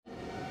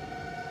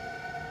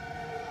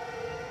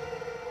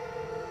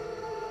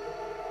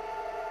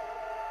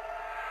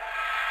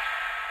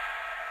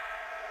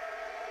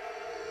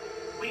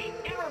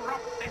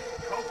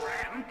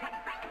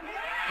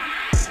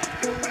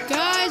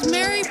Guys,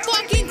 Merry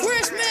fucking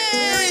Christmas!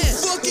 Merry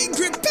fucking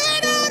Christmas!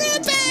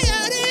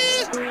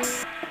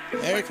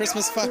 Merry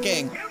Christmas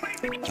fucking.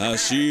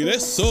 Hashire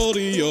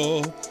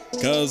sorio,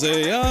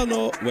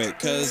 kazeyano. Wait,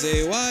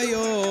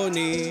 kazewayo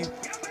ni.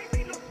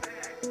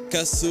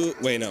 Kasu.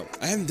 Wait, no.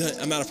 I haven't done.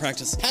 I'm out of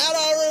practice.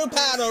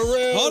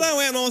 Padaru. Hold on,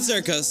 wait, I'm almost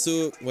there.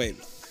 Kasu. Wait.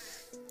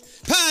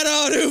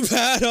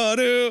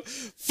 Padaru.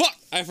 Fuck,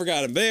 I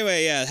forgot him. But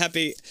anyway, yeah.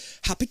 Happy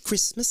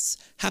Christmas.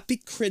 Happy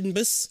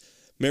Christmas.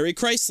 Merry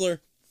Chrysler.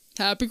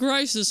 Happy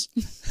Crisis.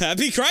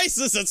 Happy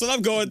Crisis. That's what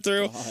I'm going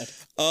through. God.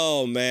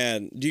 Oh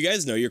man, do you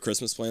guys know your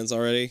Christmas plans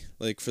already?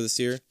 Like for this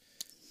year,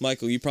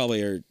 Michael, you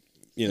probably are.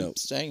 You know,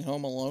 Staying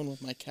home alone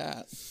with my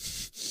cat.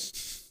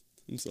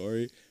 I'm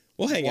sorry.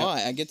 We'll hang out.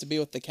 Why? I get to be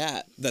with the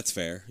cat. That's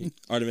fair.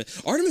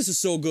 Artemis is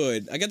so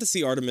good. I got to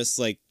see Artemis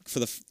like for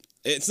the.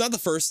 It's not the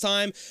first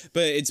time,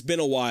 but it's been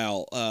a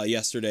while.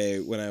 Yesterday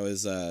when I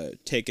was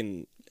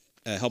helping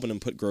him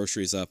put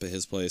groceries up at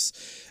his place,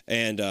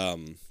 and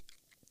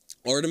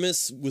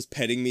Artemis was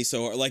petting me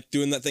so hard, like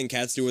doing that thing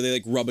cats do where they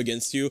like rub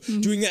against you,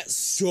 doing that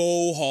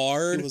so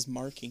hard. He was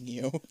marking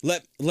you.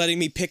 Letting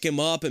me pick him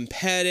up and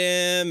pet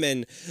him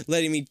and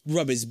letting me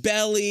rub his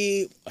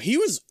belly. He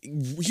was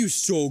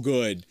so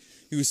good.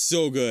 He was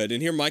so good.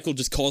 And here Michael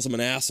just calls him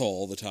an asshole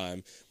all the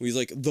time. He's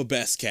like the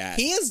best cat.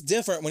 He is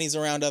different when he's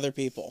around other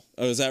people.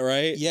 Oh, is that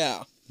right?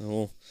 Yeah.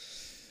 Oh,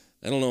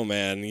 I don't know,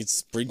 man.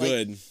 He's pretty Like,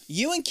 good.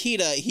 You and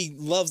Kita, he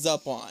loves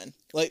up on.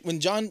 Like when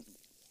John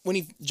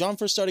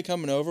first started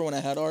coming over when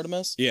I had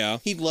Artemis, Yeah.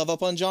 he'd love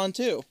up on John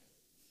too.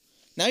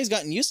 Now he's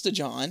gotten used to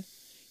John.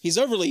 He's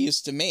overly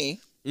used to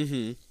me.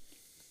 Mm-hmm.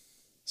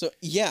 So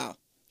yeah,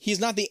 he's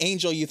not the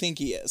angel you think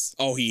he is.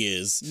 Oh, he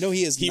is. No,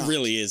 he is He not.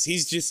 really is.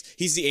 He's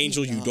the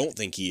angel you not. don't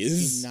think he is.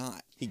 He's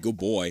not. He good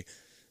boy.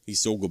 He's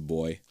so good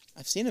boy.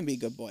 I've seen him be a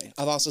good boy.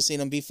 I've also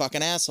seen him be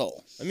fucking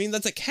asshole. I mean,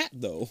 that's a cat,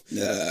 though.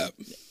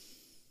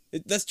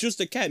 That's just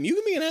a cat. You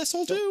can be an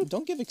asshole, too.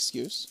 Don't give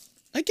excuse.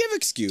 I give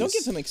excuse. Don't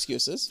give him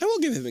excuses. I will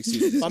give him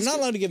excuses. I'm not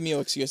allowed to give you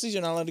excuses.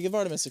 You're not allowed to give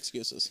Artemis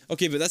excuses.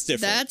 Okay, but that's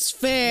different. That's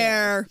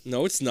fair.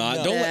 No, it's not.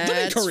 No. Don't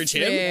encourage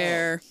him.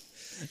 Fair.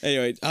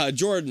 Anyway,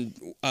 Jordan,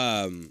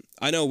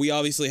 I know we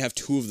obviously have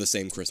two of the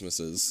same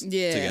Christmases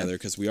together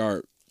because we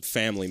are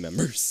family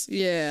members.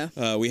 Yeah.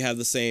 We have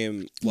the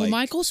same, Well, like...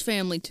 Michael's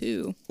family,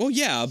 too. Well,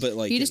 yeah, but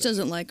like... He just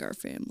doesn't like our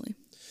family.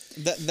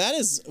 That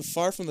is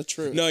far from the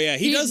truth. No, yeah,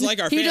 he does like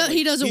our family.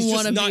 He doesn't He's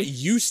want to just not be...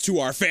 used to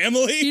our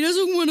family. He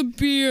doesn't want to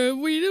be...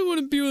 We don't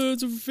want to be with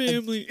us as a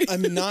family.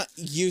 I'm not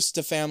used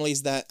to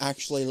families that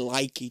actually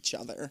like each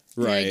other.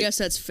 Right. Yeah, I guess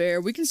that's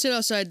fair. We can sit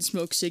outside and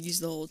smoke ciggies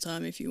the whole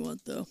time if you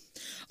want, though.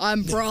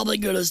 I'm probably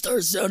going to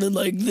start sounding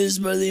like this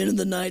by the end of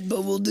the night,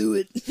 but we'll do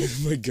it.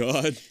 Oh, my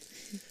God.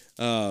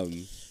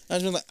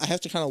 I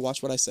have to kind of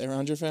watch what I say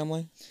around your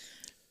family.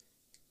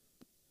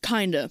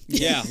 Kinda.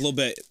 Yeah, a little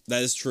bit.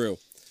 That is true.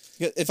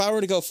 If I were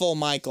to go full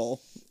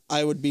Michael,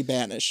 I would be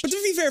banished. But to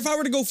be fair, if I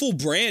were to go full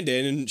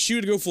Brandon and she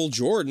would go full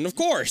Jordan, of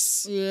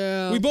course.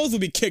 Yeah. We both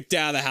would be kicked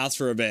out of the house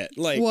for a bit.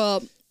 Like,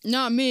 Well,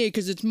 not me,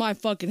 because it's my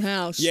fucking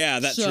house. yeah,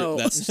 that's so.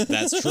 true.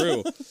 That's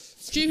true.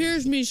 She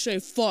hears me say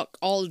fuck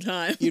all the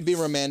time. You'd be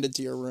remanded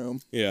to your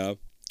room. Yeah.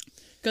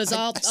 Because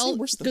I say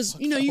worse than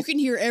fuck, you though. can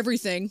hear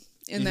everything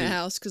in that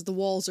house because the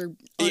walls are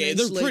Yeah,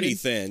 they're uninsulated. pretty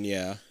thin,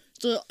 yeah.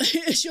 So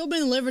she'll be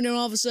in the living room,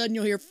 all of a sudden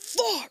you'll hear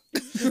fuck.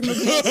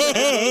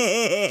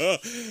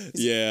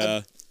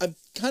 Yeah. I've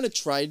kind of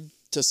tried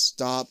to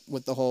stop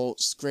with the whole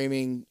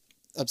screaming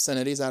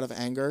obscenities out of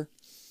anger.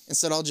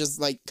 Instead, I'll just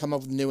like come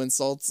up with new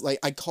insults. Like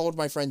I called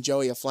my friend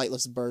Joey a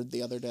flightless bird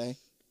the other day.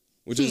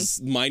 Which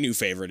is my new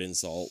favorite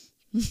insult.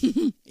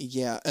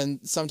 Yeah, and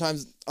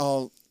sometimes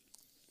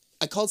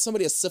I called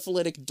somebody a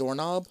syphilitic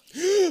doorknob.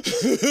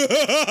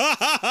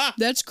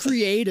 That's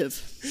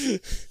creative.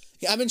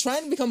 Yeah, I've been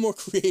trying to become more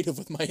creative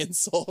with my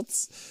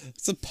insults.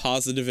 It's a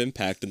positive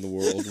impact in the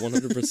world,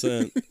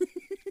 100%.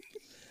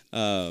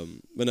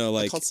 But no, I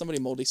like, called somebody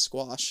moldy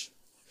squash.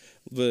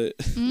 but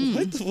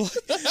what the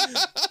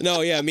fuck?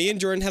 No, yeah, me and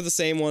Jordan have the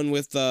same one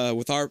with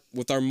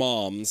our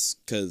moms,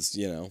 because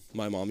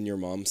my mom and your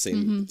mom,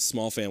 same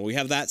small family. We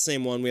have that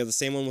same one. We have the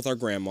same one with our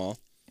grandma,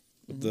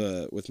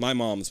 with my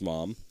mom's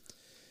mom,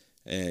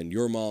 and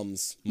your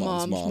mom's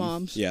mom.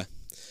 Moms. Yeah.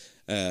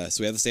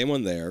 So we have the same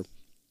one there.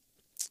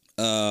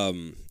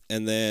 And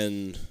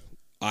then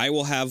I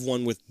will have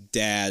one with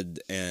Dad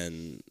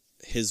and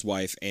his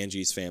wife,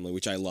 Angie's family,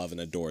 which I love and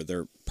adore.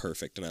 They're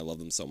perfect, and I love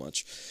them so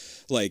much.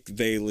 Like,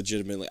 they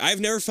legitimately... I've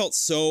never felt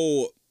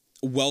so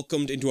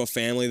welcomed into a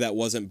family that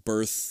wasn't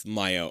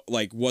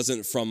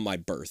wasn't from my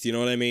birth. You know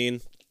what I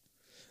mean?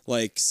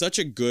 Like, such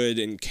a good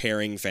and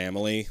caring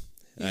family.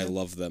 Yeah. I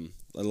love them.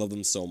 I love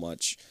them so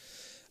much.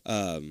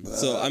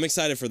 So I'm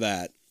excited for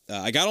that.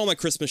 I got all my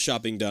Christmas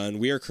shopping done.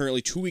 We are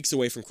currently 2 weeks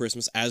away from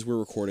Christmas as we're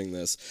recording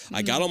this.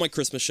 I got all my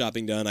Christmas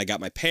shopping done. I got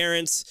my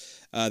parents.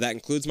 That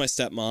includes my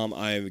stepmom.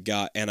 I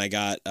got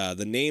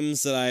the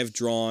names that I've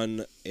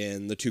drawn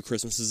in the 2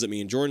 Christmases that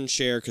me and Jordan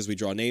share, because we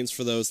draw names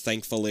for those,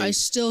 thankfully. I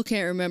still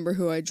can't remember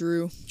who I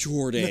drew.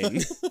 Jordan.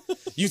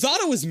 You thought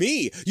it was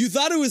me. You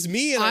thought it was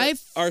me and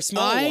our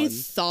small I one.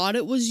 thought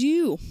it was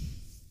you.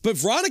 But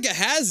Veronica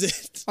has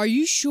it. Are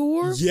you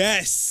sure?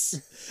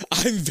 Yes.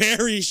 I'm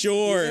very You're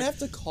sure. gonna have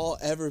to call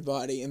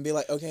everybody and be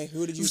like, okay,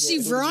 who did you get? See, Who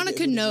did you get? Veronica Who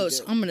did you knows.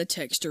 get? I'm gonna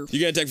text her. You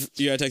gotta text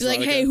Be like,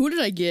 Veronica. hey, who did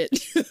I get?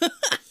 Listen,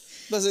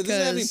 this is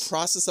gonna be 'Cause-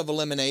 process of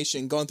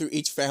elimination, going through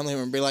each family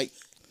member and be like,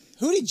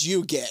 who did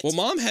you get? Well,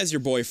 Mom has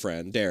your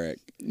boyfriend, Derek.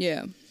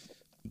 Yeah.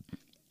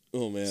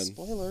 Oh, man.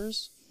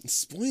 Spoilers.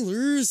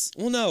 Spoilers?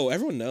 Well, no,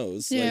 everyone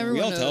knows. Yeah, Like, everyone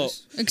we all knows.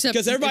 tell. Except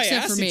Because everybody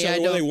except asks for me, each I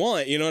other what they don't.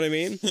 want, you know what I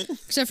mean?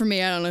 Except for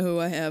me, I don't know who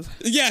I have.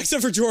 Yeah,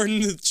 except for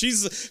Jordan.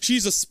 She's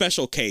a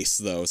special case,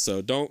 though,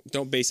 so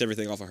don't base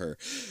everything off of her.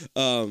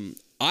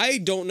 I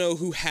don't know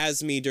who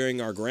has me during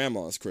our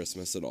grandma's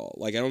Christmas at all.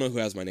 Like, I don't know who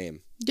has my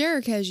name.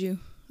 Derek has you.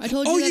 I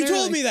told you Oh, that you told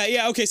earlier. me that.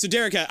 Yeah, okay, so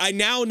Derek, I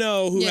now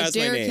know who Yeah, has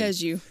my Derek name.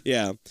 has you.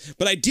 Yeah,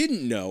 but I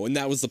didn't know, and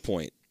that was the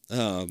point.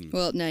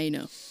 Well, now you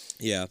know.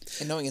 Yeah.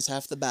 And knowing is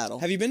half the battle.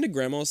 Have you been to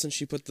Grandma's since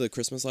she put the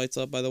Christmas lights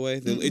up, by the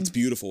way? It's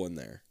beautiful in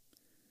there.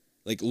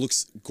 Like,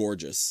 looks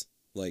gorgeous.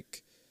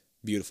 Like,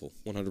 beautiful.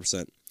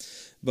 100%.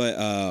 But,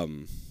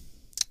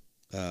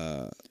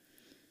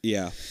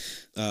 yeah.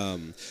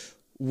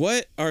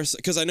 What are...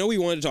 Because I know we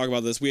wanted to talk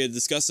about this. We had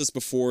discussed this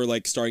before,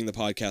 like, starting the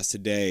podcast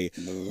today.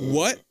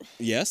 What...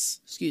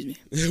 Yes? Excuse me.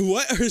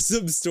 What are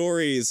some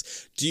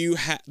stories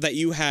that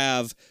you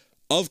have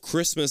of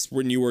Christmas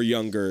when you were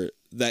younger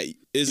that...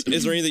 Is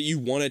there any that you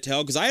want to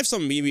tell? Because I have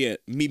some me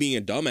being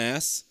a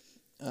dumbass.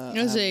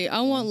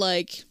 I want,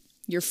 like,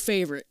 your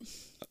favorite.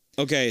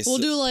 Okay, We'll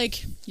do,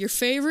 like, your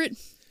favorite,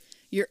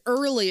 your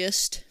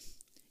earliest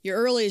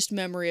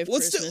memory of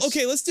Christmas.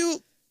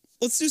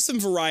 Let's do some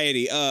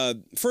variety.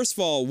 First of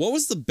all, what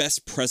was the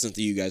best present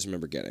that you guys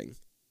remember getting?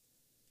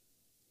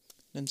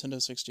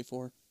 Nintendo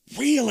 64.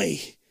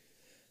 Really?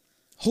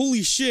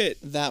 Holy shit.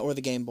 That or the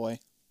Game Boy.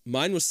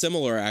 Mine was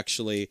similar,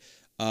 actually.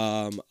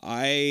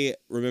 I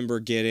remember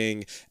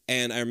getting,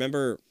 and I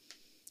remember,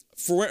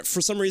 for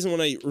some reason when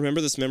I remember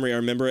this memory, I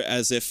remember it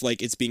as if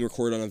like it's being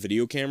recorded on a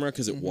video camera,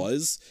 because it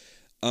was,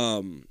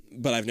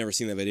 but I've never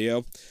seen that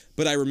video.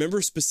 But I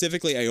remember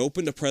specifically I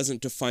opened a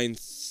present to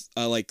find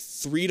like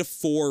 3 to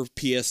 4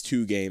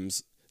 PS2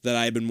 games that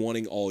I had been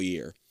wanting all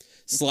year.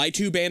 Sly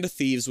 2 Band of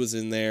Thieves was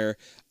in there.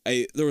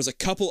 There was a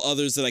couple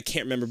others that I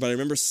can't remember, but I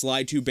remember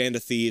Sly 2 Band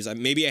of Thieves.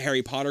 Maybe a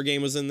Harry Potter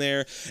game was in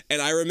there.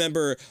 And I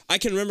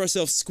can remember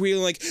myself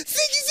squealing like,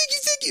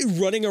 thank you,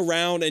 running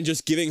around and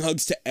just giving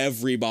hugs to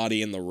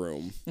everybody in the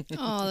room.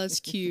 Oh, that's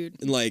cute.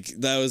 And like,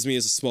 that was me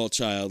as a small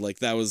child. Like,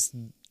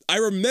 I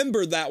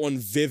remember that one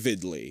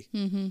vividly.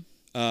 Mm-hmm.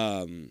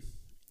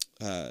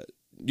 Do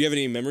you have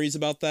any memories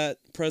about that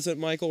present,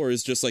 Michael? Or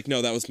is just like,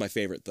 no, that was my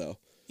favorite though?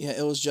 Yeah,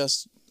 it was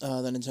just the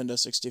Nintendo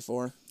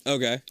 64.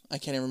 Okay. I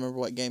can't even remember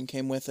what game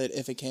came with it,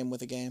 if it came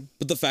with a game.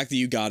 But the fact that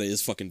you got it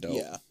is fucking dope.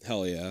 Yeah.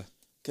 Hell yeah.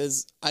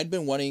 Because I'd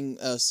been wanting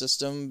a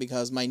system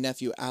because my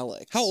nephew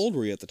Alex... How old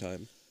were you at the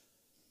time?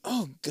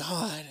 Oh,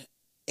 God.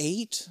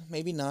 8?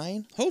 Maybe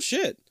 9? Oh,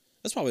 shit.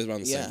 That's probably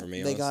around the Yeah, same for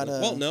me, they got honestly.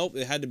 a- Well, no,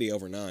 it had to be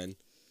over 9.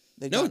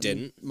 They No, it got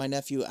didn't. My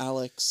nephew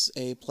Alex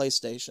a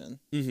PlayStation.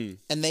 Mm-hmm.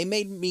 And they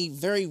made me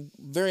very,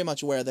 very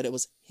much aware that it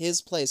was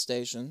his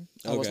PlayStation.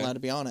 I wasn't Okay. allowed to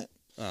be on it.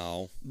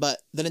 Oh. But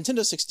the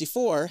Nintendo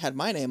 64 had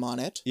my name on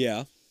it,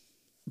 Yeah.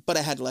 but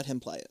I had to let him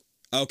play it.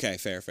 Okay,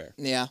 fair.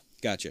 Yeah,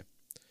 Gotcha.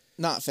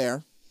 not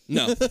fair.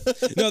 No.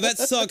 No, that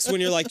sucks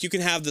when you're like, you can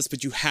have this,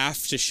 but you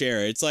have to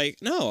share it. It's like,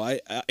 no,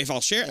 if I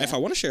want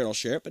to share it, I'll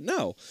share it, but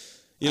no.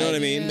 You know what I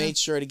mean? Made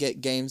sure to get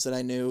games that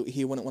I knew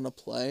he wouldn't want to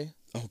play.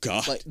 Oh,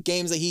 God. Like,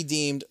 games that he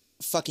deemed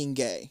fucking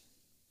gay.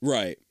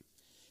 Right.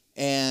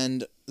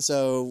 And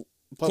so,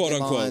 Quote,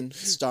 Pokemon, unquote.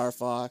 Star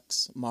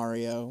Fox,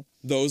 Mario.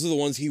 Those are the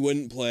ones he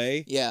wouldn't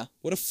play? Yeah,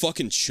 What a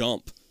fucking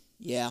chump.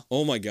 yeah.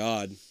 Oh, my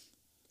God.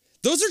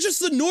 Those are just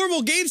the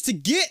normal games to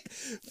get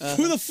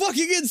with a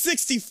fucking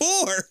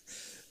N64.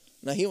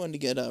 No, he wanted to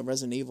get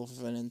Resident Evil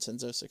for the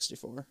Nintendo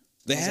 64.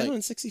 They I was had like, one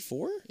in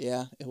 64?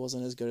 Yeah, it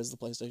wasn't as good as the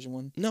PlayStation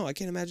one. No, I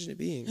can't imagine it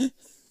being.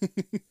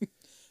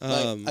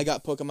 Like, I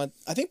got Pokemon.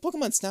 I think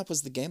Pokemon Snap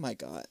was the game I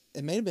got.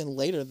 It may have been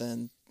later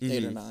than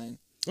 8 or 9.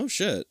 Oh,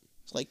 shit.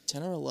 It's like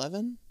 10 or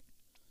 11.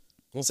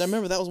 Well, So I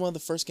remember that was one of the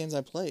first games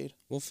I played.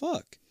 Well,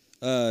 fuck.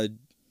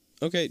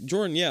 Okay,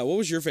 Jordan, yeah, what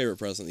was your favorite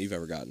present that you've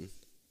ever gotten?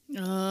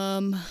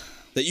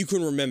 That you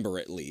can remember,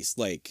 at least.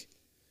 Like,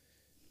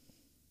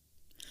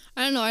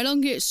 I don't know. I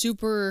don't get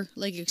super,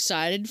 like,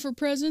 excited for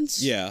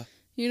presents. yeah.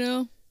 You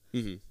know?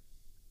 Mm-hmm.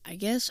 I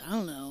guess, I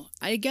don't know.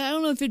 I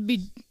don't know if it'd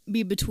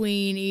be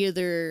between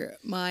either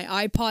my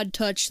iPod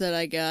Touch that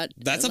I got.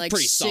 That's at, a like,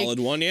 pretty solid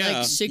one, yeah.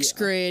 Like, sixth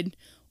grade,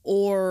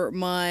 or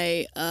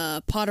my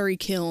pottery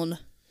kiln.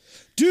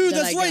 Dude,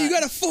 that that's I right, you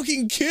got. got a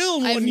fucking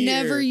kiln I've one year.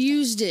 never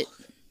used it.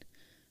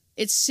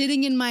 It's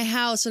sitting in my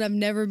house, and I've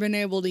never been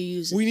able to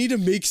use it. We need to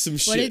make some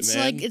shit, But it's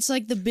man.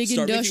 like the big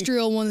Start making-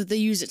 industrial one that they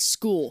use at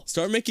school.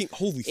 Start making,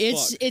 holy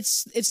fuck.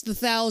 It's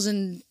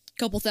the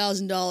couple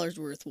 $1,000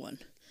 worth one.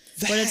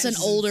 But it's an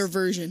older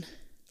version.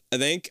 I don't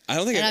think And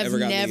I've I've ever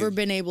gotten never any-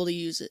 been able to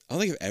use it. I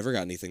don't think I've ever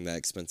got anything that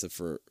expensive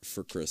for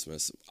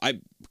Christmas.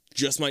 I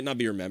just might not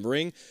be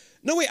remembering.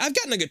 No, wait, I've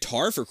gotten a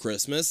guitar for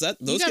Christmas. Those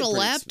You got get a pretty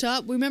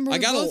laptop. Remember we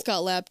both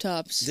got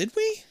laptops. Did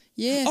we?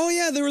 Yeah. Oh,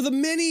 yeah, there were the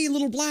mini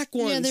little black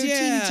ones. Yeah, they're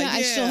teeny tiny.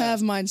 I still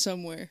have mine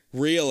somewhere.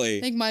 Really?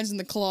 I think mine's in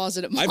the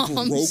closet at I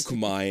mom's. broke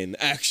mine,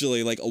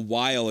 actually, like a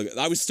while ago.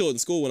 I was still in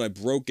school when I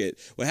broke it.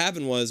 What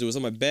happened was, it was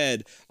on my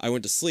bed, I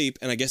went to sleep,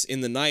 and I guess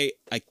in the night,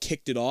 I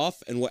kicked it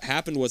off, and what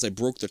happened was I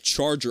broke the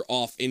charger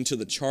off into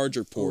the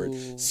charger port.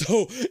 Ooh.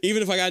 So,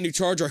 even if I got a new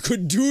charger, I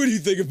couldn't do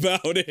anything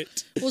about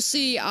it. Well,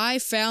 see, I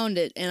found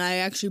it, and I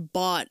actually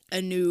bought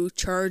a new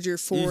charger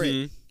for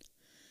it.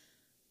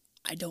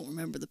 I don't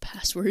remember the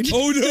password.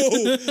 Oh,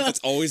 no! That's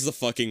always the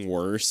fucking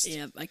worst.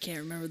 Yeah, I can't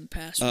remember the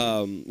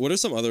password. What are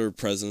some other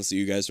presents that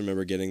you guys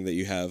remember getting that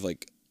you have,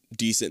 like,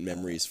 decent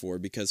memories for?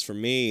 Because for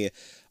me,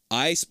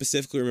 I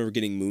specifically remember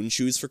getting moon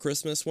shoes for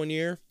Christmas one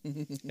year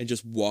and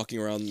just walking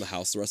around the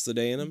house the rest of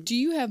the day in them. Do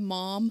you have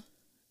mom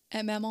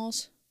at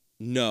Mama's?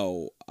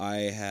 No, I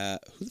have...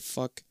 Who the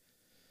fuck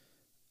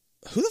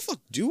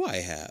do I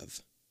have?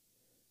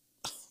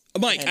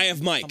 Mike, I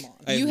have Mike. Come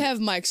on. You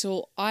have Mike,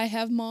 so I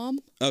have mom.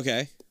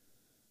 Okay.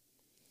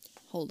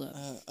 Hold up.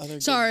 Other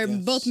good Sorry,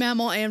 gifts. both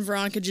Mama and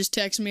Veronica just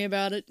text me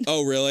about it.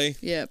 Oh, really?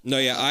 Yep. No,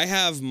 yeah, I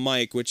have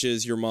Mike, which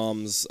is your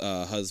mom's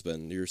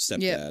husband, your stepdad.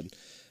 Yep.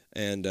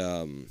 And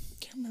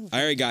Can't remember. I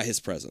already got his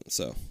present,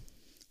 so...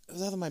 It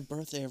was either my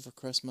birthday or for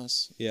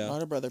Christmas. Yeah. My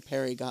older brother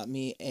Perry got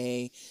me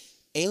a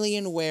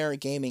Alienware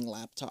gaming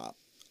laptop.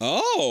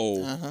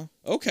 Oh! Uh-huh.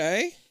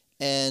 Okay.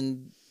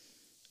 And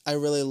I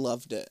really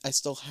loved it. I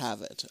still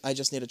have it. I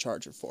just need a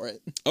charger for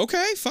it.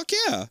 Okay, fuck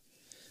yeah.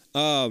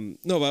 No,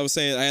 but I was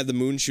saying I had the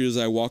moon shoes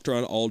I walked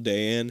around all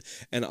day in,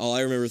 and all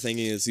I remember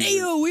thinking is these Hey,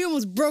 were- yo, we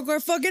almost broke our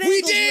fucking We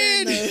ankles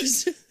wearing did!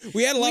 those.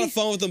 we had a lot of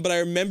fun with them, but I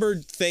remember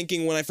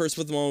thinking when I first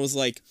put them on, was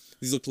like,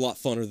 these looked a lot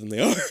funner than they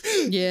are.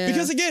 Yeah.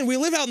 Because again, we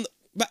live out in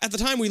at the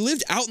time we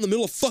lived out in the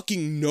middle of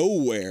fucking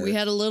nowhere. We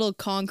had a little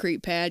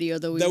concrete patio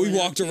that we that went out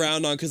walked to.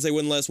 around on because they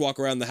wouldn't let us walk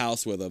around the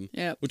house with them.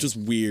 Yep. Which was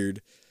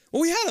weird.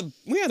 Well,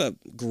 we had a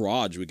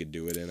garage we could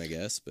do it in, I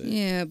guess, but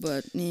Yeah,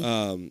 but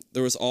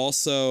there was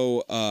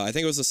also I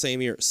think it was the same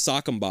year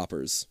Sock'em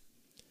Boppers,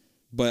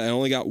 but I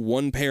only got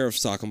one pair of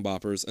Sock'em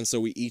Boppers, and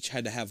so we each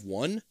had to have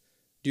one.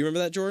 Do you remember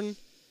that, Jordan?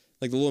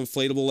 Like the little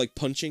inflatable like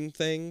punching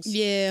things.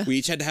 yeah. We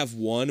each had to have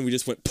one, and we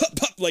just went pop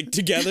pop like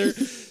together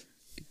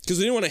because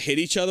we didn't want to hit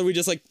each other. We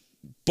just like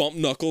bump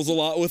knuckles a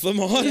lot with them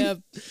on. Yeah,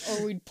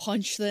 or we'd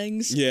punch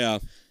things. Yeah.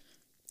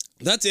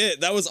 That's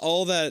it. That was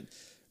all that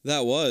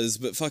was.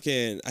 But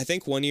fucking, I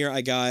think one year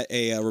I got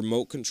a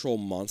remote control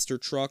monster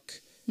truck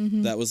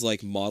that was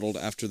like modeled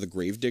after the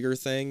Gravedigger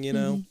thing, you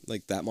know?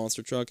 Like that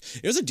monster truck.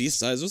 It was a decent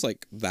size. It was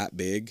like that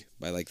big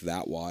by like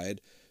that wide.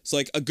 So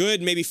like a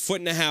good maybe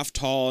 1.5 feet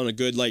tall and a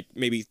good like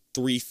maybe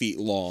 3 feet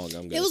long.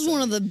 It was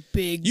one of the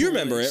big You boys.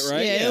 remember it,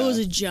 right? Yeah, Yeah. it was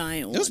a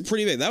giant one. It was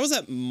pretty big. That was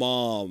at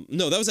mom.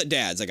 No, that was at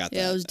dad's. I got that.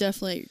 Yeah, it was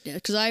definitely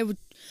because I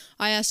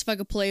asked if I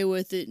could play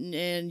with it,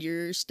 and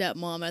your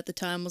stepmom at the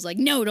time was like,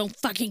 "No, don't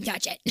fucking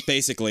touch it."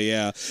 Basically,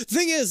 yeah. The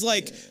thing is,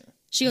 like,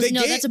 She goes, They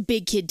 "No, ga- that's a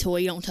big kid toy.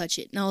 You don't touch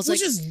it." And I was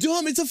which like, is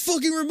dumb. It's a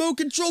fucking remote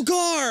control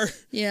car.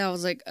 "Yeah." I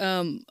was like,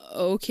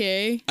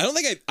 okay." I don't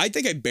think I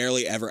think I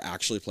barely ever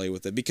actually play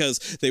with it because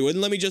they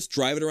wouldn't let me just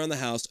drive it around the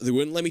house. They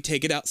wouldn't let me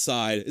take it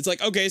outside. It's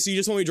like, okay, so you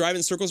just want me driving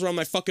in circles around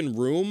my fucking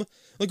room?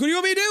 Like, what do you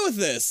want me to do with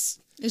this?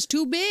 It's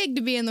too big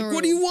to be in the room.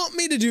 What do you want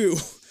me to do?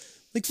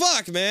 Like,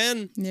 fuck,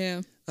 man.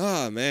 Yeah.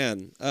 Oh,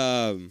 man.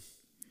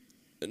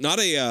 Not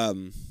a,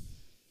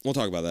 we'll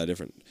talk about that a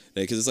different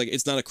day because it's like,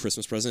 it's not a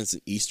Christmas present, it's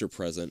an Easter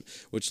present,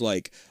 which,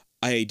 like,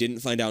 I didn't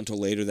find out until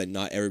later that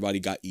not everybody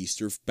got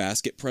Easter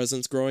basket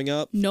presents growing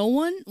up. No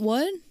one?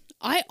 What?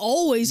 I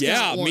always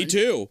got one. Me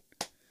too.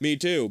 Me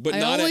too. But I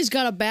not always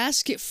got a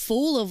basket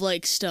full of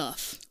like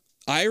stuff.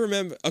 I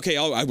remember, okay,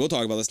 I will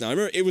talk about this now. I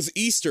remember it was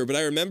Easter, but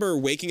I remember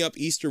waking up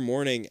Easter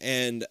morning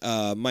and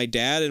my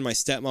dad and my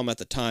stepmom at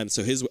the time,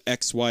 so his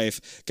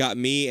ex-wife, got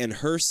me and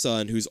her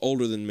son, who's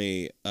older than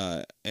me,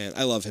 and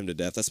I love him to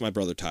death. That's my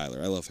brother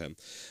Tyler. I love him.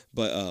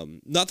 But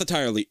not the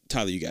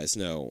Tyler you guys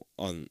know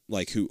on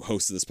like who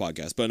hosted this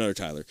podcast, but another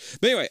Tyler.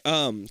 But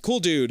anyway, cool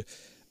dude.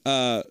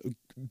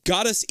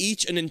 Got us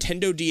each a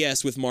Nintendo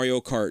DS with Mario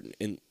Kart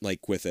in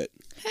like with it.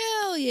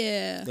 Hell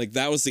yeah. Like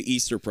that was the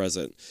Easter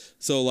present.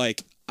 So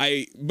like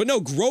but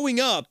no, growing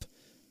up,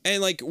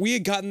 and like we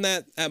had gotten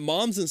that at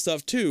mom's and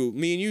stuff too.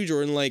 Me and you,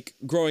 Jordan, like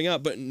growing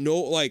up, but no,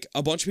 like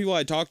a bunch of people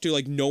I talked to,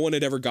 like no one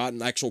had ever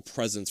gotten actual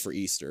presents for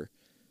Easter.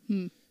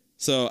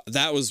 So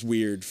that was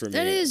weird for me.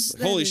 That is-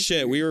 Like, holy that is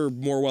shit, we were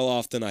more well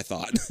off than I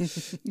thought.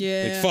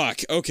 Yeah. Like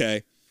fuck.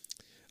 Okay.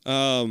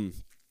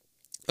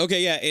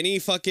 Okay. Yeah. Any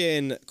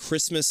fucking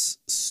Christmas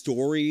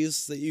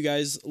stories that you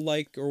guys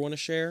like or want to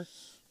share?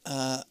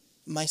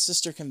 My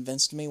sister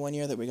convinced me one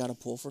year that we got a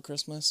pool for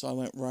Christmas, so I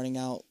went running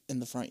out in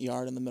the front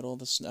yard in the middle of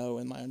the snow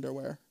in my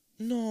underwear.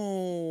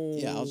 No.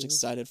 Yeah, I was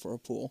excited for a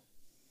pool.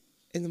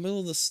 In the middle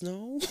of the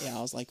snow? Yeah,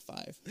 I was like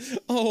 5.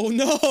 Oh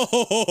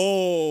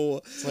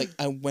no! It's like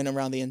I went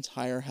around the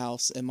entire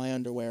house in my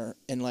underwear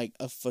in like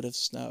a foot of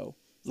snow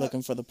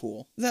looking for the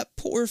pool. That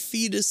poor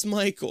fetus,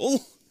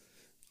 Michael.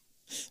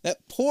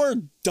 That poor,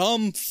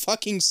 dumb,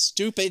 fucking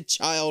stupid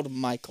child,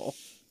 Michael.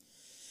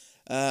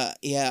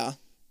 Yeah.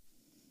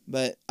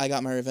 But I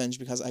got my revenge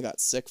because I got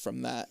sick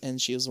from that, and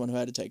she was the one who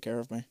had to take care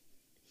of me.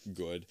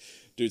 Good.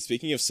 Dude,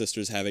 speaking of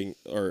sisters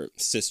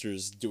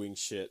doing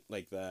shit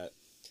like that,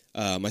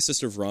 my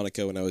sister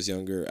Veronica, when I was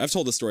younger, I've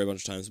told this story a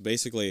bunch of times.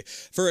 Basically,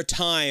 for a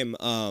time,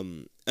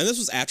 and this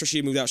was after she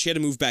had moved out, she had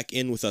to move back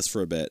in with us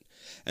for a bit.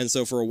 And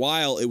so for a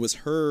while, it was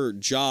her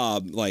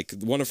job, like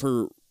one of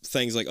her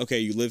things, like, okay,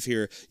 you live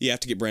here, you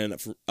have to get Brandon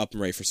up and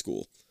ready for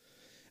school.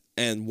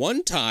 And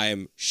one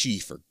time, she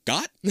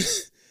forgot.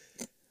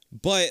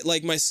 But,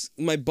 like,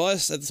 my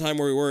bus at the time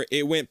where we were,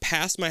 it went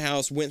past my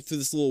house, went through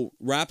this little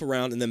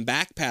wraparound, and then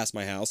back past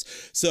my house.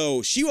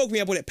 So she woke me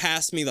up when it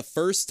passed me the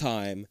first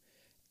time.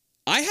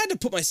 I had to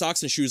put my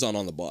socks and shoes on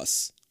the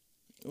bus.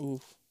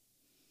 Ooh.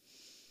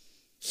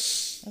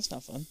 That's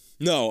not fun.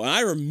 No, and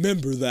I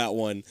remember that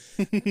one.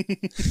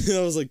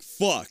 I was like,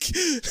 fuck.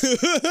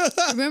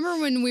 Remember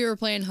when we were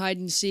playing hide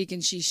and seek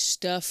and she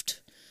stuffed...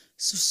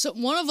 So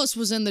one of us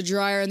was in the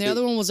dryer and the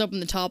other one was up in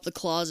the top of the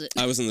closet.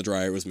 I was in the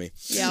dryer. It was me.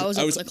 Yeah, I was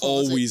in the closet.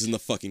 Always in the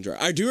fucking dryer.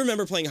 I do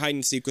remember playing hide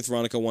and seek with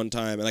Veronica one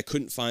time, and I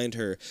couldn't find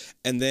her.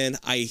 And then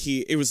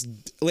it was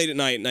late at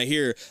night, and I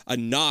hear a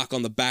knock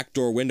on the back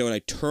door window, and I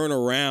turn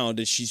around,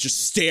 and she's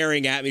just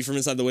staring at me from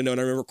inside the window,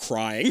 and I remember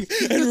crying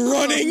and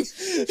running.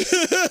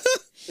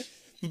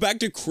 Back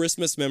to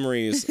Christmas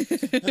memories.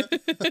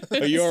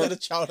 Instead of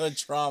childhood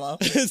trauma.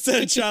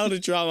 Instead of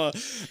childhood trauma.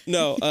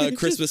 No,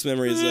 Christmas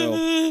memories,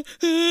 though.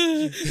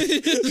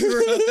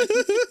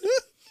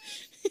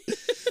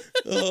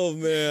 Oh,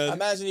 man. I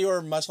imagine you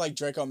were much like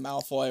Draco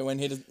Malfoy when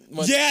he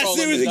was yes,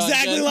 it was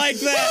exactly like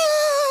that.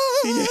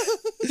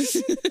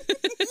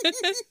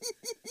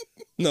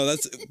 No,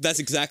 that's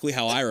exactly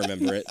how I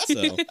remember it,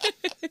 so...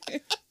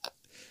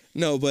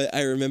 No, but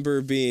I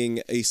remember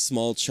being a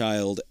small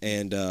child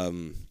and...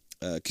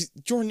 'cause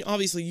Jordan,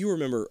 obviously you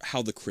remember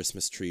how the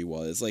Christmas tree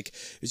was. Like,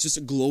 it's just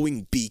a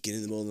glowing beacon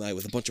in the middle of the night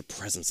with a bunch of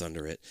presents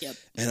under it. Yep.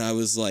 And I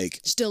was like...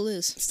 Still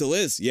is. Still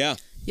is, yeah.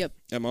 Yep.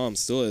 At Mom,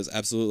 still is,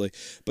 absolutely.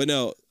 But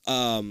no,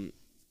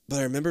 but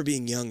I remember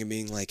being young and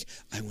being like,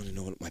 I want to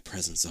know what my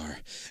presents are.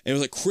 And it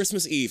was like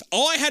Christmas Eve.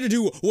 All I had to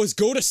do was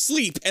go to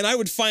sleep and I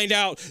would find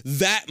out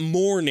that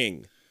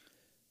morning.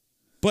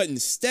 But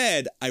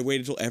instead, I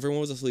waited till everyone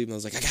was asleep, and I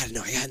was like, I gotta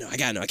know, I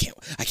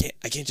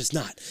can't just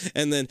not.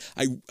 And then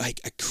I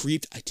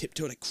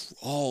tiptoed, I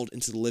crawled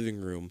into the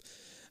living room,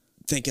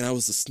 thinking I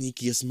was the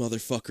sneakiest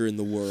motherfucker in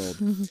the world.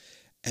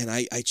 And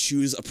I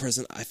choose a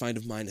present I find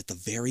of mine at the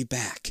very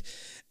back,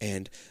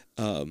 and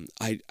I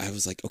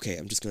was like, okay,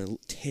 I'm just gonna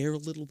tear a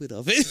little bit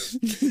of it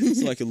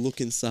so I can look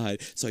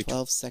inside. So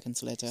 12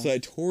 seconds later. So I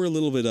tore a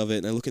little bit of it,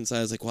 and I look inside.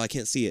 I was like, well, I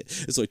can't see it,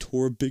 and so I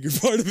tore a bigger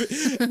part of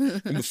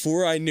it. And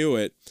before I knew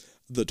it,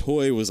 the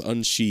toy was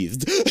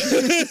unsheathed.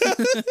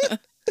 And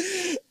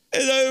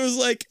I was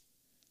like,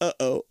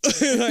 uh-oh.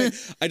 And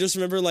I just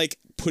remember, like,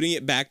 putting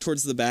it back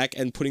towards the back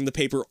and putting the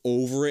paper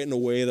over it in a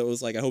way that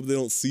was like, I hope they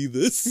don't see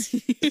this.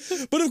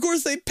 But, of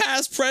course, they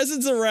passed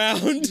presents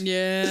around.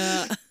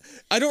 Yeah.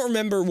 I don't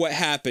remember what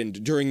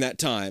happened during that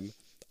time.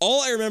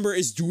 All I remember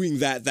is doing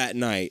that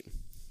night.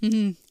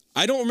 Mm-hmm.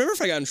 I don't remember if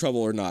I got in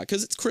trouble or not,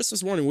 because it's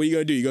Christmas morning. What are you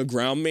going to do? You going to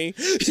ground me?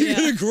 You're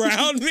going to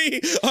ground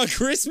me on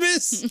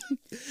Christmas?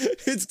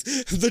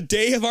 It's the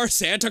day of our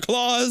Santa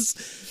Claus?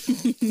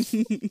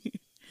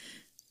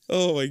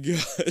 Oh, my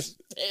God.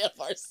 Day of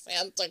our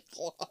Santa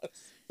Claus.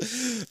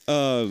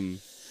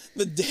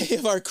 The day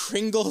of our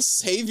Kringle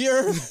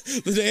Savior?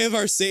 The day of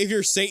our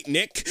Savior, Saint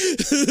Nick?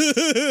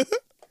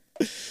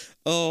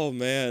 Oh,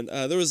 man.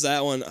 There was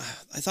that one.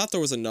 I thought there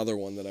was another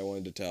one that I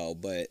wanted to tell,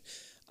 but...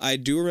 I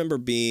do remember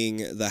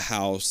being the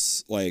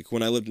house, like,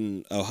 when I lived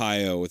in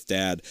Ohio with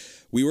Dad,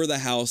 we were the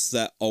house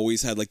that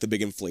always had, like, the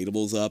big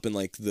inflatables up and,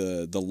 like,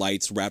 the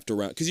lights wrapped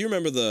around. Because you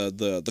remember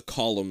the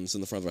columns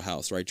in the front of our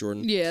house, right,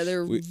 Jordan? Yeah,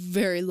 they're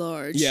very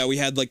large. Yeah, we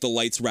had, like, the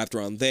lights wrapped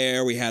around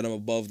there. We had them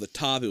above the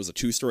top. It was a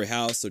 2-story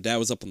house, so Dad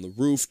was up on the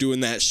roof doing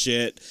that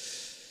shit.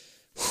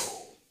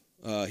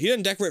 He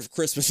doesn't decorate for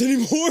Christmas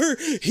anymore.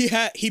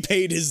 He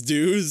paid his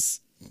dues.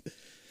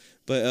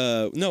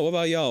 But, no, what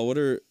about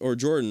y'all? Or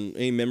Jordan,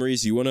 any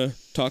memories you want to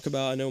talk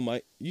about? I know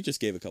you just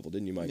gave a couple,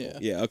 didn't you, Michael?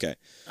 Yeah, okay.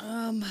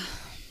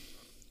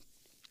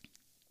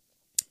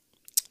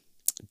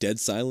 Dead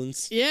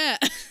silence? Yeah.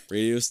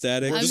 Radio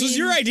static? This was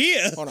your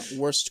idea! Hold on,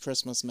 worst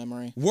Christmas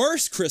memory.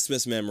 Worst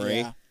Christmas memory?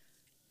 Yeah.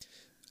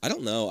 I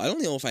don't know. I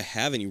don't know if I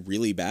have any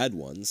really bad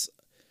ones.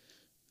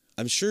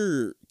 I'm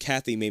sure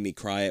Kathy made me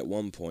cry at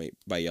one point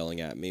by yelling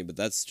at me, but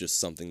that's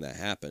just something that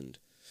happened.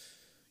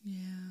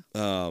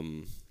 Yeah.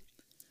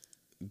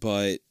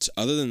 But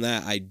other than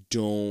that, I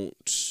don't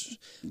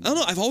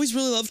know. I've always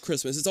really loved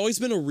Christmas. It's always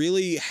been a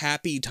really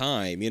happy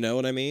time. You know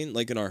what I mean?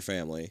 Like in our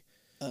family.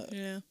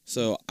 Yeah.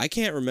 So I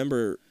can't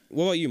remember.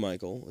 What about you,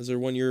 Michael? Is there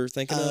one you're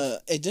thinking of?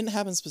 It didn't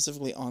happen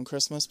specifically on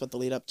Christmas, but the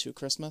lead up to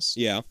Christmas.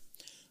 Yeah.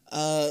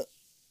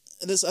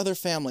 This other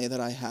family that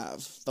I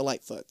have, the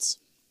Lightfoots.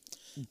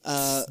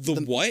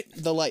 The what?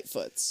 The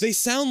Lightfoots. They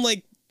sound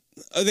like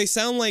They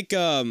sound like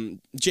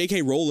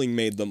J.K. Rowling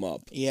made them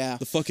up. Yeah.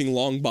 The fucking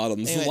long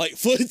bottoms, Anyway, the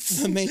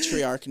Lightfoots. The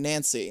matriarch,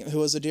 Nancy, who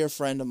was a dear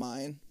friend of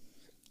mine,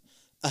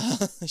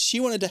 she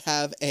wanted to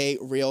have a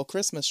real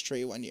Christmas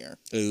tree one year.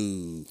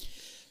 Ooh,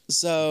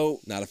 So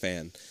not a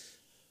fan.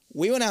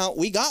 we went out,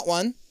 we got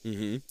one,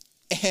 Mm-hmm.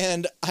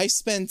 and I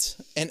spent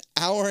an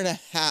hour and a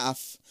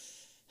half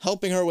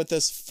helping her with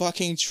this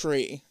fucking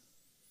tree.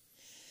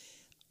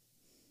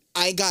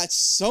 I got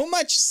so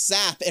much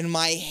sap in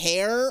my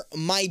hair,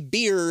 my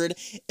beard,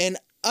 and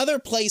other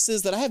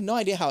places that I have no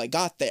idea how it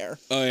got there,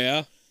 Oh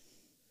yeah.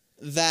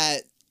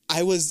 that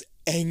I was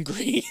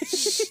angry.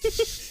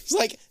 It's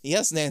like,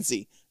 yes,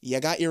 Nancy, you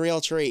got your real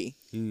tree.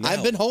 No.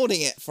 I've been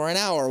holding it for an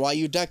hour while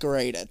you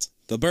decorate it.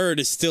 The bird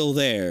is still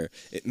there.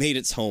 It made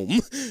its home.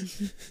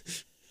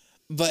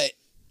 But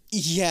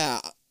yeah,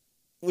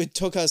 it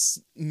took us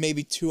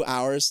maybe 2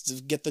 hours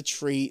to get the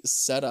tree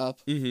set up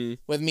Mm-hmm.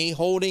 with me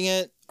holding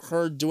it,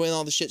 her doing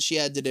all the shit she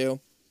had to do.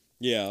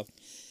 Yeah.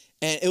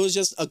 And it was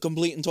just a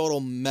complete and total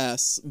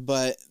mess,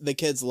 but the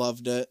kids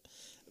loved it.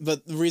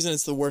 But the reason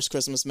it's the worst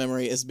Christmas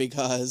memory is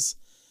because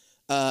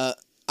I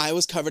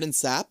was covered in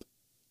sap,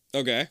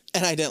 Okay.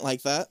 and I didn't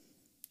like that.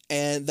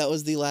 And that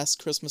was the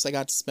last Christmas I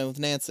got to spend with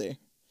Nancy,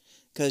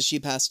 because she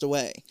passed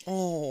away.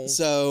 Oh.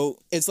 So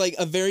it's like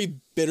a very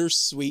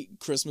bittersweet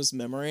Christmas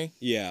memory.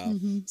 Yeah.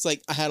 It's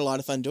like, I had a lot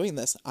of fun doing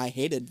this. I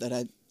hated that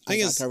I Thing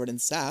got is- covered in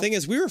sap. Thing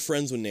is, we were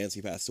friends when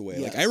Nancy passed away.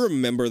 Like, Yes. I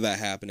remember that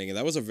happening, and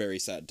that was a very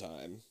sad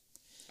time.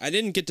 I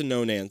didn't get to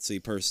know Nancy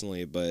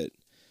personally, but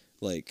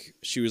like,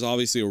 she was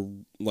obviously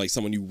like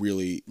someone you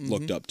really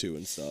looked up to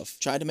and stuff.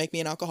 Tried to make me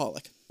an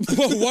alcoholic.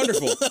 Oh,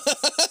 wonderful.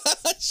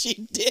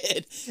 She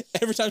did.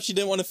 Every time she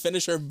didn't want to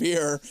finish her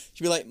beer,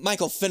 she'd be like,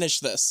 Michael,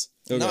 finish this.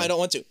 No, Okay. I don't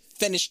want to.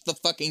 Finish the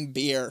fucking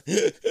beer.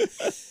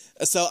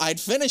 So I'd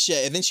finish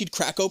it, and then she'd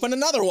crack open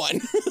another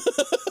one.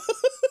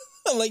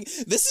 I'm like,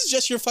 this is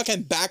just your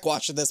fucking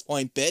backwash at this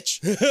point, bitch.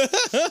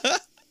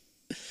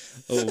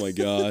 Oh my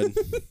god.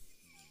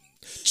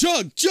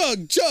 Chug,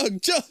 chug,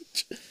 chug, chug.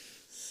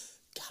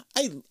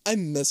 I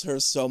miss her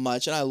so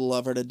much, and I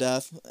love her to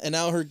death. And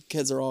now her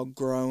kids are all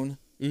grown.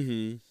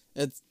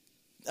 Mm-hmm.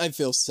 I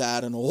feel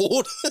sad and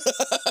old.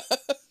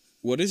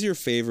 What is your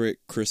favorite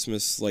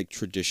Christmas like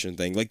tradition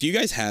thing? Like, do you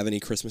guys have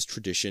any Christmas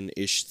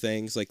tradition-ish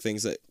things? Like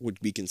things that would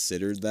be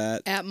considered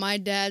that? At my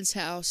dad's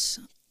house,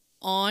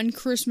 on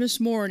Christmas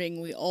morning,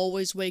 we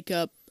always wake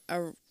up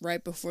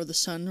right before the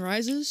sun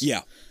rises.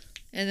 Yeah.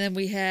 And then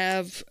we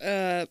have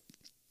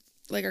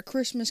like a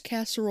Christmas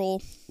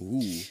casserole,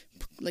 Ooh.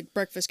 like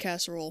breakfast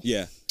casserole.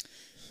 Yeah.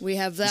 We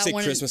have You that say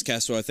one. Christmas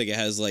casserole, I think it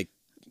has like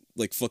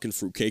fucking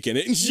fruitcake in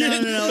it and shit.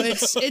 No.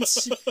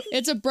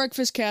 It's a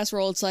breakfast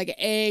casserole. It's like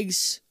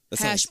eggs, That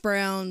hash sounds-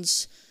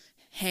 browns,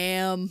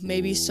 ham,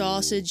 maybe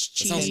sausage,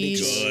 That sounds cheese.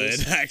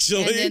 good,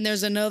 actually. And then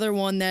there's another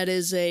one that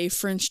is a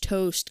French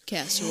toast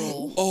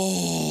casserole.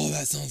 Oh,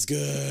 that sounds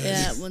good.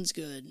 Yeah, that one's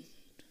good.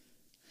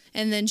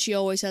 And then she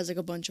always has like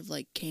a bunch of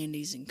like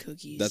candies and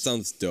cookies. That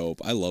sounds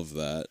dope. I love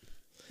that.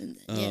 And,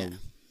 yeah.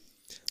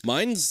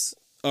 Mine's.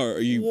 Or are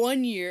you?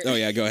 1 year. Oh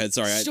yeah, go ahead.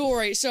 Sorry.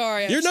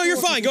 Sorry. You're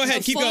fine. Go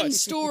ahead. A Keep fun going.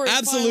 story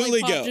Absolutely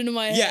finally popped go. into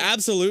my head. Yeah,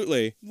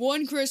 absolutely.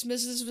 One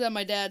Christmas, this was at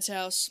my dad's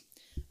house.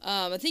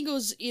 I think it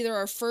was either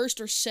our first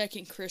or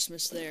second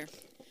Christmas there.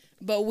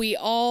 But we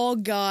all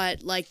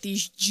got like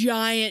these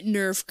giant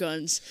Nerf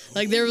guns.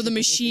 Like they were the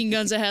machine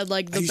guns that had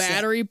like the used to-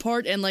 battery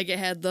part and like it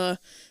had the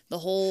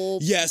whole.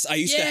 Yes, I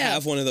used to Yeah.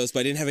 have one of those, but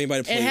I didn't have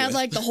anybody to play It had with.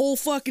 like the whole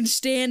fucking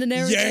stand and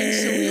everything.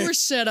 So we Yeah. were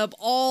set up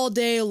all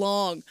day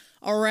long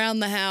around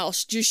the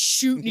house, just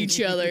shooting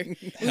each other.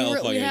 Hell we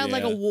fucking had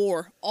like yeah. a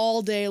war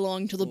all day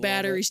long till the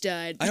batteries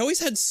died. I always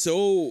had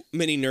so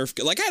many Nerf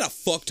guns. Like, I had a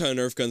fuck ton of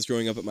Nerf guns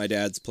growing up at my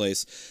dad's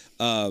place.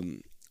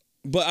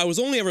 But I was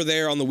only ever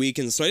there on the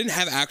weekends, so I didn't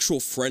have actual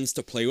friends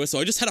to play with. So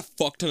I just had a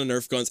fuck ton of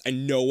Nerf guns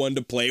and no one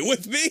to play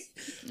with me.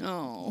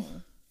 Oh.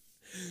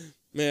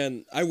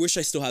 Man, I wish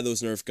I still had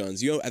those Nerf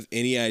guns. You don't have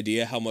any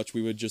idea how much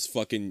we would just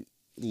fucking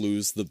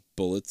lose the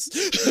bullets.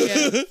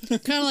 Yeah.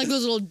 Kind of like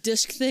those little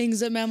disc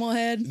things that Memo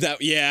had.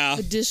 Yeah.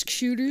 The disc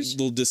shooters.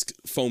 Little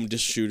foam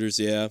disc shooters,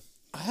 yeah.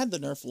 I had the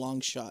Nerf long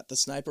shot, the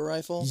sniper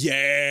rifle.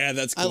 Yeah,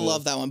 that's cool. I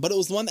love that one, but it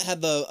was the one that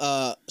had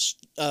the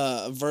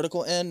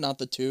vertical end, not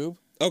the tube.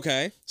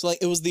 Okay. So like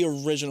it was the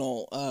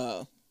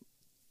original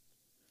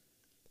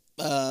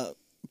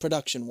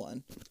production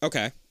one,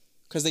 Okay.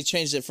 because they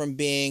changed it from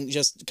being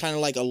just kind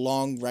of like a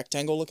long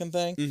rectangle looking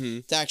thing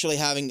to actually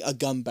having a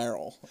gun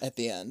barrel at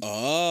the end.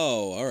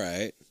 Oh, all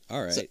right.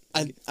 All right. So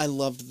I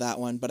loved that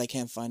one, but I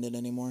can't find it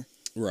anymore.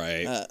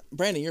 Right.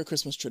 Brandon, your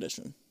Christmas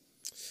tradition.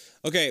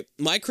 Okay,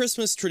 my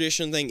Christmas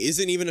tradition thing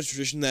isn't even a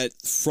tradition that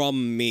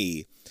from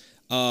me.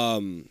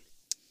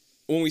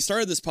 When we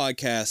started this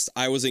podcast,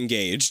 I was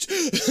engaged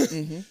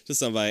to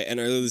somebody, and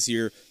earlier this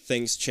year,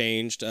 things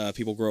changed.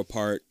 People grow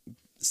apart.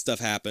 Stuff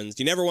happens.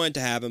 You never want it to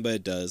happen, but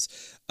it does.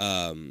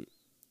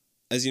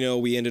 As you know,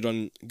 we ended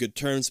on good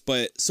terms.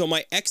 But so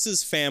my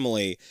ex's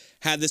family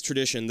had this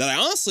tradition that I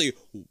honestly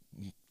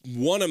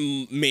want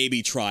to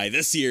maybe try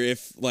this year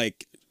if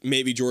like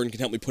maybe Jordan can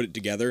help me put it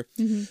together.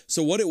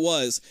 So what it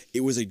was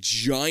a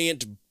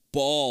giant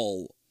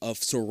ball of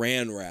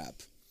saran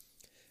wrap.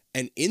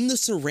 And in the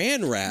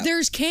saran wrap,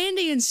 There's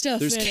candy and stuff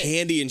there's in it.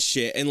 candy and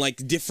shit, and like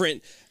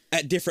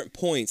at different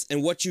points.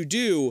 And what you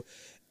do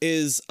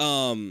is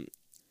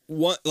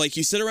like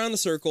you sit around a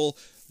circle,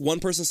 one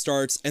person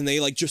starts and they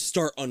like just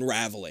start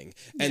unraveling,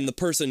 and the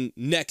person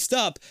next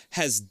up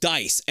has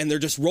dice and they're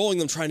just rolling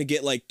them, trying to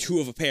get like 2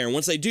 of a pair. And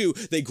once they do,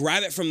 they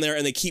grab it from there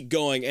and they keep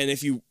going. And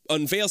if you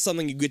unveil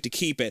something, you get to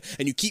keep it,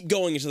 and you keep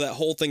going until that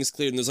whole thing's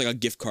cleared and there's like a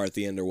gift card at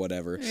the end or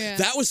whatever. Yeah.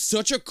 That was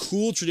such a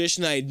cool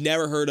tradition I had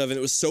never heard of, and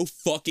it was so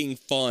fucking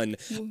fun.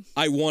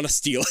 I want to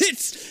steal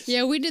it.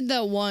 Yeah, we did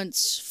that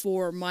once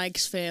for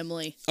Mike's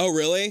family. Oh,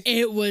 really?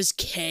 It was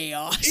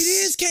chaos. It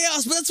is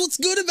chaos, but that's what's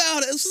good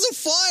about it. This is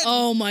so fun.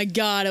 Oh my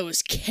god, it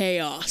was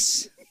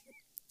chaos.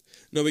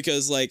 No,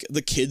 because like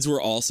the kids were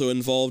also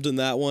involved in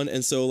that one,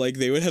 and so like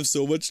they would have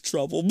so much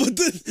trouble. But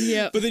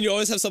then you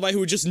always have somebody who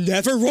would just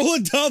never roll a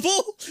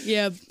double.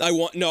 Yeah. I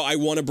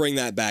want to bring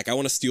that back. I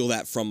want to steal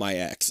that from my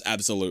ex.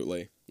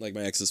 Absolutely, like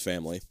my ex's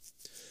family.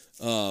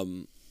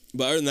 But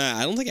other than that,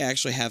 I don't think I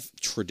actually have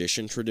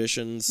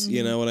traditions.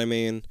 You know what I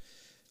mean?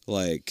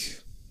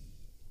 Like,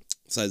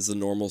 besides the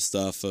normal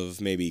stuff of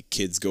maybe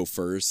kids go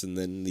first, and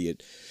then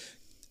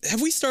have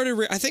we started?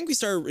 I think we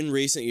started in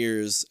recent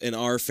years in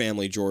our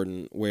family,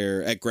 Jordan,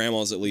 where at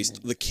grandma's at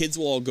least, the kids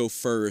will all go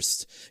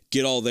first,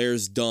 get all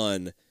theirs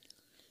done,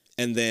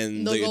 and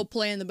then They'll go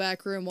play in the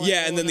back room. While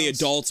and then the else.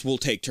 adults will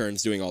take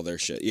turns doing all their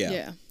shit. Yeah.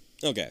 Yeah.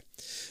 Okay.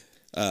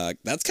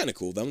 That's kind of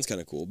cool. That one's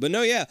kind of cool. But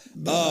no, yeah.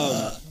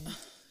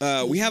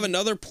 We have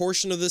another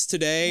portion of this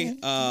today.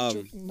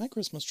 My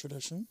Christmas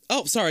tradition.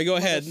 Oh, sorry. Go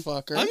ahead.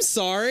 Motherfucker. I'm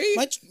sorry.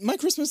 My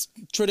Christmas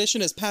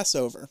tradition is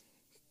Passover.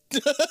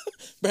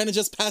 Brandon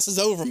just passes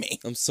over me.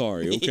 I'm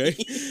sorry. Okay.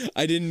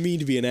 I didn't mean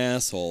to be an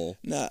asshole.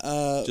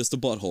 Nah, Just a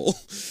butthole.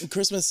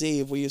 Christmas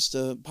Eve, we used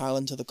to pile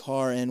into the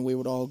car and we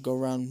would all go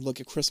around and look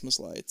at Christmas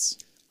lights.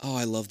 Oh,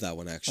 I love that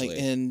one actually. Like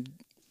in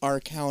our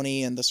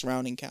county and the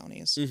surrounding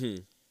counties.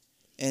 Mm-hmm.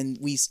 And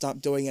we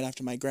stopped doing it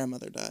after my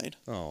grandmother died.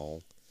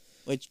 Oh.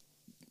 Which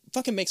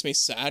fucking makes me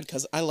sad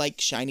because I like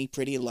shiny,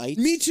 pretty lights.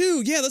 Me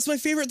too. Yeah, that's my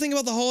favorite thing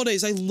about the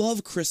holidays. I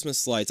love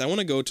Christmas lights. I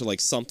want to go to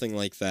like something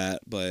like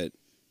that, but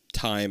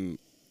time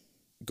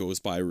goes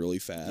by really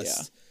fast.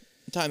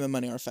 Yeah. Time and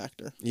money are a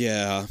factor.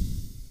 Yeah.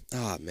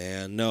 Ah,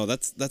 man. No,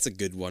 that's a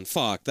good one.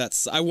 Fuck.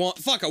 I want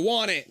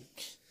it.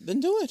 Then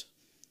do it.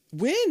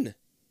 When?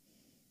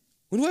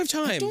 When do I have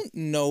time? I don't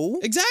know.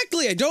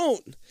 Exactly, I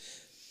don't.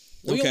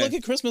 We can look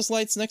at Christmas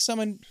lights next time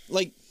and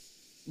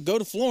go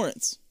to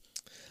Florence.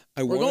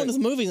 We're going to the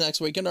movies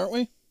next weekend, aren't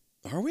we?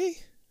 Are we?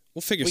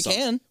 We'll figure We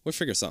something. can. We'll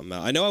figure something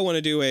out. I know I want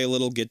to do a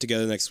little get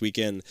together next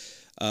weekend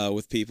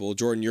with people.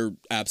 Jordan, you're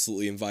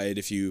absolutely invited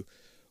if you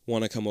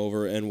want to come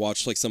over and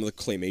watch like some of the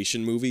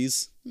claymation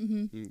movies.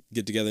 Mm-hmm.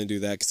 Get together and do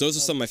that because those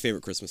are some of my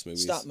favorite Christmas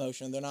movies. Stop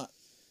motion. They're not.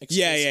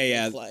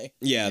 Yeah. Play.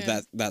 Yeah,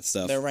 that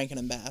stuff. They're Rankin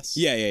and Bass.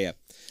 Yeah.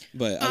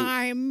 But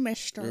I'm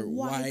Mr.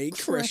 White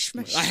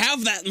Christmas. I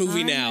have that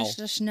movie now.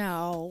 Mr.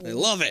 Snow. I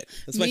love it.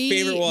 It's my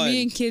favorite one.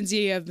 Me and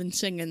Kinsey have been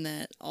singing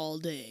that all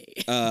day.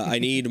 I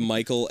need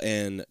Michael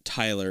and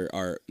Tyler.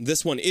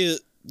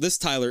 This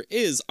Tyler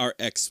is our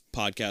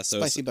ex-podcast host.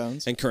 Spicy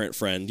Bones. And current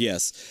friend,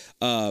 yes.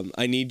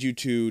 I need you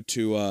to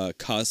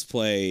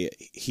cosplay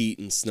Heat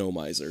and Snow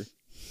Miser.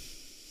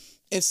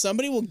 If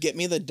somebody will get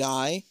me the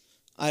dye,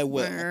 I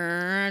will.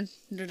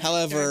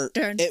 However,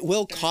 it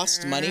will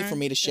cost money for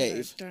me to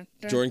shave.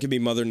 Jordan can be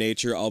Mother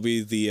Nature. I'll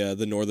be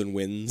the Northern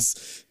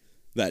Winds.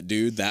 That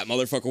dude, that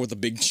motherfucker with the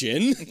big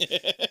chin.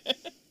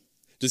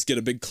 Just get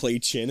a big clay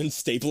chin and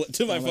staple it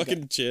to my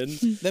fucking chin.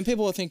 Then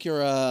people will think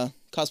you're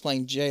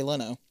cosplaying Jay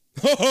Leno.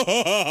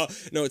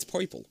 No, it's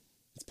Poipel.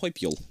 It's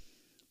Poipel.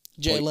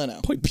 Jay Leno.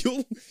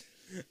 Poipel.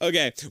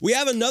 Okay, we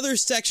have another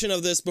section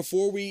of this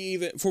before we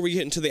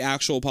get into the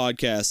actual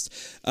podcast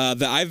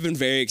that I've been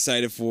very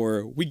excited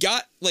for. We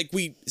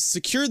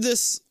secured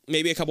this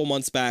maybe a couple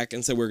months back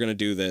and said we're gonna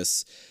do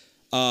this.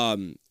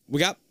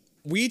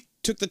 We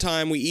took the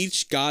time. We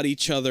each got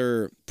each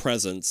other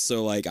presents.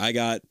 So like I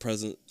got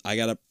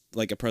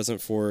a present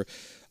for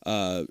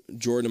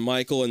Jordan and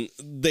Michael, and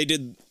they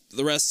did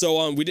the rest so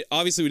on.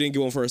 Obviously we didn't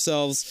get one for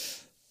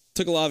ourselves.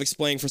 Took a lot of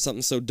explaining for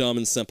something so dumb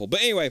and simple.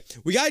 But anyway,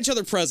 we got each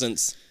other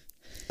presents.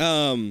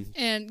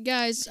 And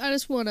guys, I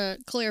just want to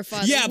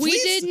clarify. Yeah, that we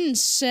please. didn't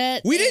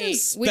specify. We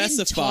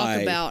didn't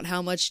talk about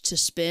how much to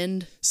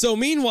spend. So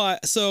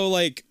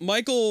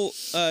Michael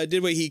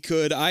did what he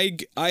could.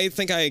 I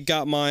think I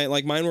got mine.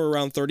 Like mine were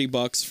around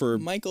 $30 for.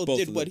 Michael both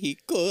did of what them. he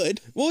could.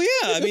 Well,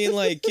 yeah. I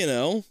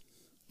mean,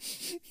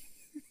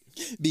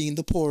 Being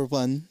the poor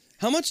one.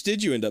 How much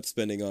did you end up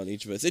spending on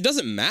each of us? It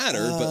doesn't matter,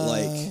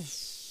 but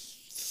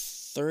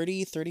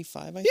 30,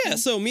 35, I think. Yeah,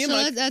 so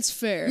That's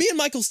fair. Me and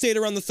Michael stayed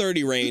around the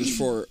 30 range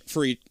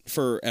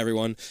for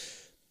everyone.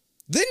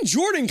 Then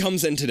Jordan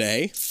comes in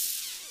today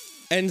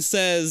and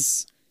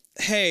says,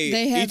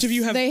 "Hey, each of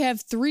you have." They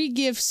have 3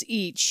 gifts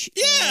each.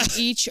 Yeah. And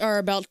each are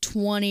about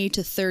 $20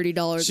 to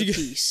 $30 a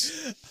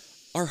piece.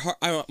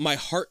 my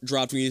heart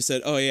dropped when you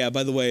said, "Oh yeah,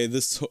 by the way,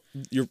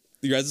 your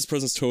guys'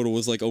 presents total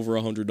was like over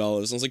 $100." I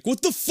was like,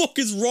 "What the fuck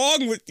is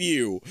wrong with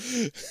you?"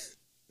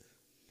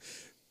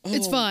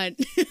 It's fine.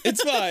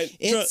 It's fine.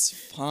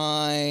 It's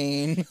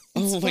fine.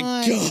 Oh It's my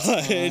fine.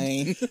 God.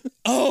 It's fine.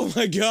 Oh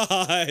my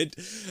God.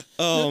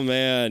 Oh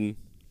man.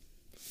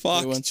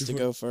 Fuck. Who wants to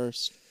go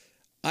first?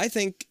 I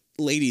think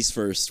ladies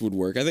first would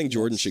work. I think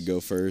Jordan should go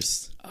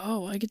first.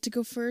 Oh, I get to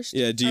go first.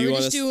 Yeah. Do Are you we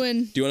want just us?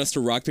 doing? Do you want us to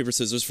rock paper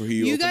scissors for who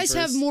you? You open guys first?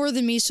 have more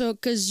than me, so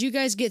because you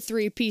guys get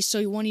 3 apiece,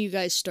 so one of you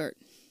guys start.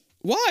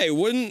 Why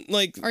wouldn't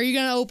like? Are you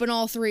gonna open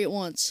all 3 at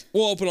once?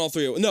 We'll open all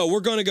 3. No, we're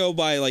gonna go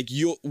by like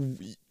you.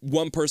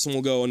 One person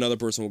will go, another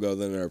person will go,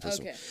 then another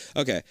person. Okay.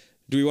 Okay.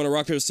 Do we want to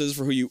rock paper scissors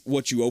for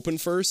what you open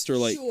first, or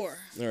like? Sure.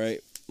 All right,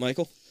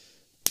 Michael.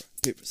 Rock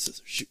paper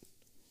scissors shoot.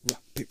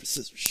 Rock paper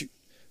scissors shoot.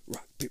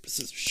 Rock paper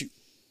scissors shoot.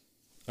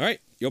 All right,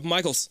 you open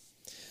Michael's.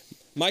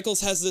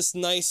 Michael's has this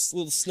nice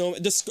little snow.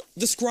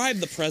 Describe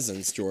the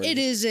presents, Jordan. It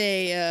is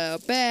a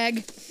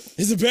bag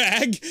It's a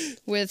bag.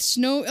 with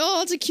snow.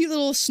 Oh, it's a cute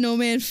little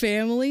snowman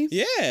family.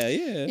 Yeah,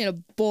 yeah. And a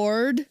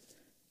board. You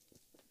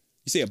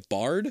say a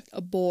bard?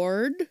 A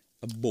board.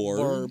 A board.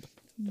 Burb.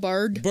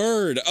 Bird.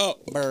 Bird. Oh,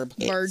 Burb.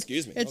 Bird.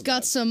 excuse me. It's Oh, got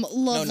God. some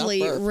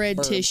lovely burp, red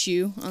burp.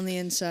 tissue on the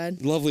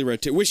inside. Lovely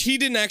red tissue, which he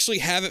didn't actually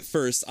have at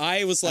first.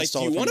 I was like,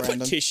 stole "Do it you from want to put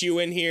Brandon. tissue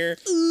in here?"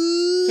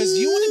 Because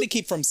you wanted to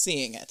keep from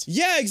seeing it.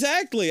 Yeah,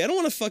 exactly. I don't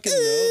want to fucking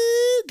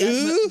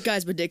know.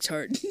 Guys, my dick's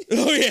hard.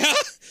 Oh yeah.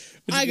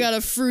 I got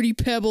a Fruity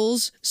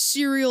Pebbles,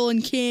 cereal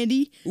and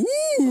candy. Ooh.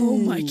 Oh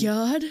my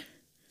god.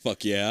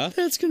 Fuck yeah.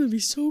 That's gonna be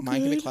so Mine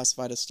can be good.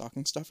 classified as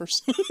stocking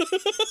stuffers.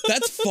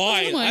 That's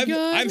fine. Oh my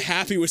God. I'm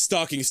happy with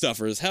stocking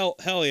stuffers. Hell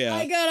yeah.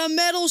 I got a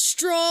metal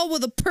straw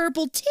with a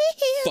purple tip.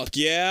 Fuck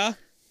yeah.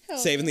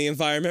 Saving the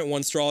environment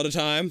one straw at a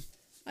time.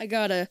 I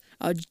got a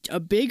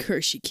big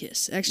Hershey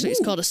Kiss. Actually,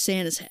 it's called a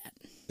Santa's hat.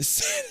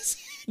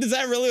 Does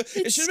that really?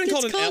 It should have been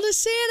called it's an. called a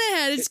Santa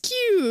hat. It's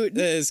cute.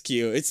 That is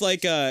cute. It's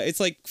like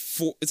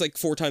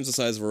 4 times the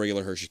size of a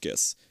regular Hershey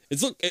Kiss.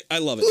 I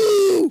love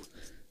it.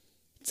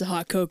 It's a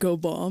hot cocoa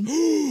bomb.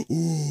 Very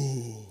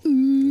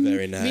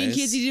nice. Me and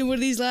Kizzy did one of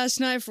these last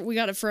night. We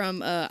got it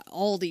from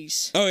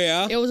Aldi's. Oh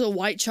yeah. It was a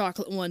white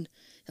chocolate one.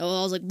 I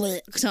was like, bleh,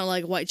 sounded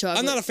like white chocolate.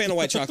 I'm not a fan of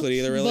white chocolate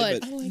either, really.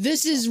 but But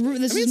this is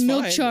it's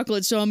milk fine.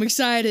 chocolate, so I'm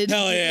excited.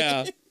 hell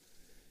yeah.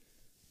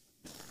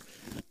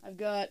 I've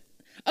got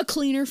a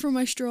cleaner for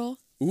my straw.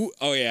 Ooh.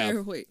 Oh yeah.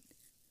 Here, wait.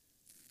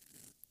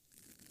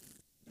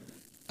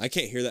 I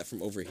can't hear that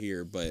from over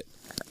here, but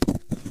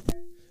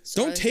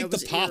Sorry, don't take that the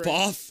was pop earring.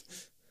 off.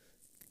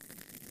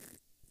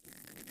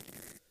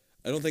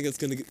 I don't think it's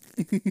gonna.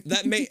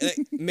 That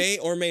may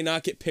or may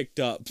not get picked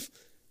up.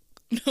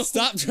 No.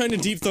 Stop trying to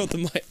deep throat the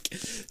mic.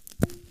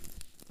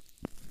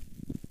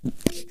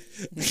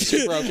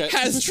 She broke it.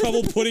 Has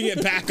trouble putting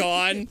it back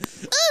on.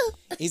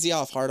 Easy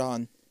off, hard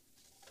on.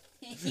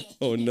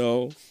 Oh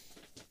no.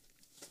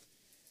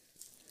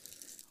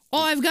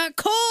 Oh, I've got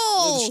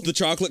coal. The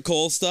chocolate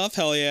coal stuff.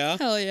 Hell yeah.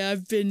 Hell yeah,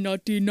 I've been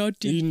naughty.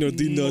 Naughty.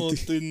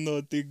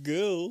 Naughty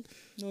girl.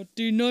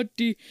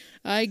 Naughty.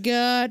 I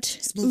got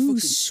fucking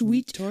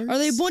sweet. tarts. Are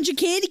they a bunch of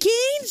candy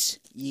canes?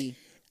 Yeah.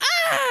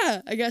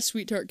 Ah! I got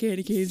sweet tart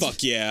candy canes.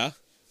 Fuck yeah.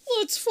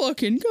 Let's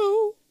fucking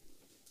go.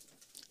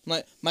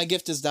 My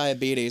gift is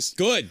diabetes.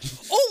 Good.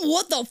 Oh,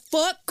 what the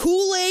fuck?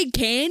 Kool-Aid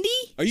candy?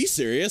 Are you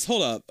serious?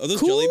 Hold up. Are those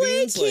jelly Kool-Aid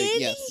beans? Like, candy?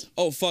 Yes.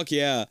 oh fuck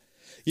yeah.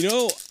 You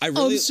know,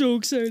 I'm so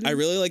excited. I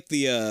really like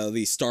the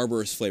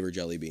Starburst flavor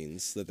jelly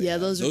beans. That they Yeah,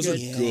 have. those are good.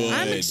 good.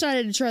 I'm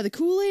excited to try the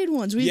Kool-Aid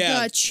ones. We've Yeah.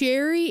 got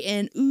cherry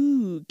and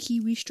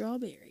kiwi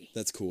strawberry.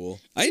 That's cool.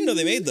 I didn't know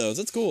they made those.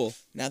 That's cool.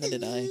 Neither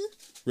did I.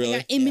 Really?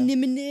 Got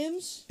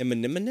M&M's.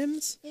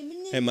 M&M's?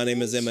 Hey, my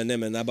name is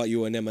M&M, and how about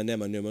you an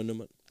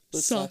M&M?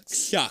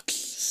 Sucks. Yuck.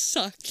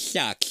 Sucks.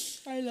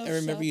 Yuck. I love I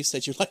remember you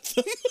said you liked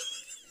them.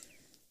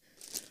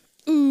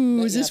 Ooh,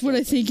 Now is you this have what to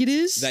I think it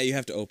is? That you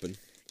have to open.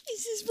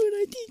 Is this what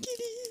I think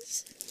it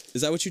is?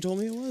 Is that what you told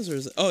me it was? Or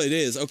is it? Oh, it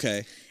is. Okay.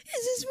 Is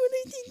this what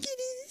I think it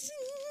is?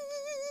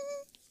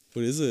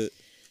 What is it?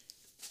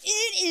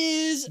 It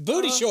is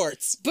Booty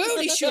shorts.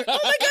 booty short. Oh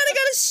my god, I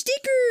got a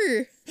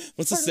sticker.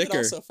 What's a Part of it sticker?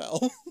 also fell.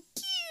 Cute.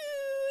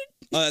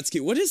 Oh, that's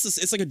cute. What is this?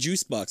 It's like a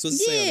juice box.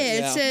 What's it say on Yeah, it?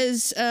 Yeah. it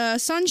says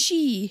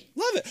Sanshi.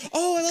 Love it.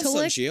 Oh, I love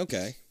Collect- Sunshi.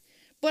 Okay.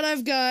 But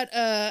I've got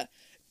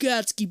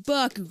Gatsuki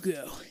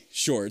Bakugo.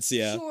 Shorts,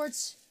 yeah.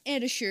 Shorts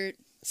and a shirt.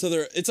 So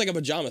it's like a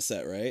pajama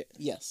set, right?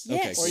 Yes.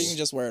 Yes. Or you can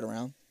just wear it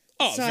around.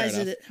 Oh, fair Size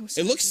enough. of it. What It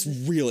size looks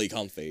is really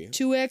comfy.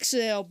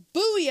 2XL.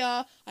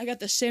 Booyah! I got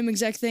the same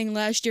exact thing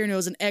last year and it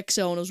was an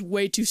XL and it was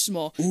way too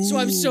small. So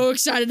I'm so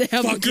excited to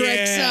have the Fuck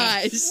correct yeah.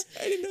 size.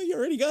 I didn't know you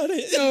already got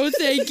it. Oh,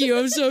 thank you.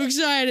 I'm so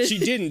excited. She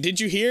didn't. Did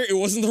you hear? It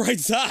wasn't the right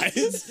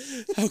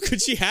size. How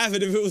could she have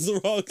it if it was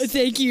the wrong size?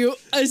 Thank you.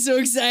 I'm so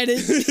excited.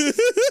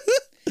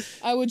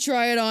 I would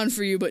try it on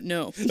for you, but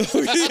no. Yeah,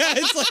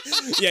 it's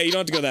like, yeah, you don't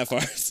have to go that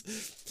far.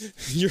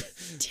 Your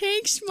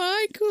Thanks,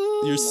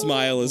 Michael. your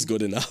smile is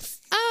good enough.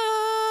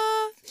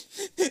 Ah.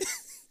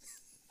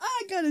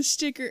 I got a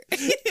sticker.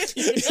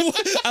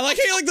 I like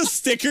how you like the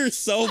sticker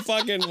so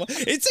fucking.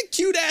 It's a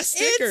cute ass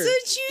sticker. It's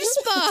a juice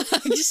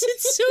box.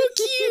 It's so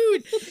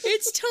cute.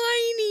 It's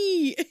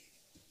tiny.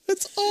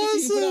 That's You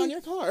can put it on awesome.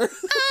 your car.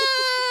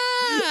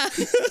 Ah!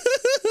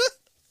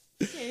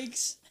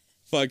 Thanks.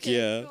 Fuck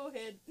yeah. Go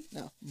ahead.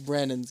 No,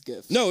 Brandon's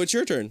gift. No, it's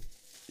your turn.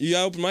 You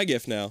gotta open my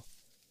gift now.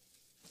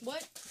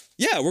 What?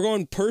 Yeah, we're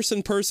going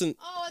person.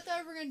 Oh, I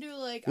thought we were gonna do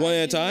like One I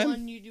at a do time?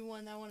 One, you do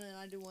one, that one, and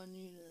I do one,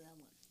 you do that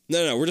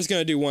one. No, we're just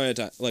gonna do one at a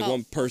time, like Oh,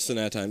 one person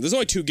at a time. There's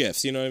only 2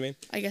 gifts. You know what I mean?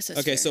 I guess that's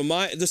Okay, fair.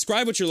 so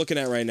describe what you're looking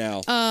at right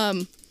now.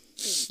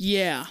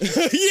 Yeah.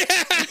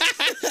 Yeah.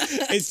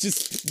 It's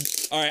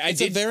just all right.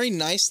 It's a very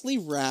nicely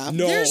wrapped.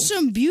 No. There's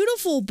some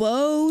beautiful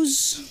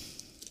bows.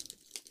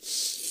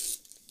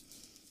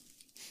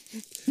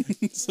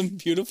 Some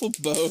beautiful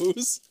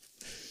bows.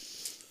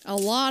 A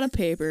lot of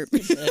paper.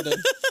 Brandon.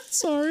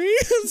 Sorry.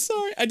 I'm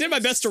sorry. I did my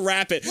best to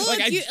wrap it. Look,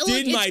 like I look,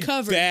 did it's my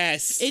covered.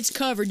 best. It's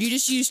covered. You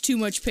just used too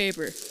much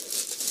paper.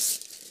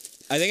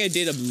 I think I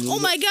did a. Oh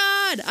my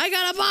god! I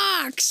got a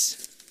box.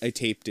 I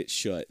taped it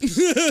shut.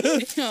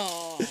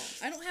 Oh,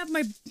 I don't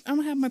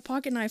have my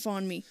pocket knife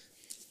on me.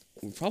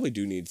 We probably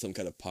do need some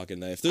kind of pocket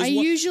knife. I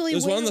usually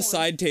there's one wear on the one.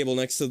 side table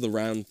next to the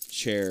round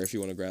chair if you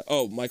want to grab.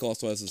 Oh, Michael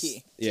also has his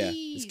Key. Yeah,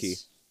 his key.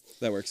 Jeez.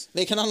 That works,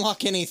 They can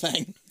unlock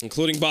anything,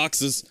 including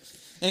boxes.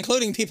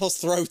 including people's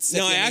throats. No,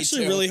 if I you need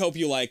actually to. really hope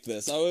you like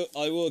this. I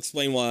will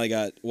explain why I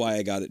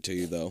got it to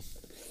you though.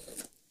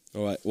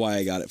 Or why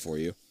I got it for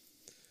you.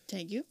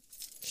 Thank you.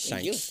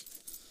 Thank you.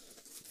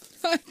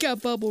 I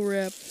got bubble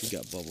wrap. You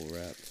got bubble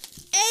wrap.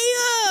 Ayo!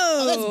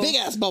 Oh, that's big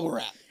ass bubble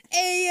wrap.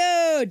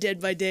 Ayo!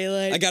 Dead by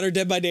Daylight. I got her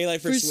Dead by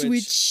Daylight for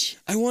Switch.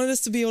 I wanted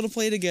us to be able to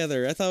play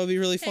together. I thought it would be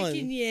really fun.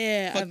 Heckin'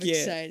 yeah, Fuck I'm yeah.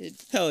 excited.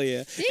 Hell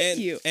yeah. Thank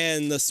you.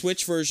 And the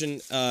Switch version,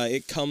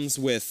 it comes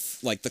with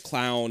like the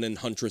clown and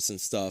Huntress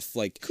and stuff.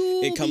 Like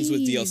Cool it comes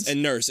with beans. DLC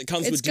and Nurse. It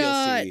comes It's with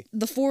got DLC.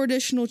 the 4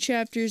 additional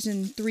chapters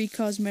and 3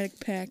 cosmetic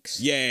packs.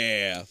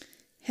 Yeah.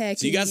 Heck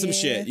So you got some yeah.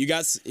 shit. You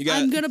got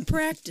I'm gonna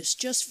practice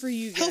just for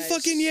you guys. Hell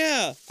fucking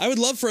yeah. I would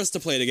love for us to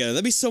play together.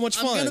 That'd be so much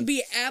I'm fun. gonna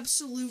be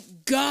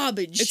absolute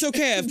garbage. It's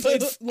okay. I've played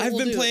But I've we'll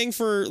been do it. playing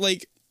for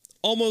like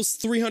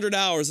almost 300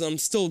 hours and I'm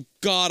still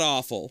god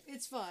awful.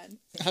 It's fun.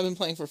 I've been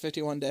playing for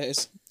 51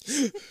 days.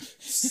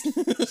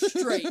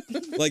 Straight.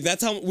 Like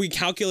that's how we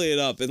calculate it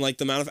up, and like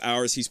the amount of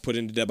hours he's put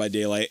into Dead by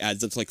Daylight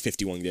adds up to like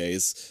 51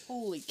 days.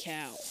 Holy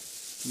cow.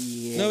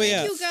 Yeah. No, but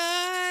yeah. You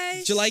guys.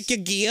 Did you like your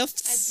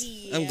gifts? I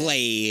did. I'm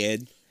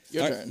glad.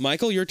 Your All right, turn.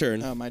 Michael, your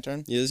turn. Oh, my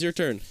turn. Yeah, it's your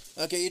turn.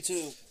 Okay, you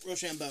too.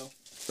 Rochambeau.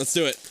 Let's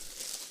do it.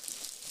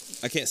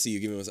 I can't see you.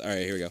 Give me one. All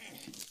right, here we go.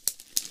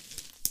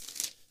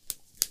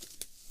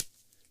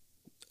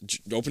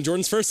 Open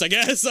Jordan's first, I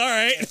guess. All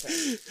right.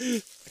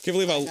 I can't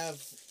believe how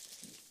have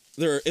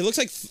there. It looks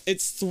like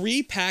it's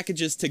 3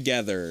 packages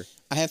together.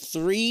 I have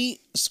 3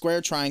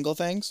 square triangle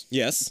things.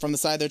 Yes. From the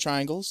side, they're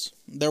triangles.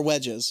 They're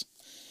wedges.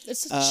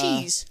 It's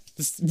cheese.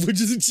 Which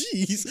is a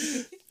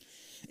cheese.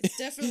 It's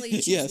definitely a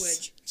cheese Yes.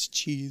 wedge. It's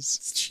cheese.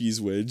 It's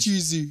cheese wedge.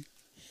 Cheesy.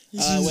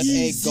 With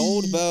a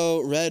gold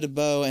bow, red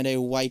bow, and a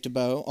white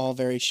bow, all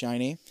very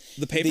shiny.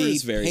 The paper the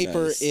is very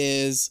paper nice.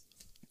 is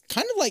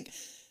kind of like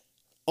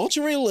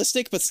ultra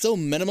realistic, but still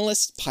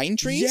minimalist pine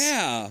trees.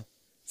 Yeah.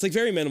 It's like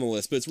very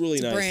minimalist, but it's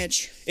really nice.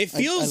 Branch. It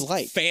feels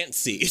like.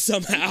 fancy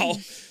somehow.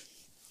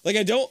 Like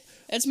I don't.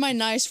 That's my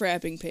nice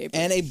wrapping paper.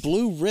 And a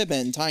blue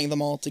ribbon tying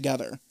them all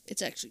together.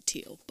 It's actually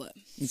teal, but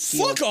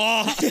Fuck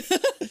off.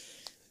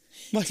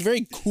 It's a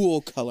very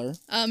cool color.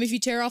 if you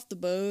tear off the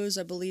bows,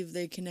 I believe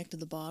they connect to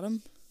the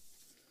bottom.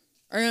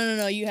 Or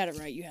no, you had it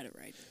right. You had it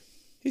right.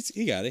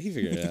 He got it. He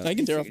figured it out. I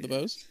can tear off the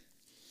bows.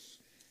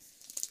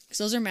 Because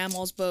those are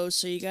Mammal's bows,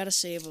 so you gotta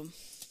save them.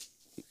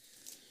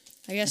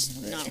 I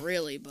guess not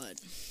really, but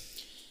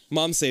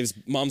Mom's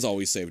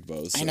always saved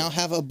bows. I so- now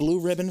have a blue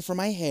ribbon for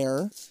my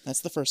hair.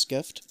 That's the first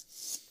gift.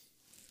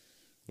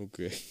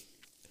 Okay.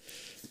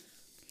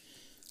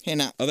 Hey,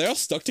 now. Are they all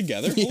stuck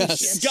together? Holy Yes.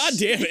 shit. God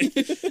damn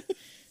it.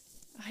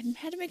 I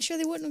had to make sure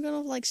they wouldn't gonna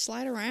like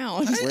slide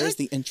around. Where's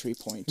the entry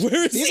point?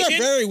 Where is These the are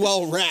en- very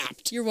well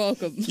wrapped. You're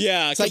welcome.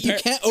 Yeah. It's like you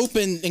can't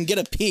open and get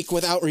a peek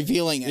without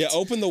revealing it. Yeah,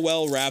 open the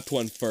well wrapped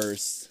one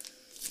first.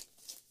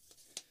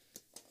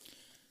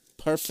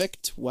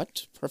 Perfect.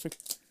 What?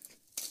 Perfect.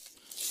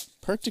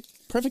 Perfect.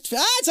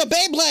 Ah, it's a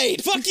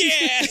Beyblade! Fuck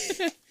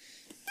yeah!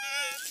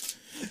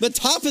 The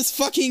top is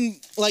fucking,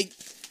 like,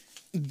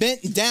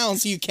 bent down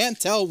so you can't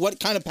tell what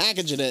kind of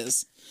package it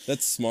is.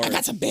 That's smart.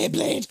 That's a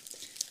Beyblade.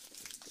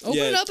 Open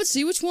Yeah. it up and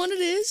see which one it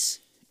is.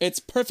 It's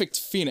Perfect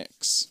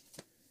Phoenix.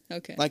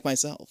 Okay. Like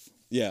myself.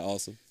 Yeah,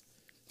 awesome.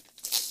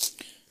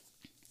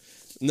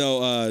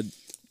 No,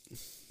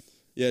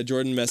 yeah,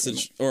 Jordan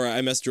messaged, or I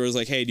messaged Jordan, was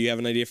like, hey, do you have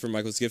an idea for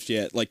Michael's gift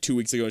yet? Like 2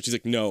 weeks ago, and she's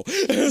like, no.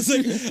 I was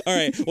like, all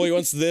right, well, he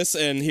wants this,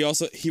 and he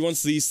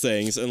wants these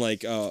things, and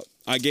like,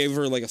 I gave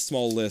her like a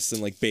small list,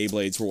 and like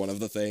Beyblades were one of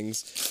the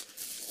things.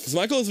 Because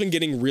Michael has been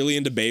getting really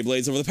into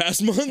Beyblades over the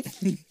past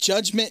month.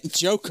 Judgment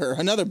Joker.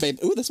 Another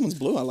Beyblade. Ooh, this one's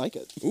blue. I like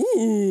it.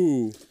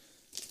 Ooh.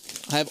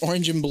 I have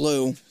orange and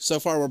blue. So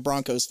far, we're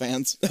Broncos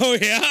fans. Oh,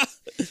 yeah?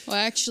 Well,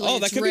 actually, Oh,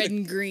 that it's could be red the-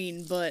 and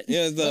green, but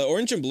Yeah, the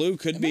orange and blue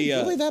could Am be.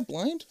 I really that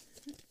blind?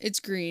 it's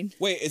green.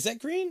 Wait, is that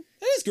green?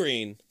 That is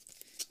green.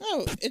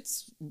 No,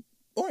 it's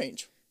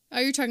orange. Oh,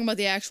 you're talking about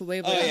the actual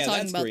Beyblade. Oh I'm yeah, talking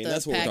that's about green. the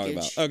That's what package.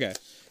 we're talking about. Okay.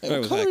 Hey, Right what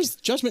with color package. is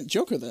Judgment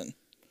Joker then?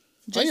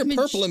 Oh, you're Judgment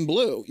purple and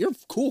blue. You're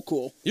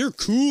cool. You're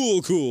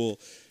cool.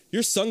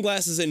 Your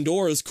sunglasses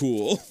indoors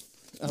cool.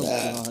 Oh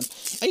god,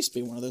 I used to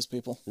be one of those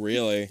people.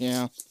 Really?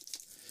 Yeah,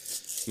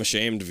 I'm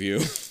ashamed of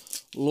you.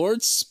 Lord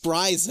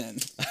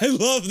Spryzen. I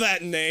love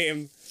that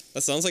name.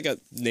 That sounds like a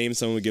name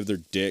someone would give their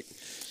dick.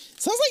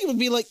 Sounds like it would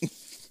be like.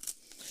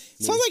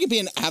 Sounds like it'd be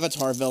an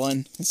Avatar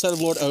villain instead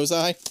of Lord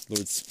Ozai.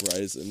 Lord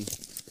Spryzen.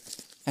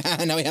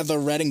 Now we have the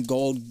red and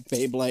gold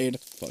Beyblade.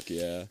 Fuck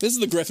yeah. This is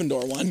the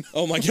Gryffindor one.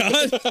 Oh my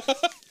god.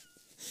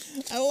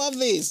 I love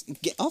these.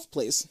 Get off,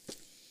 please.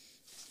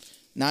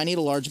 Now I need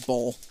a large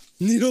bowl.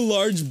 Need a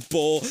large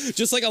bowl.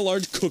 Just like a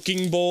large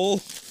cooking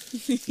bowl.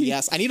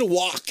 Yes, I need a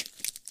wok.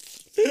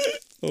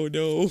 Oh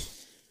no.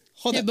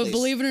 Hold Yeah, that, but please.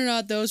 believe it or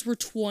not, those were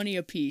 20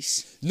 a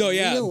piece. No,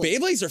 yeah. Really?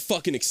 Beyblades are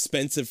fucking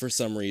expensive for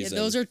some Yeah, reason.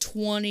 those are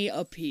 20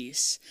 a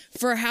piece.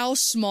 For how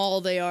small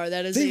they are,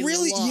 that is They a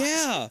really, lot.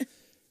 yeah.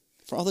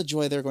 For all the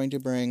joy they're going to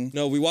bring.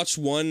 No, we watched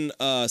one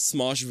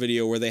Smosh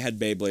video where they had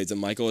Beyblades,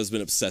 and Michael has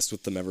been obsessed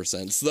with them ever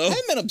since, I though.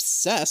 haven't been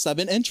obsessed. I've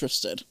been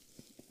interested.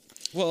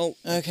 Well,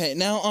 Okay,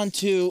 now on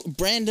to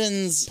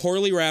Brandon's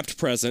poorly wrapped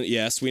present.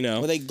 Yes, we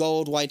know. with a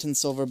gold, white, and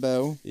silver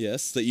bow.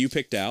 Yes, that you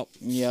picked out.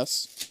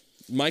 Yes.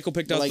 Michael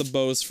picked out Like- the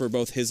bows for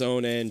both his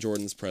own and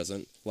Jordan's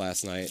present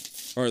last night,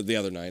 or the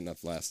other night, not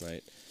last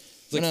night.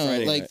 It's like No,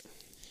 Friday like, night.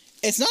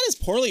 It's not as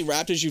poorly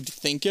wrapped as you'd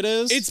think it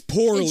is. It's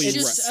poorly It's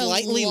wrapped. just It's a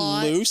slightly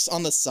lot. loose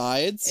on the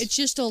sides. It's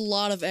just a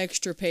lot of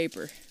extra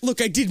paper.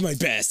 Look, I did my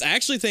best. I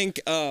actually think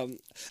No,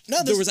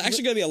 there this- was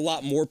actually going to be a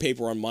lot more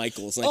paper on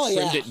Michael's, and I Oh,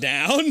 trimmed yeah. it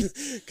down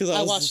because I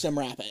was, watched him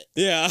wrap it.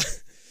 Yeah,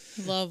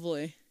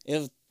 Lovely.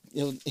 It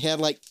had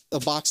like a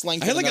box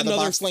length. I had, like, another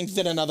another- box length,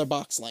 then another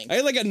box length. I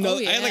had like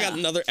another. Oh, I had like yeah.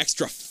 another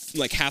extra,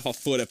 like half a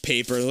foot of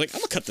paper. Like I'm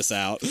gonna cut this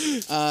out.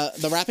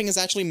 The wrapping is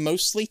actually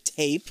mostly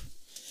tape,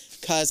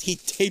 because he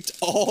taped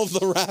all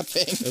the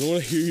wrapping. I don't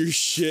want to hear your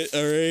shit.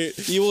 All right.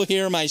 You will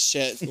hear my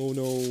shit. Oh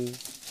no.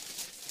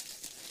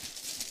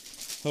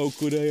 How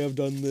could I have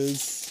done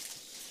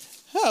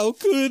this? How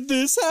could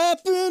this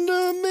happen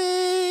to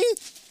me?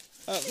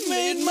 I've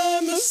made my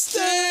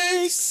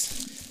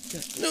mistakes.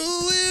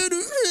 Nowhere to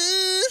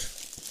run.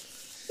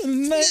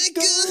 And that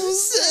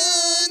goes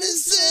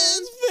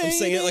on I'm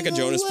singing it like a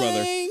Jonas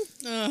brother.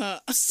 Uh-huh.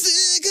 I'm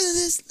sick of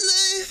this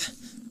life.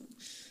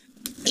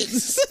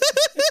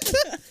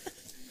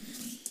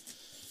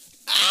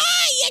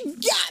 You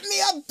got me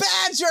a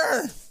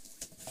badger!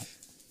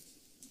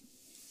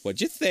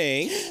 What'd you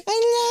think?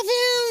 I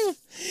love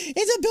him!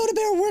 It's a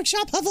Build-A-Bear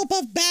Workshop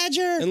Hufflepuff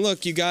badger! And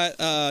look, you got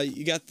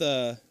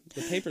the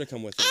paper to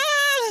come with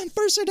it.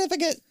 Birth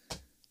certificate!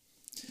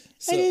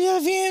 So, I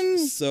love him!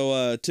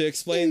 so to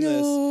explain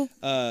Hello.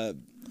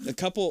 this, a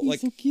couple like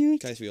so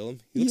cute. can I feel him?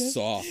 He looks Yeah.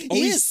 soft. Oh,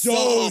 He he's is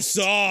so soft.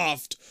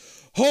 soft.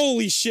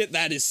 Holy shit,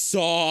 that is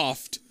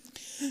soft.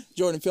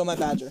 Jordan, feel my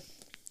badger.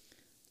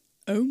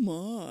 Oh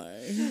my.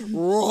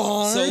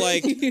 Roar! So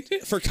like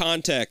for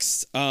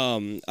context,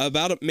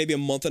 about maybe a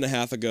month and a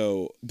half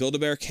ago,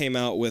 Build-A-Bear came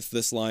out with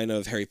this line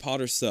of Harry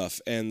Potter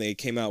stuff, and they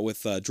came out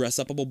with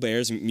dress-upable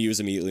bears. Mew was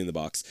immediately in the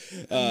box.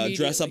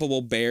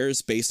 Dress-upable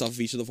bears based off of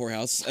each of the four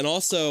houses, and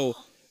also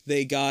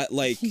they got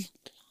like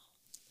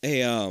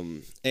a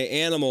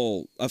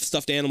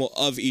stuffed animal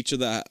of each of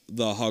the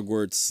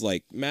Hogwarts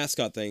like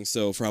mascot things.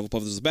 So for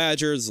Hufflepuff there's a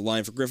badger, there's a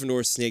lion for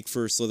Gryffindor, snake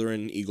for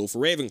Slytherin, eagle for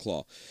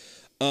Ravenclaw.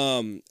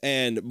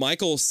 And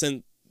Michael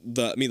sent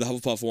the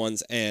Hufflepuff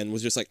ones and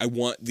was just like, I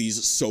want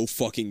these so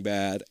fucking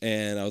bad.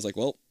 And I was like,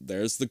 well,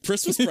 there's the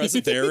Christmas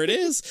present. There it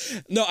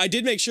is. No, I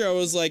did make sure. I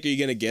was like, are you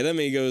going to get him? And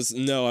he goes,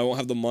 no, I won't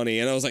have the money.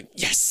 And I was like,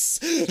 yes.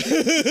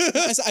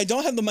 I said, I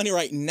don't have the money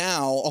right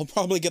now. I'll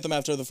probably get them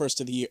after the first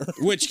of the year.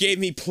 Which gave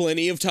me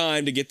plenty of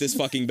time to get this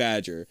fucking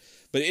badger.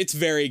 But it's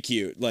very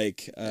cute.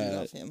 Like, I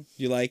love him.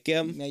 you like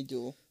him? I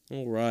do.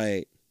 All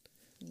right.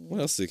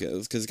 What else do you get?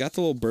 Because it's got the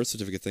little birth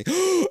certificate thing.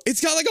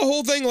 It's got like a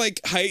whole thing like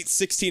height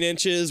 16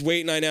 inches,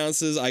 weight 9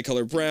 ounces, eye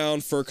color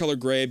brown, fur color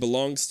gray,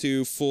 belongs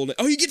to full.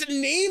 Oh, you get to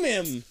name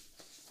him.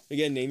 You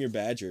gotta name your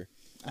badger.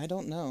 I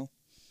don't know.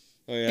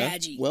 Oh yeah.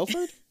 Badgie.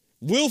 Wilford?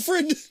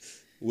 Wilfred.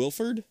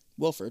 Wilford.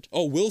 Wilford.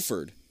 Oh,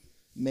 Wilford.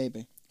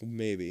 Maybe.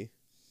 Maybe.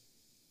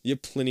 You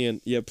have plenty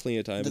of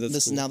time. But that's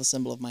This is cool. now the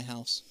symbol of my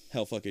house.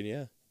 Hell fucking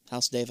yeah.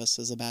 House Davis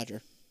is a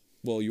badger.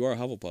 Well, you are a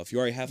Hufflepuff. You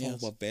already have Yes.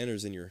 Hufflepuff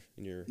banners in your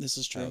This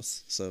is true.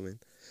 house. So I mean,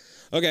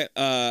 okay.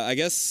 I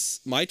guess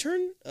my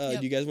turn. Yep.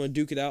 Do you guys want to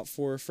duke it out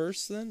for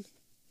first then?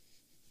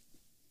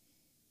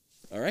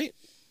 All right.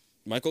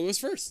 Michael goes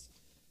first.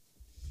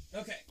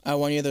 Okay. I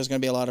warn you, there's going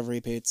to be a lot of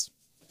repeats.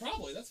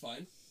 Probably. That's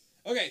fine.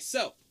 Okay.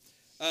 So,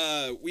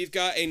 we've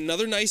got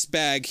another nice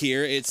bag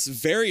here. It's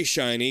very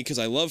shiny because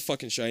I love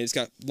fucking shiny. It's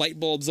got light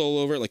bulbs all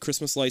over it, like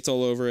Christmas lights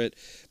all over it.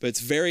 But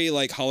it's very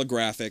like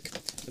holographic.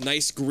 A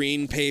nice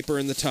green paper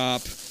in the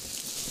top.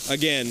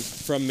 Again,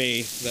 from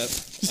me. That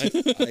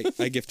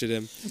I gifted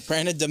him.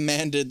 Brandon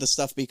demanded the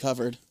stuff be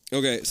covered.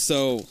 Okay,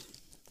 so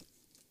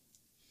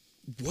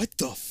what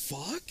the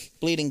fuck?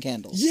 Bleeding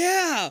candles.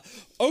 Yeah.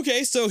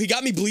 Okay, so he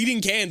got me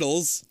bleeding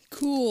candles,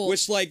 Cool.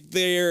 which like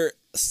they're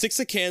sticks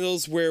of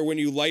candles where when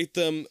you light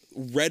them,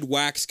 red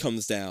wax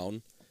comes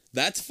down.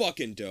 That's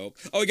fucking dope.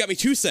 Oh, he got me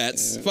 2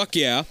 sets. Fuck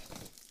yeah.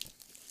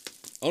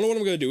 I don't know what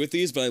I'm going to do with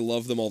these, but I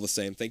love them all the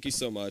same. Thank you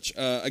so much.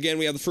 Again,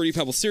 we have the Fruity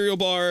Pebble cereal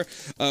bar.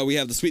 We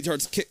have the Sweet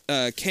Tarts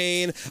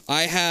cane.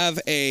 I have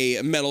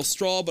a metal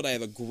straw, but I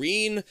have a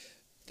green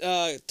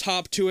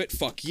top to it.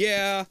 Fuck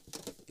yeah.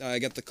 I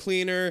got the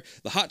cleaner,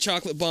 the hot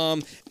chocolate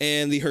bomb,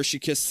 and the Hershey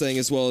Kiss thing,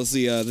 as well as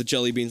the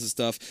jelly beans and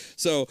stuff.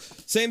 So,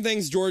 same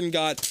things Jordan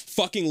got.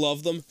 Fucking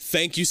love them.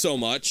 Thank you so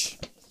much.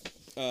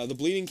 The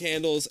bleeding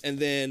candles, and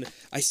then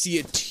I see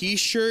a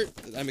t-shirt.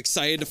 I'm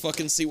excited to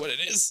fucking see what it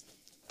is.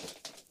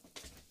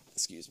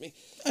 Excuse me.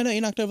 I know, you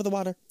knocked over the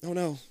water. Oh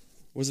no.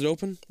 Was it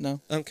open?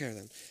 No. I don't care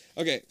then.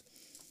 Okay.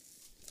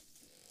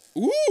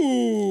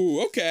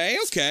 Ooh, okay.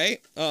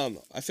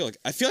 I feel like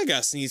I got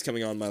a sneeze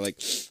coming on my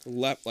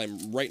left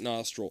right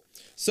nostril.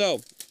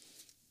 So,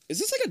 is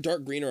this like a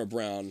dark green or a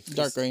brown?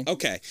 Dark green.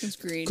 Okay. It's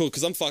green. Cool,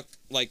 because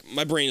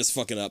my brain is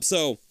fucking up.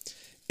 So,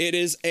 it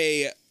is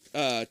a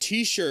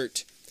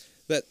t-shirt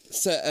that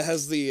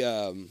has the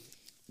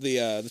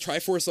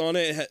Triforce on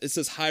it. It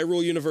says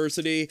Hyrule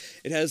University.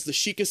 It has the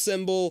Sheikah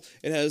symbol.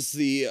 It has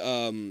the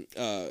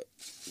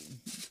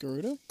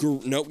Gerudo?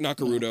 nope, not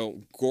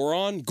Gerudo.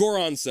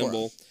 Goron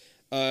symbol.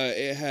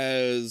 It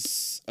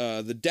has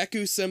the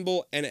Deku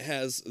symbol, and it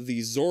has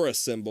the Zora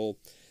symbol.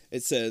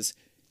 It says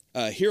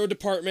Hero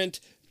Department,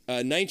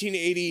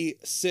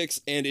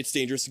 1986, and It's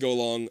Dangerous to Go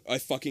Along. I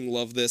fucking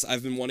love this.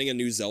 I've been wanting a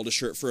new Zelda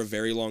shirt for a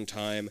very long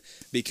time,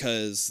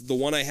 because the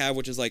one I have,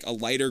 which is like a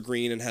lighter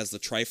green and has the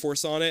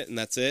Triforce on it, and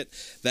that's it.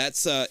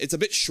 That's it's a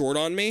bit short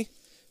on me.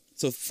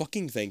 So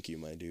fucking thank you,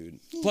 my dude.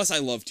 Plus, I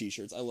love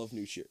t-shirts. I love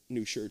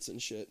new shirts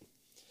and shit.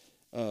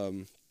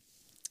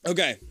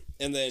 Okay,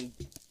 and then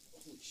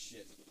holy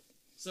shit.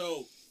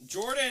 So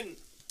Jordan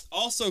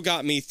also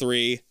got me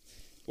 3.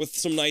 With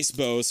some nice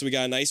bows. So we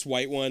got a nice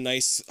white one,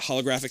 nice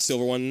holographic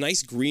silver one,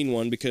 nice green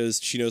one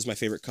because she knows my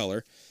favorite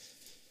color.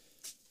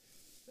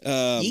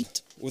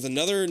 Yeet. With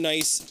another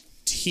nice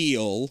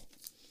teal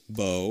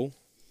bow.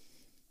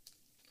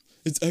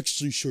 It's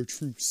actually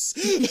chartreuse.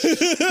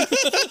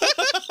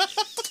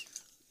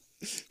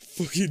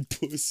 Fucking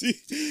pussy.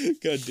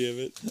 God damn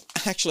it.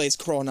 Actually, it's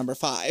coral number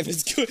 5.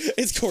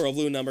 It's coral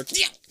blue number.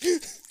 Yeah.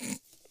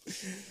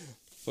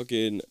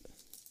 Fucking...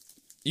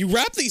 You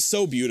wrap these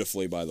so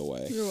beautifully, by the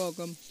way. You're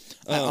welcome.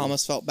 I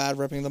almost felt bad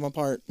ripping them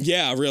apart.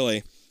 Yeah,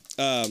 really.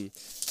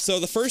 So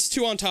the first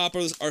 2 on top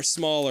are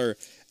smaller,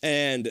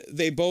 and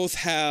they both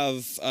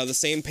have the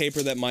same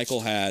paper that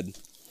Michael had.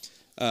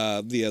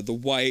 The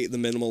white, the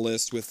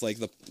minimalist with like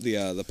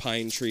the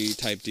pine tree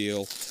type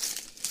deal.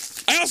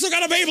 I also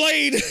got a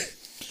Beyblade.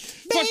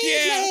 Fuck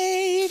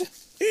yeah!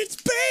 It's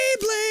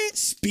Beyblade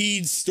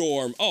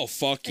Speedstorm. Oh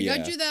fuck yeah! I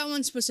got you that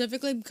one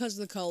specifically because of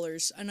the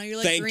colors. I know you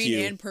like Thank green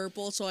you. and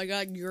purple, so I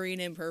got green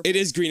and purple. It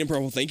is green and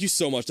purple. Thank you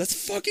so much.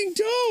 That's fucking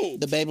dope.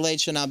 The Beyblade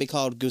should now be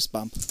called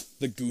Goosebump.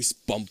 The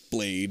Goosebump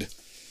Blade.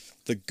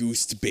 The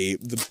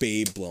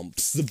Babe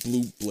Blumps. The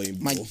Blue Blade.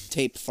 My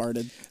tape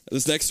farted.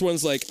 This next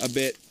one's like a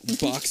bit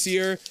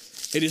boxier.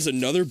 It is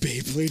another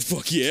Beyblade.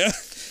 Fuck yeah.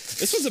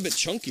 This one's a bit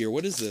chunkier.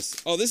 What is this?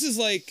 Oh, this is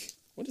like...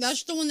 What is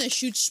That's the one that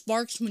shoots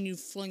sparks when you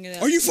fling it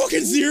out. Are you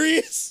fucking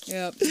serious?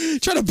 Yep.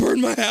 Trying to burn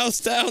my house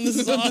down. This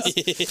is awesome.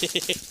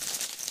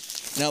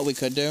 You know what we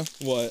could do?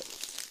 What?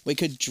 We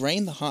could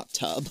drain the hot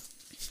tub.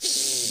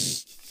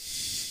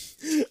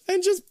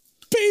 And just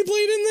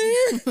Beyblade in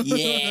there?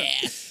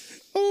 Yeah.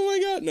 Oh my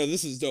god. No,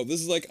 this is dope.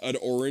 This is like an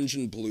orange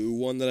and blue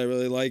one that I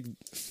really like.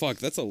 Fuck,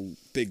 that's a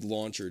big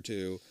launcher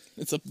too.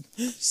 It's a...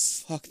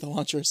 Fuck, the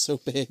launcher is so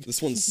big.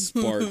 This one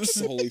sparks.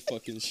 Holy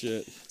fucking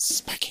shit.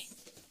 Sparking.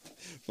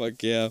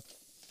 Fuck yeah.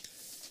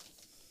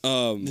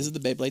 This is the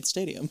Beyblade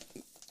Stadium.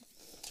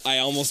 I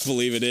almost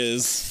believe it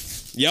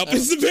is. Yep,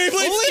 it's the Beyblade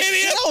Holy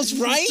Stadium. shit, I was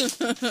right.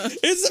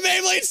 It's the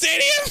Beyblade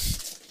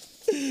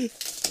Stadium.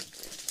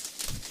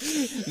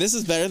 This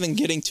is better than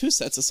getting 2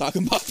 sets of sock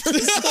and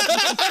poppers.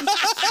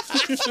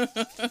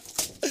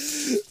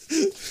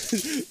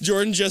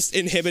 Jordan just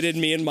inhibited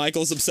me and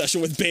Michael's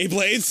obsession with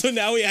Beyblades, so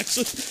now we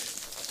actually...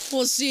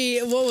 Well, see,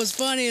 what was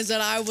funny is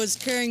that I was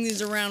carrying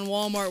these around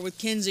Walmart with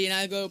Kinsey, and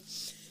I go,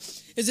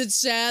 is it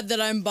sad that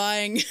I'm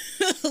buying,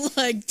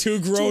 like... 2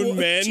 grown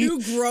men?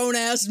 2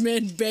 grown-ass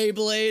men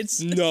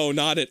Beyblades? No,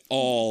 not at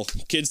all.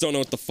 Kids don't know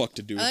what the fuck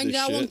to do with I think this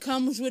that shit. one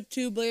comes with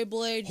 2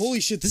 Beyblades. Holy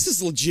shit, this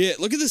is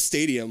legit. Look at this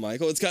stadium,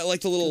 Michael. It's got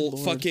like the little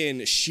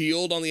fucking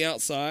shield on the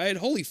outside.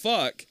 Holy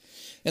fuck.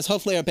 Yes,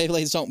 hopefully our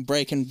Beyblades don't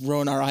break and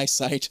ruin our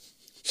eyesight.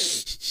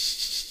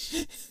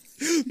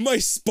 My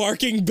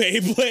sparking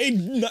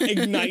Beyblade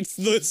ignites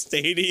the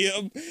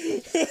stadium.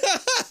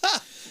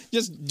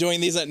 Just doing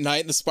these at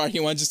night, the sparky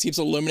one just keeps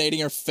illuminating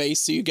her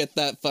face so you get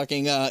that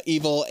fucking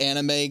evil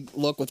anime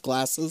look with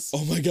glasses.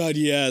 Oh my god,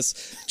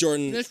 yes.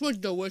 Jordan. This was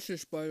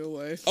delicious, by the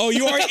way. Oh,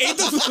 you already ate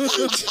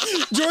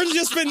the... Jordan's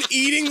just been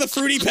eating the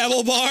Fruity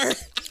Pebble bar.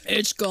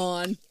 It's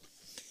gone.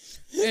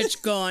 It's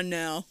gone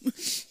now.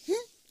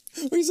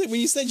 When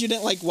you said you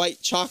didn't like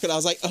white chocolate, I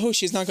was like, oh,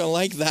 she's not gonna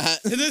like that.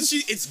 And then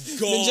it's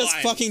gone. And just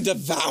fucking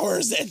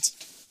devours it.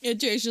 It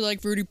tasted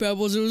like Fruity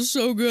Pebbles. It was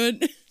so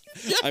good.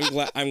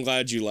 I'm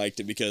glad you liked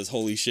it because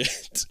holy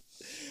shit.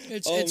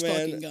 It's Oh, man.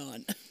 fucking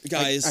gone.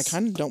 Guys. I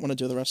kind of don't want to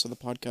do the rest of the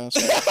podcast.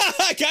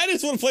 I kind of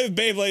just want to play with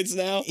Beyblades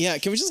now. Yeah,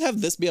 can we just have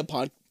this be a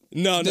pod?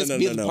 No.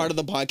 Part of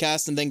the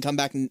podcast and then come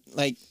back and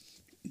like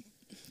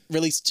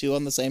release 2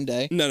 on the same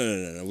day.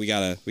 No. We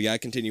gotta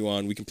continue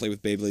on. We can play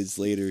with Beyblades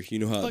later. You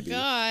know how But it be.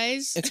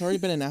 guys, It's already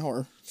been an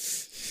hour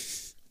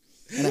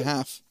and a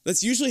half.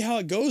 That's usually how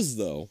it goes,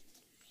 though.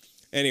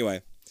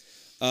 Anyway.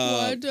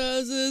 why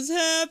does this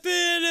happen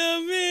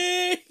to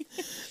me?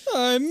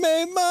 I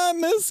made my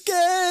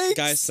mistake.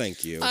 Guys,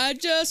 thank you. I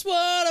just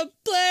want to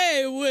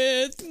play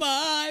with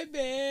my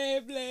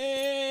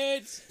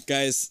Beyblades.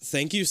 Guys,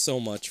 thank you so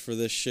much for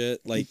this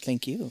shit. Like,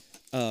 Thank you.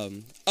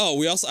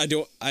 we also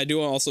I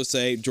do also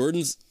say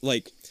Jordan's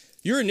like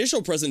your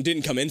initial present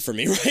didn't come in for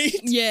me, right?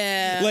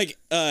 Yeah. Like,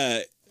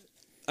 I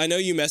know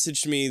you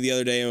messaged me the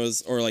other day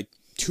and or like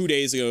 2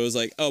 days ago. It was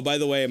like, oh, by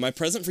the way, my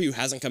present for you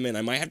hasn't come in.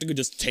 I might have to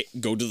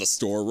go to the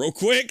store real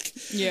quick.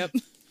 Yep.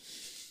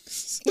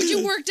 But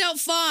you worked out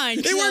fine.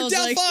 It worked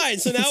out fine.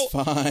 So now,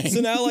 Fine. so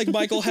now, like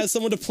Michael has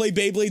someone to play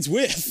Beyblades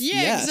with.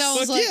 Yeah, because Yes. I was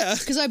Fuck like, yeah.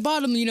 because I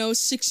bought him,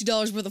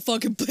 $60 worth of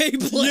fucking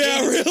Beyblades.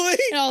 Yeah, really.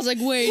 And I was like,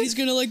 wait, he's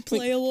gonna like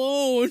play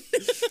alone.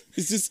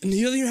 It's just and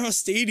he doesn't even have a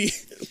stadium.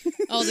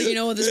 I was like, you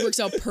know what, this works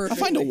out I'll perfect.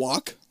 find a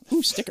walk.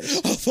 Ooh,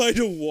 stickers. I'll find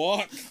a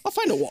walk. I'll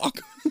find a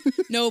walk.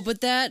 No,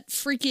 but that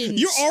freaking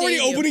You're already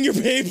stadium- opening your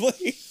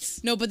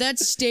Beyblades. No, but that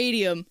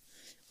stadium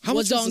How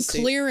was much on the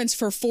stadium? clearance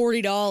for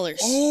 $40.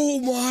 Oh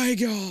my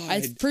god!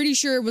 I'm pretty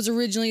sure it was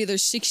originally either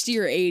 60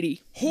 or 80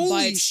 by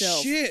Holy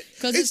itself. shit!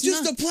 'Cause It's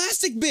just not- a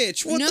plastic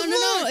bitch. What no, the no,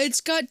 fuck? no.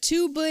 It's got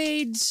two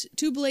blades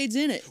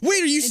in it.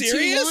 Wait, are you And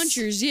serious? 2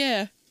 launchers,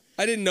 yeah.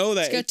 I didn't know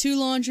that. It's got 2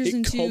 launchers it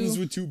and 2. comes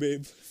with 2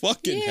 babe.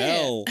 Fucking Yeah.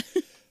 hell!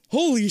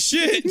 Holy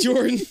shit,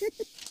 Jordan!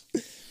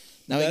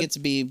 Now we get to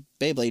be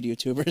Beyblade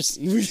YouTubers.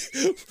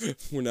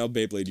 We're now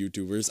Beyblade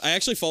YouTubers. I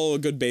actually follow a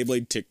good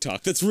Beyblade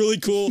TikTok that's really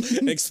cool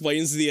and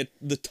explains the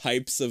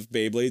types of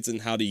Beyblades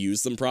and how to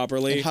use them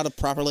properly. And how to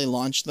properly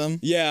launch them.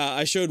 Yeah,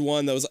 I showed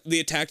one that was the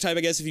attack type.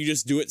 I guess if you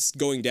just do it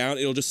going down,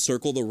 it'll just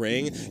circle the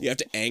ring. You have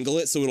to angle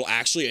it so it'll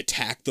actually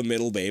attack the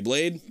middle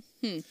Beyblade.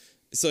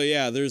 So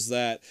yeah, there's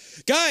that.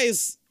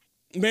 Guys,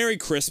 Merry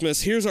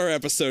Christmas. Here's our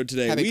episode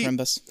today. Happy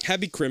Crimbus.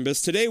 Happy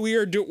Crimbus. Today we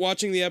are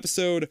watching the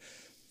episode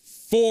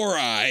 4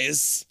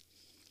 Eyes.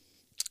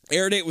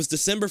 Air date was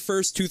December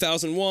 1st,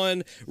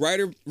 2001.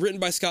 Written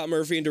by Scott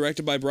Murphy and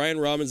directed by Brian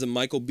Robbins and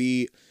Michael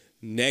B.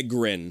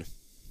 Negrin.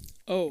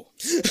 Oh.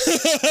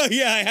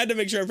 Yeah, I had to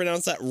make sure I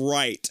pronounced that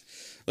right.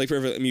 Like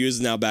perfect. Muse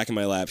is now back in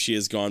my lap. She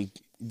has grown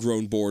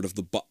bored of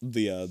the box,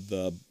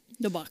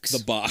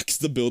 The box.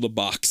 the Build-A-Bear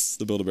box.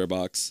 The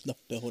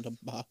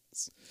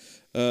Build-A-Box.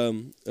 All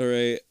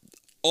right.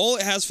 All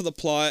it has for the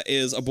plot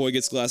is a boy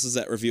gets glasses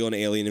that reveal an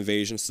alien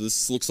invasion. So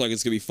this looks like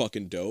it's gonna be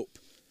fucking dope.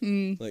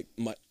 Like,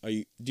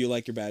 do you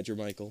like your badger,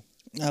 Michael?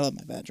 I love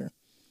my badger.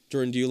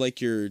 Jordan, do you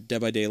like your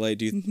Dead by Daylight?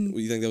 Do you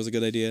think that was a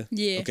good idea?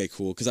 Yeah. Okay,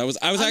 cool. Because I was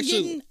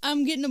actually.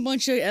 I'm getting a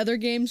bunch of other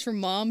games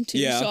from Mom too,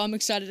 Yeah. so I'm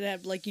excited to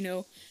have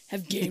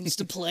have games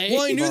to play.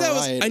 Well, I knew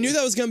Variety.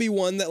 that was gonna be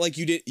one that like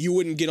you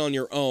wouldn't get on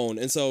your own,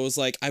 and so I was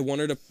like, I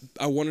wanted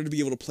to be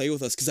able to play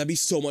with us because that'd be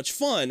so much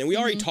fun, and we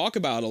already talk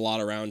about a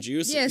lot around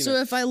you. So, yeah, you so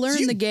know. if I learn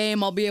you- the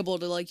game, I'll be able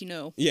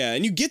to Yeah,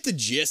 and you get the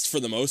gist for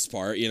the most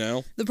part, you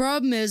know. The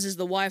problem is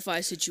the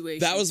Wi-Fi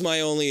situation. That was my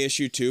only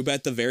issue too, but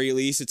at the very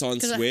least, it's on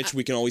 'Cause Switch.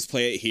 We can always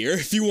play it here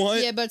if you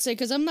want. Yeah, but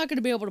because I'm not going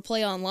to be able to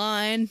play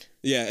online.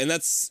 Yeah, and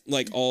that's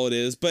like all it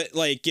is. But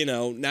like, you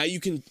know, now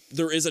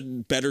there is a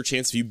better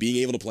chance of you being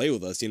able to play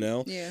with us, you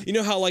know? Yeah. You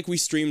know how like we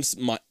streamed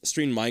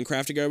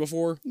Minecraft together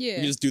before? Yeah. We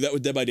can just do that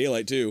with Dead by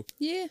Daylight too.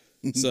 Yeah.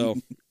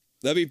 So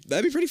that'd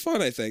be pretty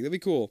fun, I think. That'd be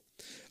cool.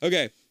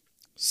 Okay.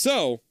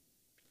 So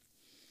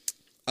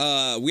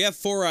we have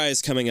 4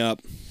 Eyes coming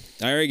up.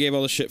 I already gave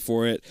all the shit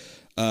for it.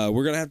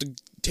 We're gonna have to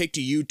take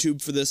to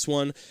YouTube for this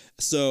one.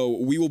 So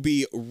we will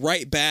be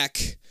right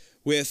back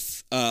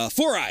with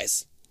 4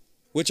 Eyes,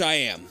 which I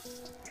am.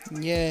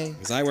 Yay.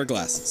 Because I wear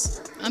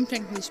glasses. I'm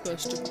technically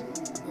supposed to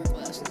wear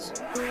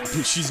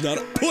glasses. She's not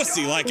a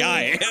pussy like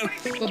I am.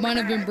 But mine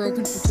have been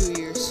broken for 2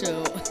 years,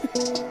 so...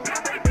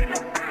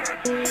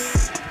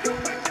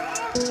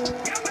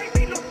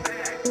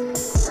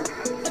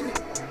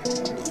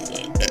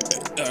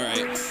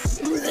 Alright.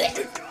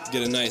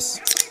 Get a nice...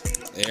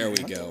 There we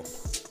go.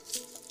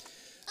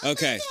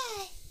 Okay.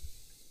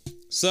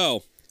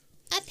 So...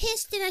 I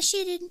pissed and I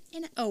shitted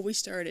and Oh, we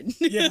started.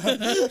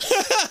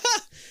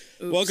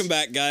 Welcome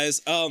back,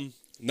 guys.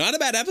 Not a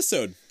bad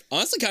episode.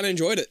 Honestly, kind of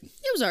enjoyed it.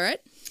 It was alright.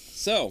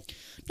 So...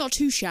 Not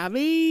too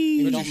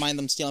shabby. We don't mind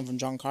them stealing from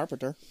John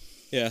Carpenter.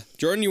 Yeah.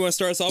 Jordan, you want to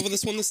start us off with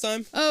this one this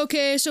time?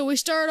 Okay, so we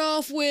start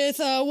off with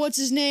what's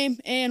his name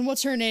and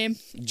what's her name?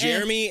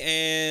 Jeremy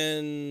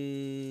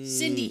and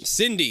Cindy.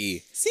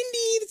 Cindy,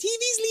 the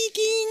TV's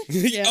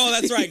leaking. Yeah. Oh,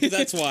 that's right. 'Cause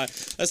that's why.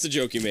 That's the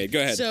joke you made.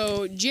 Go ahead.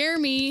 So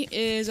Jeremy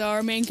is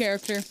our main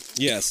character,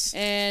 Yes.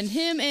 and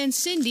him and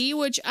Cindy,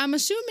 which I'm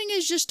assuming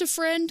is just a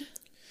friend.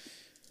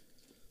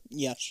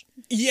 Yes.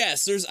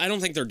 Yes. I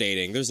don't think they're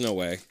dating. There's no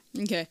way.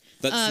 Okay.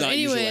 That's not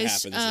usually what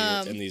anyways,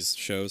 happens here in these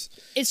shows.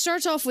 It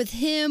starts off with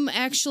him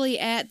actually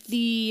at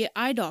the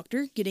eye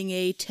doctor getting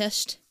a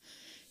test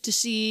to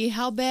see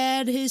how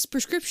bad his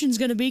prescription's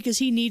gonna be because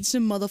he needs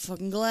some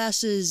motherfucking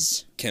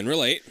glasses. Can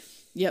relate.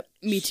 Yep,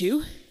 me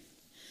too.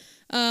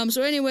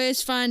 So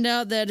anyways, find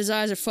out that his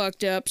eyes are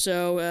fucked up,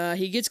 so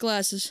he gets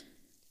glasses.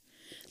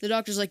 The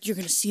doctor's like, you're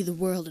gonna see the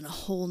world in a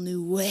whole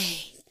new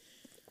way.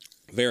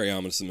 Very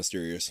ominous and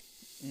mysterious.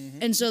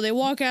 And so they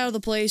walk out of the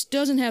place,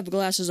 doesn't have the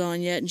glasses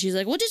on yet, and she's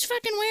like, well, just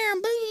fucking wear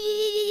them.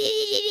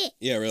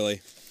 Yeah,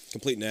 really.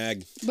 Complete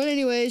nag. But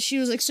anyways, she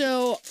was like,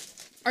 so,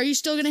 are you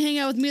still gonna hang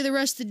out with me the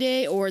rest of the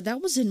day? Or,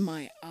 that was in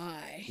my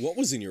eye. What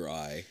was in your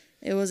eye?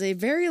 It was a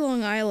very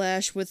long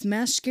eyelash with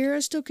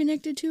mascara still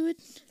connected to it.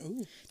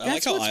 Ooh. I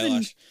like how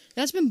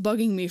That's been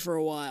bugging me for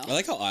a while. I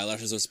like how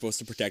eyelashes are supposed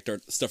to protect our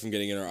stuff from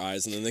getting in our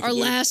eyes, and then they Our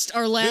last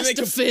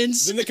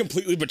defense. Then they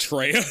completely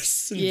betray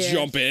us and Yeah.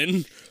 jump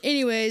in.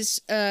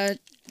 Anyways,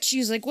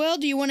 she's like, well,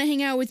 do you want to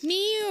hang out with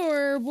me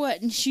or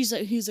what? And he's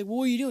like, well,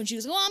 what are you doing? She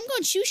goes, well, I'm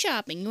going shoe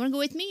shopping. You want to go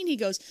with me? And he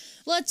goes,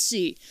 let's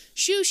see,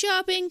 shoe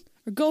shopping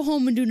or go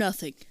home and do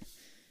nothing.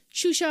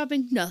 Shoe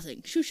shopping,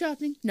 nothing. Shoe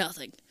shopping,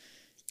 nothing.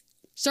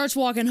 Starts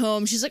walking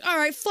home. She's like, all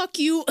right, fuck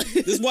you.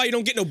 This is why you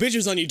don't get no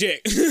bitches on your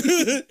dick.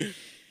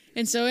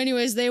 And so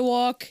anyways, they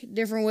walk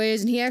different ways,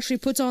 and he actually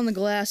puts on the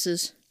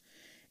glasses.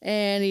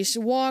 And he's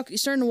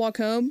starting to walk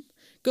home,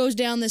 goes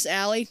down this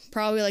alley,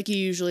 probably like he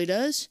usually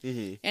does.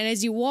 Mm-hmm. And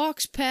as he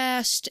walks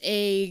past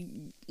a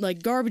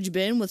garbage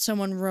bin with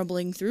someone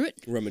rumbling through it.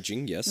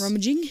 Rummaging, yes.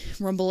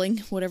 Rumbling,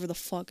 whatever the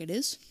fuck it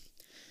is.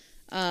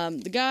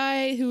 The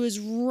guy who is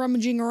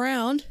rummaging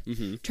around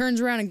turns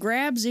around and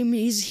grabs him.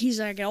 He's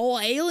like all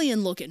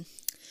alien looking.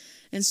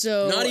 And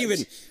so... Not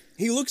even...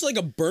 He looks like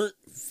a burnt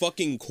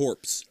fucking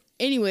corpse.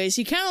 Anyways,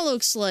 he kind of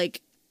looks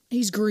like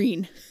he's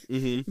green.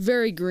 Mm-hmm.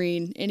 Very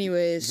green.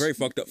 Anyways. Very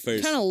fucked up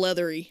face. Kind of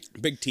leathery.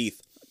 Big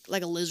teeth.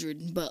 Like a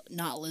lizard, but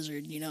not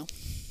lizard, you know.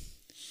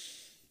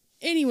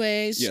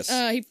 Anyways, yes.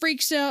 He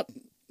freaks out.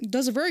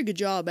 Does a very good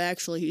job,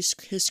 actually. His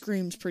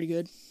scream's pretty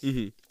good.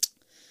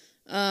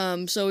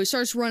 Mm-hmm. So he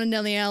starts running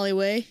down the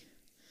alleyway.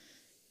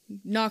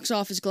 Knocks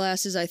off his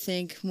glasses, I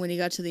think, when he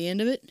got to the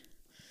end of it.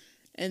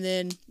 And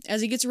then,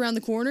 as he gets around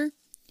the corner,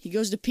 he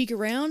goes to peek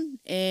around,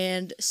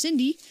 and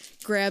Cindy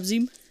grabs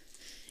him.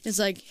 It's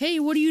like, hey,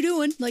 what are you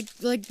doing? Like,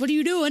 what are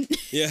you doing?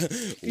 Yeah.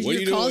 What are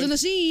you causing doing? a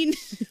scene.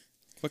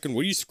 Fucking,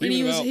 what are you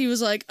screaming about? He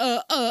was like,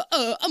 a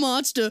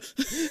monster.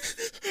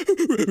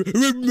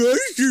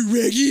 Monster,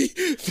 Reggie.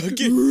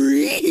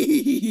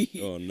 Fucking.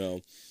 Oh,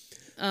 no.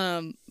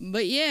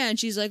 But yeah, and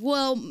she's like,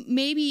 well,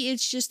 maybe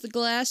it's just the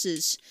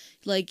glasses.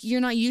 Like, you're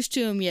not used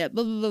to them yet,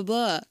 blah, blah, blah,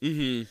 blah.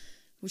 Mm-hmm.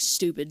 Which is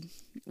stupid.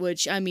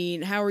 Which, I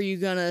mean, how are you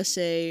gonna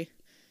say,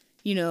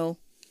 you know,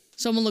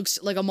 someone looks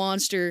like a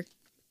monster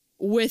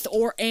with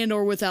or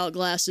without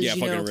glasses, Yeah,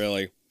 you fucking know?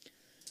 really.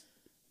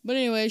 But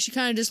anyway, she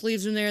kind of just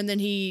leaves him there, and then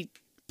he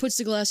puts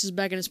the glasses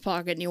back in his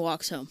pocket, and he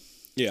walks home.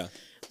 Yeah.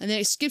 And then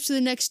it skips to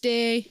the next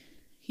day.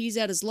 He's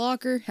at his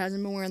locker,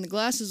 hasn't been wearing the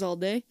glasses all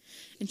day.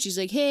 And she's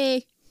like,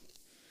 hey,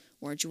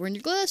 why aren't you wearing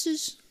your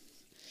glasses?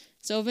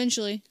 So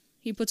eventually,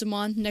 he puts them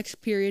on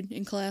next period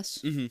in class.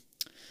 Mm-hmm.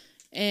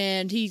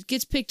 And he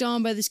gets picked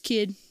on by this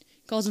kid,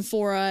 calls him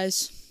Four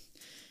Eyes.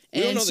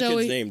 We don't know the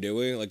kid's name, do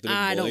we? Like the big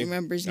I bully? don't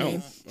remember his name. I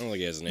don't think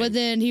he has a name. But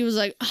then he was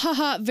like,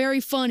 haha,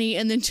 very funny,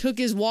 and then took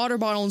his water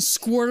bottle and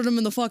squirted him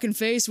in the fucking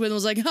face with it and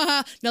was like,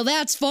 haha, now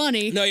that's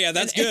funny. No, yeah,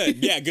 that's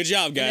good. Yeah, good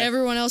job, guy. And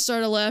everyone else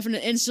started laughing,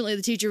 and instantly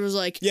the teacher was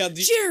like, Yeah,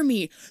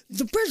 Jeremy,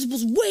 the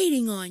principal's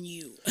waiting on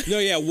you. No,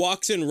 yeah,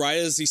 walks in right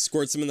as he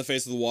squirts him in the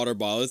face with the water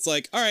bottle. It's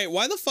like, all right,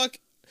 why the fuck?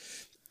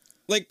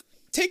 Like,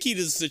 take heed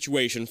of the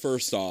situation,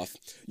 first off.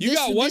 You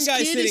got one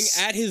guy sitting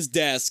at his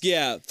desk,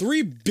 yeah,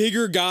 3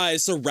 bigger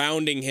guys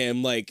surrounding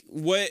him. Like,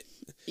 what?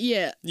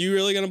 Yeah. You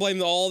really gonna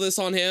blame all this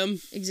on him?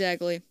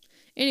 Exactly.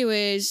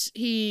 Anyways,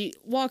 he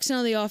walks out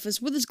of the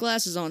office with his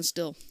glasses on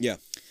still. Yeah.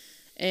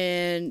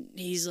 And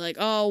he's like,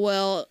 oh,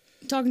 well,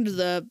 talking to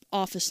the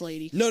office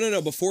lady.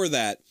 No. Before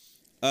that,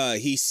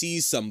 he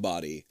sees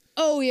somebody.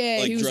 Oh, yeah,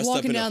 Like, he was dressed up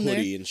walking in a down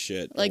hoodie there. and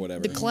shit, Like, or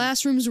whatever. the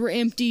classrooms were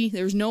empty.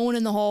 There was no one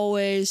in the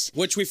hallways.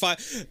 Which we find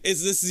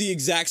is this the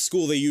exact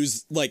school they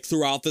use like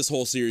throughout this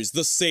whole series.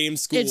 The same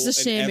school. It's the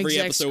same in every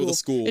exact episode school. of the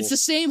school. It's the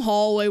same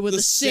hallway with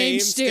the same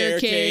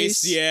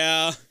staircase.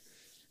 Yeah.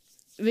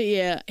 But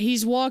yeah,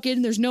 he's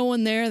walking. There's no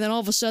one there. Then all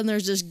of a sudden,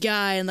 there's this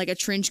guy in like a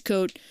trench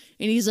coat,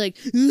 and he's like,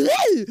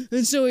 "Whoa!"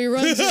 And so he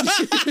runs.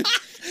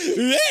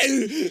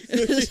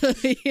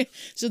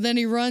 So then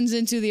he runs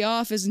into the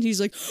office, and he's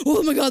like,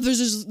 "Oh my God, there's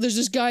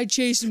this guy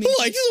chasing me."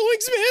 Like,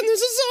 Zoinks, man,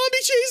 there's a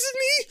zombie chasing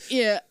me.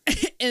 Yeah,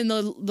 and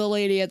the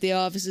lady at the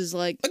office is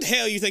like, What the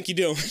hell you think you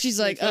doing? she's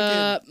like,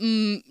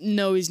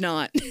 no, he's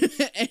not.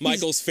 And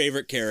Michael's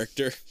favorite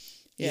character.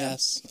 Yeah.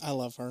 Yes, I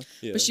love her.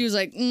 Yeah. But she was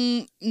like,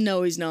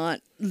 no, he's not.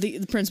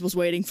 The principal's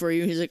waiting for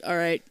you. He's like, all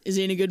right, is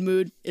he in a good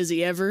mood? Is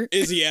he ever?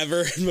 Is he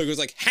ever? And Michael's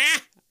like,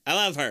 ha! I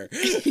love her.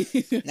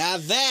 Now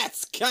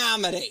that's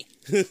comedy.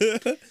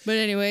 But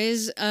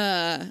anyways,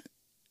 then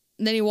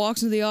he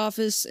walks into the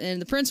office,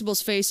 and the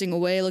principal's facing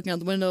away, looking out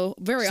the window.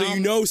 Very So you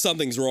know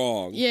something's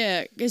wrong.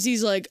 Yeah, because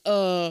he's like,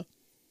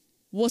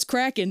 what's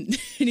cracking?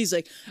 And he's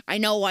like, I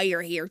know why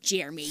you're here,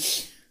 Jeremy.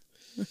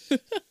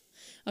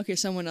 Okay,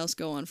 someone else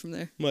go on from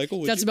there. Michael,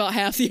 would That's you? about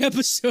half the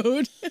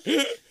episode.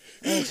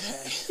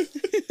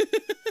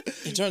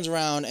 He turns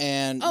around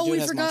and Oh, dude we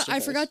has forgot. monster I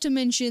face. forgot to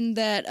mention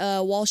that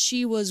while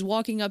she was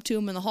walking up to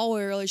him in the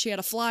hallway earlier, she had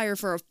a flyer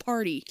for a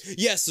party.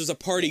 Yes, there's a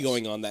party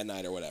going on that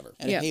night or whatever.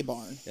 And Yeah. a hay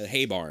barn. A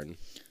hay barn.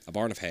 A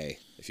barn of hay,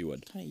 if you would.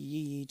 What kind of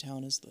yee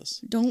town is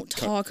this? Don't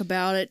talk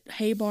about it.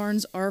 Hay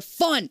barns are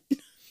fun.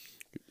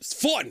 It's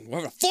fun. We're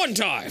having a fun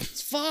time.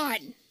 It's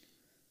fun.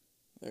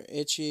 They're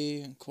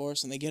itchy, of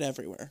course, and they get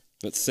everywhere.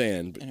 That's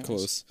sand, but Anyways.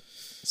 close.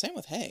 Same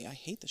with hay. I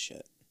hate the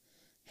shit.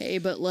 Hey,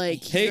 but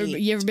like, Hey.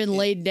 you ever been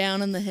laid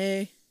down in the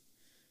hay?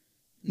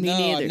 Me no,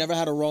 neither. I've never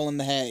had a roll in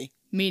the hay.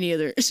 Me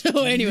neither.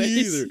 So,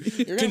 anyways,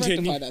 You're gonna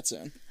Continue. rectify that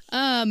soon.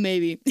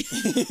 maybe.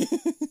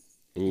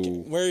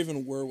 Ooh. Where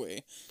even were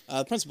we?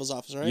 The principal's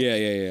office, right?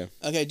 Yeah.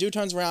 Okay, dude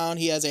turns around.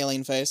 He has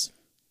alien face.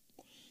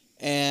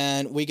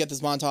 And we get this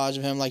montage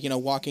of him, like,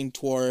 walking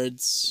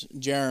towards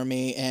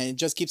Jeremy, and it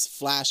just keeps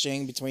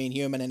flashing between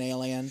human and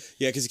alien.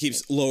 Yeah, because he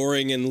keeps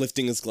lowering and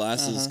lifting his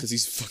glasses because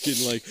he's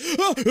fucking like,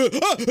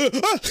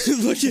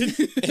 looking.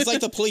 It's like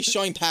the police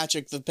showing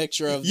Patrick the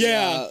picture of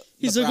Yeah.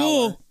 He's the like, prowler.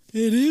 oh,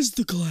 it is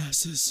the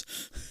glasses.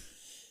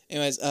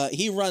 Anyways,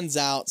 he runs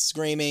out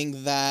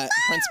screaming that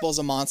principal's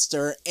a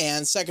monster,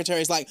 and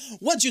secretary's like,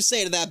 "What'd you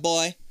say to that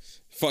boy?"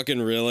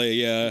 Fucking really,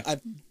 yeah. I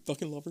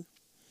fucking love her.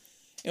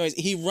 Anyways,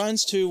 he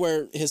runs to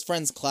where his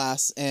friend's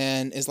class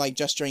and is like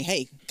gesturing,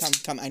 "Hey,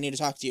 come, I need to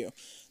talk to you."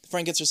 The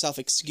friend gets herself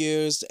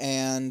excused,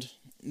 and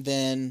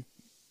then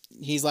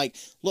he's like,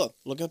 look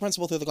at the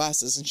principal through the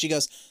glasses. And she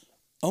goes,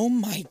 "Oh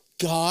my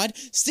God,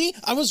 see,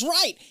 I was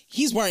right.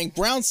 He's wearing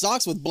brown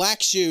socks with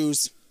black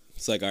shoes."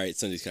 It's like, all right,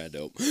 Cindy's kind of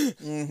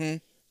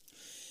dope.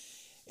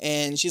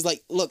 And she's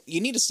like, "Look,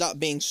 you need to stop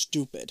being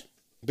stupid."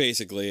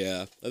 Basically,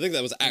 yeah. I think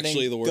that was And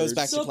actually then the words. goes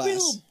back to Stop being a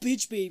class. little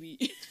bitch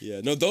baby.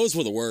 Yeah, no, those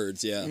were the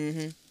words, yeah.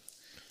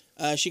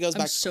 She goes I'm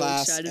back to so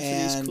class, excited for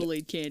and these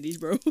Kool-Aid candies,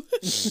 bro.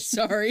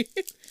 Sorry.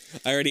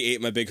 I already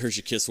ate my Big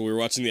Hershey Kiss while we were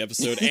watching the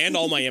episode, and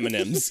all my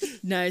M&Ms.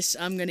 Nice.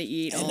 I'm gonna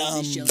eat all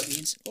And, these jelly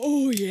beans.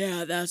 Oh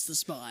yeah, that's the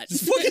spot.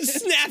 Fucking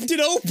snapped it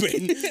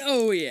open.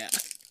 Oh yeah.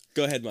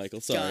 Go ahead,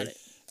 Michael. Sorry.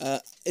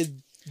 Got it.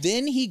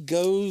 then he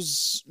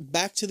goes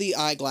back to the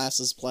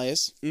eyeglasses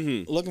place,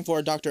 looking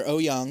for Dr. Oh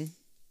Young,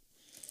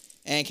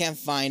 and can't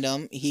find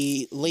him.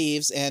 He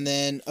leaves, and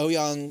then Oh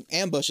Young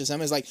ambushes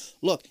him. He's like,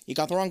 "Look, you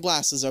got the wrong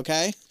glasses,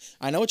 okay?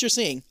 I know what you're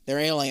seeing. They're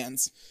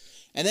aliens."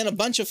 And then a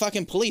bunch of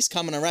fucking police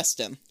come and arrest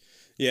him.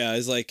 Yeah,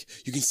 it's like,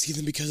 you can see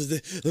them because of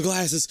the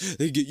glasses.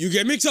 You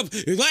get mixed up,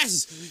 your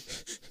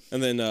glasses.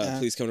 And then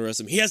police come to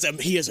arrest him. He has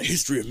a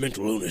history of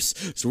mental illness,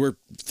 so we're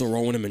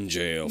throwing him in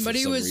jail for But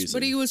he some was reason.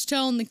 but he was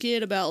telling the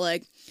kid about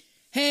like,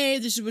 hey,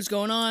 this is what's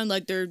going on.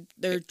 Like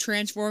they're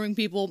transforming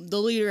people. The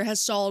leader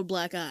has solid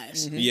black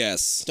eyes.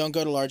 Yes. Don't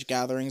go to large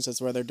gatherings.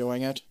 That's where they're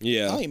doing it.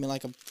 Yeah. Oh, you mean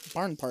like a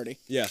barn party?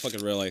 Yeah,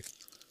 fucking really.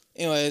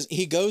 Anyways,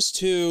 he goes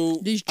to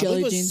These I believe jelly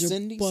it was beans are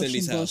Cindy's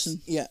bussin', house. bussin'.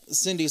 Yeah,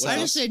 Cindy's I house.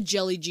 just said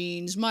jelly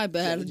jeans. My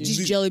bad. Jelly These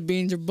jeans. jelly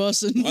beans are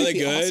bussin'. Are they That'd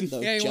be awesome, good?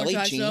 though. Yeah, you wanna Jelly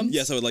try jeans? some?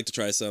 Yes, I would like to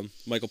try some.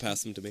 Michael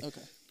passed them to me.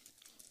 Okay.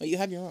 But you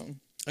have your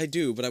own. I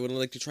do, but I would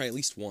like to try at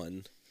least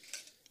one.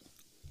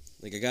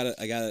 Like, I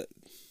gotta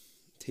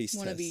taste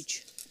One test. of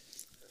each.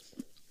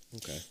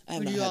 Okay. I have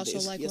Would not you had also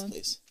these. like yes, one?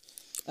 please.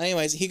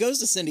 Anyways, he goes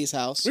to Cindy's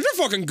house. These are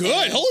fucking good.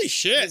 And Holy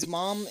shit. His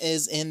mom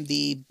is in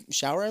the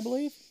shower, I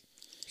believe.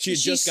 She had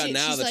just gotten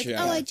out of the like, shower.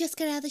 Oh, I just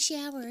got out of the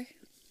shower.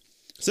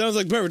 Sounds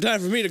like the perfect time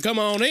for me to come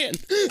on in.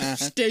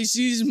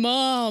 Stacy's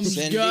mom's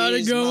Cindy's got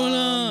it going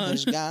mom on.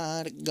 has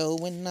got it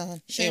going on.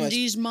 Anyways,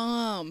 Cindy's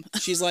mom.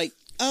 she's like,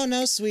 "Oh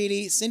no,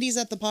 sweetie, Cindy's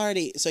at the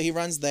party." So he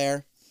runs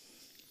there.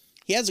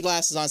 He has the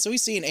glasses on, so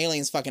he's seeing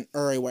aliens fucking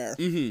everywhere.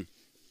 Mm-hmm.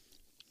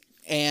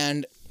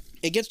 And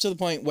it gets to the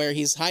point where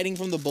he's hiding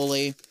from the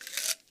bully.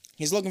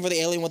 He's looking for the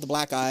alien with the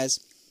black eyes.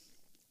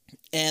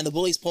 And the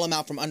bullies pull him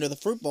out from under the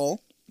fruit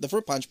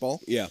punch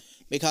bowl, Yeah.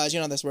 because,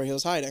 that's where he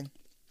was hiding.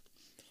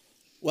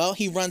 Well,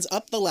 he runs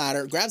up the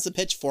ladder, grabs the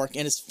pitchfork,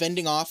 and is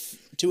fending off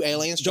two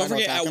aliens. Don't trying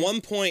to forget, attack at him.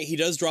 one point, he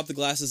does drop the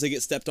glasses. They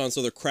get stepped on,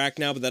 so they're cracked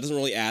now, but that doesn't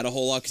really add a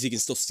whole lot because he can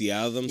still see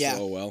out of them, Yeah.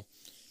 so oh well.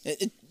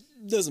 It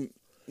doesn't...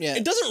 Yeah.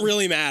 It doesn't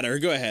really matter.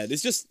 Go ahead.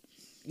 It's just...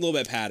 little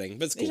bit of padding,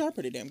 but it's cool. These are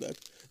pretty damn good.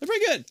 They're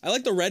pretty good. I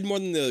like the red more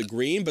than the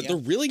green, but they're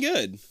really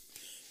good.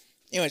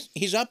 Anyways,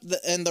 he's up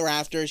in the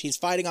rafters. He's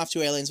fighting off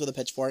 2 aliens with a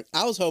pitchfork.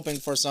 I was hoping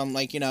for some,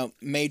 like,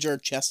 major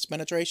chest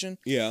penetration.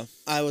 Yeah.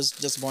 I was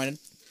disappointed.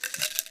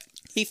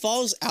 He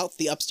falls out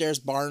the upstairs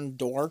barn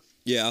door.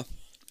 Yeah.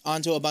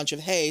 Onto a bunch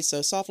of hay,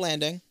 so soft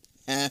landing.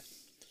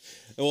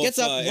 Well, Gets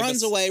up,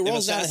 runs away,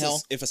 rolls down a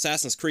hill. If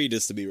Assassin's Creed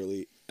is to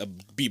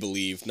be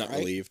believed, not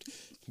relieved.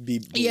 Be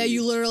believed. Yeah,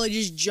 you literally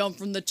just jump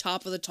from the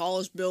top of the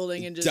tallest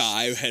building and just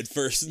dive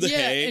headfirst in the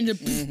hay. and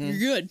you're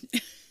good.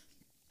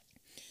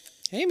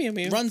 Hey, meow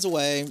meow. Runs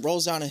away,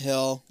 rolls down a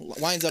hill,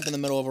 winds up in the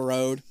middle of a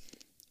road,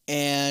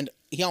 and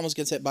he almost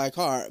gets hit by a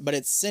car. But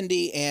it's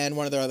Cindy and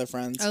one of their other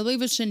friends. I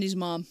believe it's Cindy's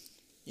mom.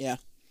 Yeah.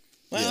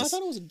 Well, Yes. I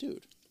thought it was a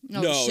dude.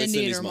 No, it's Cindy and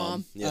Cindy's her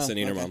mom. Yeah,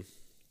 Cindy and her okay. mom.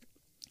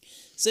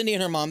 Cindy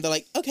and her mom, they're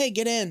like, okay,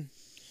 get in.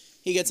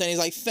 He gets in, he's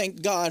like,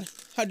 thank God.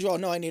 How'd you all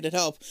know I needed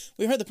help?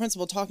 We heard the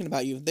principal talking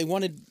about you. They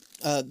wanted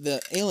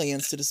the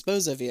aliens to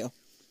dispose of you.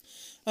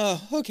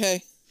 Oh,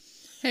 okay.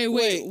 Hey,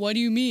 wait, what do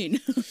you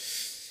mean?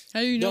 How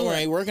do you know Don't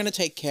worry, that? we're going to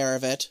take care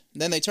of it.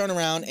 Then they turn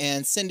around,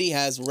 and Cindy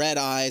has red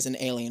eyes and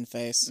alien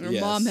face. Her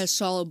Yes. mom has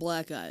solid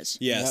black eyes.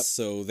 Yes, Yep.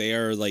 so they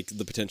are like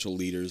the potential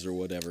leaders or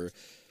whatever.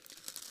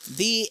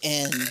 The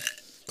end.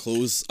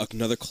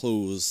 Another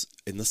close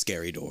in the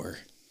scary door.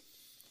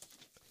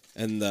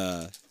 And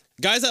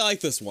guys, I like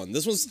this one.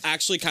 This one's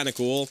actually kind of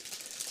cool.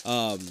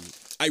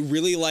 I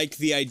really like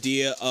the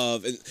idea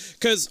of,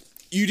 because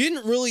you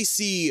didn't really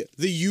see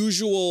the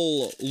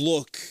usual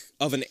look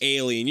of an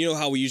alien. You know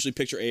how we usually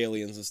picture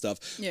aliens and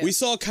stuff. Yeah. We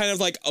saw kind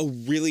of like a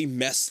really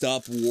messed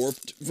up,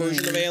 warped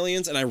version of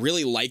aliens, and I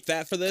really like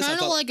that for this.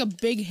 Kind of like a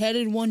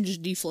big-headed one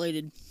just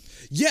deflated.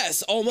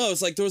 Yes,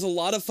 almost. Like there was a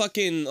lot of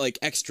fucking like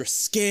extra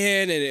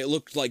skin, and it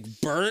looked like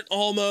burnt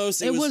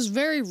almost. It was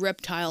very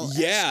reptile.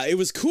 Yeah, it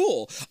was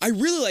cool. I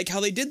really like how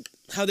they did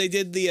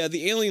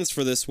the aliens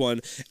for this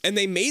one, and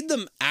they made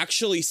them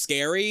actually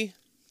scary.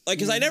 Like,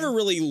 because I never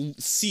really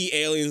see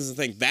aliens and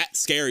think that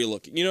scary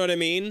looking. You know what I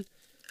mean?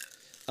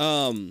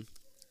 But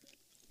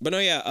no,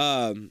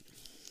 yeah.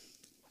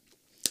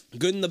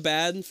 Good and the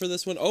bad for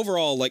this one.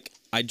 Overall, like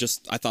I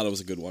thought it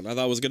was a good one. I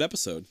thought it was a good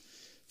episode.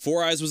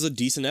 Four Eyes was a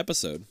decent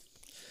episode.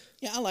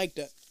 Yeah, I liked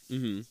it.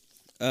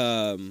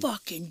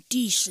 Fucking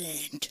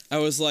decent. I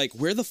was like,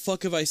 where the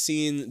fuck have I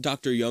seen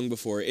Dr. Young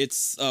before?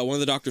 It's one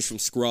of the doctors from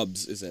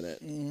Scrubs is in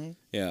it. Mm-hmm.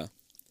 Yeah.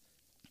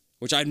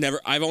 Which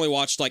I've only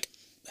watched like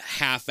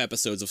half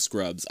episodes of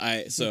Scrubs.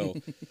 I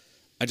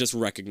just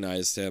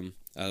recognized him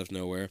out of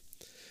nowhere.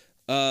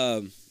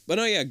 But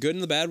no, yeah, good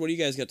and the bad. What do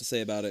you guys got to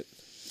say about it?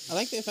 I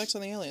like the effects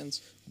on the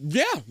aliens.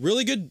 Yeah,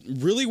 really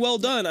good, really well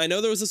done. I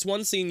know there was this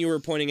one scene you were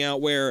pointing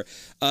out where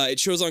it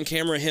shows on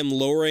camera him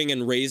lowering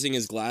and raising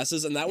his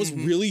glasses, and that was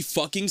really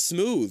fucking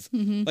smooth.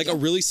 Like a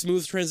really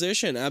smooth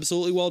transition.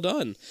 Absolutely well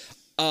done.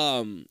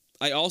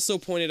 I also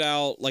pointed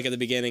out, like at the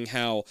beginning,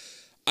 how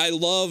I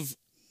love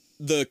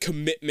the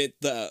commitment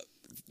the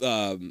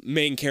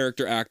main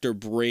character actor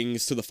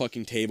brings to the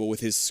fucking table with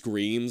his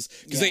screams,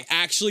 because they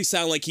actually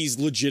sound like he's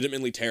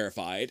legitimately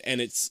terrified, and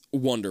it's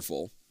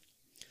wonderful.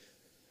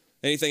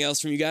 Anything else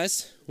from you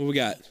guys? What we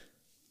got?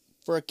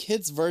 For a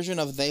kid's version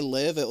of They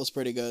Live, it was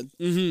pretty good.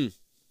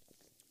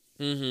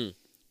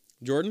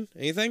 Jordan,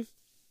 anything?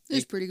 It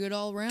was pretty good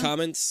all around.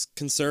 Comments,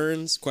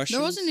 concerns, questions?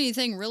 There wasn't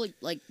anything really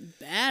like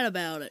bad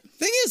about it.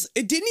 Thing is,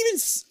 it didn't even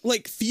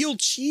like feel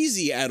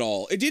cheesy at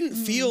all. It didn't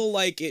feel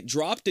like it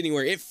dropped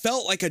anywhere. It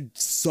felt like a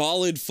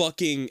solid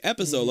fucking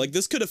episode. Like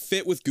this could have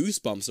fit with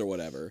Goosebumps or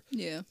whatever.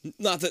 Yeah.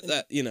 Not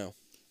that you know.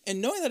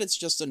 And knowing that it's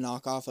just a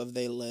knockoff of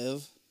They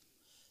Live,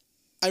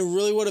 I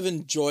really would have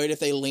enjoyed if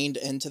they leaned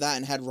into that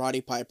and had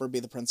Roddy Piper be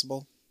the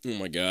principal. Oh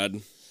my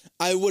god.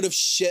 I would have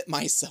shit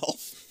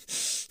myself.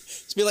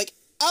 To be like,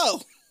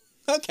 oh,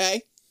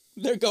 okay,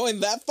 they're going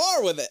that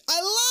far with it.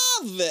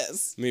 I love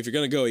this. I mean, if you're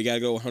gonna go, you gotta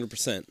go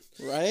 100%.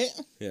 Right?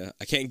 Yeah,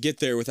 I can't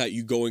get there without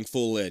you going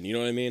full in. You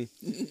know what I mean?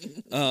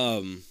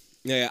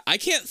 Yeah, I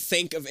can't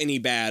think of any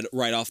bad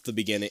right off the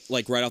beginning,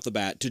 like right off the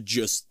bat, to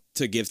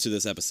give to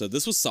this episode.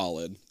 This was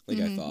solid, like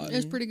I thought. It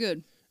was pretty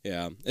good.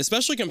 Yeah,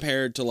 especially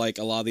compared to like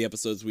a lot of the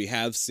episodes we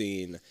have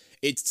seen.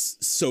 It's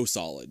so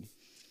solid,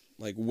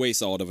 like way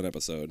solid of an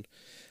episode.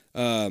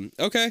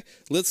 Okay,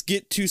 let's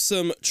get to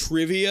some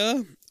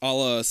trivia, a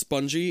la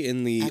Spongy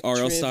in the Act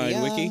R.L. trivia.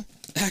 Stein wiki.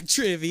 Act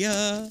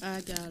trivia.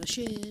 I got a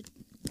shit.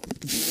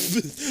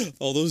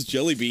 All those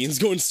jelly beans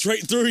going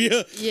straight through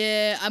you.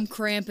 Yeah, I'm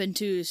cramping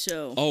too,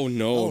 so. Oh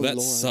no, Oh, that Lord.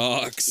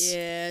 Oh, sucks.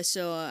 Yeah,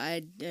 so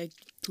I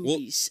We'll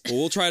poopies.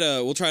 we'll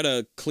try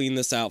to clean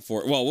this out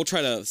we'll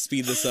try to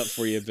speed this up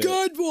for you a bit.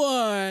 Good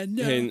one.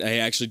 And I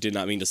actually did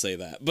not mean to say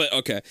that, but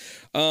okay.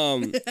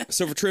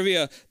 So for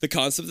trivia, the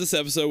concept of this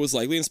episode was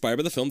likely inspired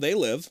by the film They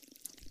Live.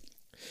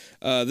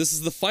 This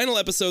is the final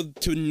episode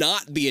to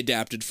not be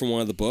adapted from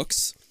one of the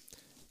books.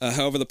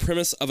 However, the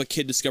premise of a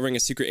kid discovering a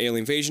secret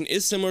alien invasion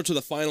is similar to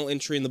the final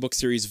entry in the book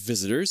series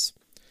Visitors.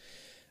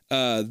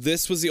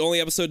 This was the only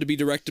episode to be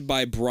directed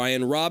by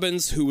Brian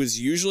Robbins, who was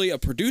usually a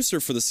producer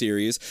for the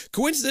series.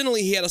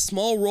 Coincidentally, he had a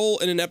small role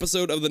in an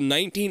episode of the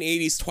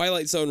 1980s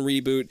Twilight Zone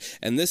reboot,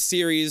 and this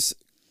series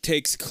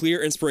takes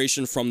clear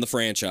inspiration from the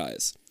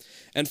franchise.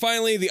 And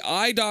finally, the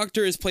Eye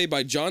Doctor is played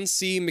by John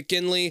C.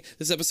 McGinley.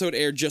 This episode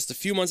aired just a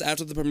few months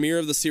after the premiere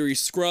of the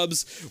series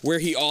Scrubs, where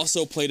he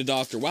also played a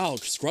doctor. Wow,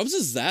 Scrubs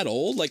is that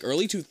old? Like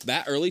early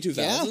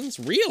 2000s?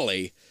 Yeah.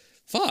 Really?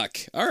 Fuck.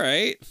 All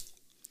right.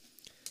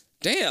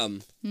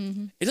 Damn.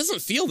 Mm-hmm. It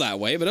doesn't feel that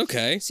way, but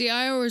okay. See,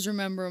 I always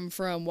remember him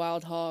from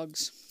Wild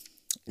Hogs.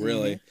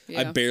 Really? Mm-hmm.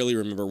 Yeah. I barely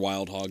remember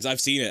Wild Hogs. I've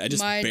seen it. I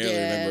just barely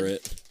remember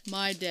it.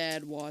 My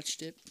dad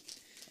watched it.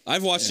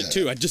 I've watched it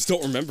too. I just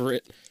don't remember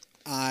it.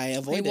 I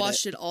avoided it. He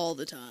watched it all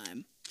the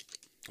time.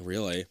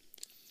 Really?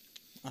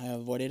 I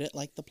avoided it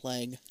like the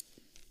plague.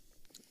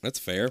 That's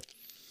fair.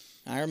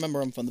 I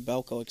remember him from the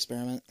Belko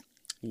Experiment.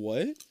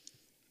 What?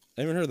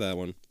 I haven't heard that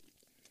one.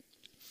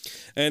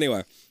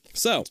 Anyway,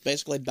 so... It's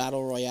basically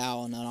Battle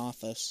Royale in an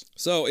office.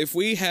 So if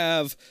we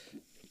have...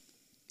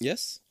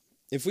 Yes?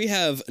 If we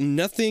have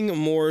nothing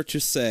more to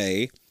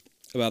say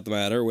about the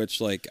matter,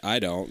 which, like, I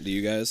don't. Do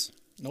you guys?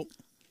 Nope.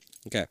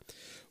 Okay.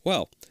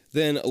 Well...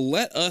 Then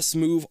let us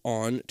move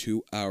on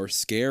to our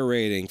scare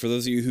rating. For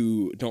those of you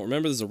who don't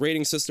remember, there's a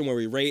rating system where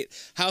we rate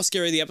how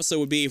scary the episode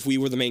would be if we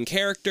were the main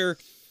character.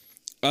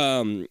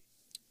 At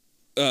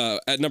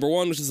number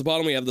 1, which is the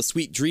bottom, we have the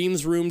Sweet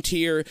Dreams Room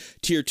tier.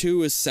 Tier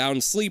 2 is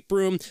Sound Sleep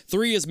Room.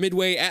 3 is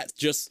midway at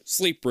just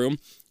Sleep Room.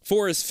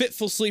 4 is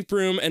Fitful Sleep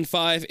Room. And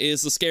 5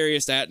 is the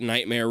scariest at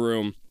Nightmare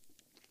Room.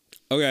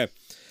 Okay.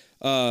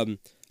 I'll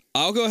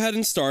go ahead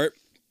and start.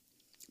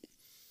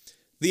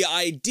 The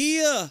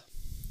idea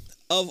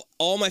of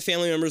all my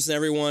family members and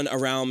everyone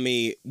around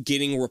me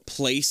getting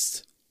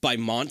replaced by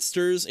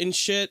monsters and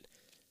shit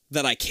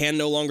that I can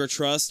no longer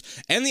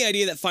trust, and the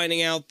idea that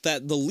finding out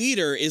that the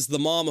leader is the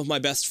mom of my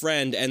best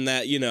friend and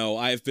that, you know,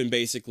 I've been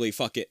basically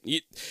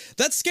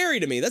that's scary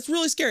to me. That's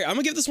really scary. I'm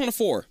gonna give this one a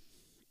 4.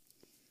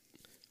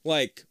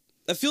 Like,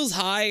 that feels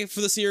high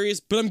for the series,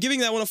 but I'm giving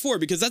that one a 4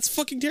 because that's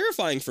fucking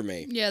terrifying for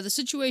me. Yeah, the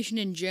situation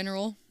in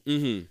general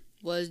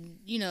was,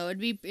 you know, it'd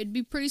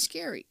be pretty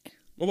scary.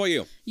 What about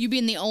you? You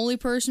being the only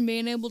person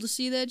being able to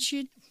see that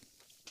shit?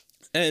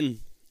 And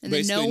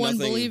then no one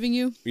believing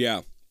you?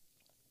 Yeah.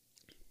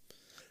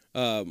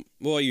 What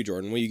about you,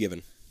 Jordan? What are you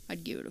giving?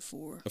 I'd give it a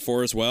 4. A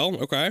 4 as well?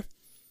 Okay.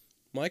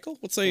 Michael,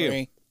 what say 3.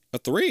 you? A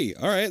 3.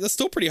 All right, that's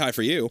still pretty high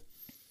for you.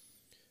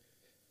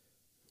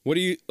 What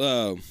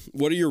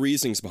are your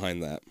reasonings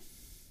behind that?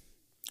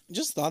 I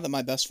just thought that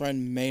my best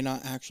friend may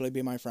not actually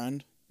be my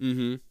friend.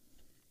 Mm-hmm.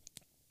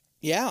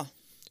 Yeah.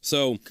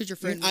 So, because your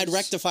friend I'd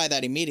rectify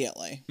that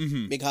immediately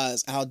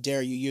because how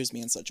dare you use me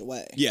in such a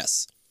way?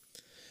 Yes.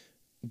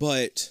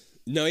 But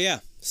no, yeah,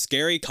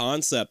 scary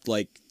concept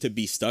like to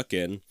be stuck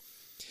in.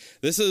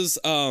 This is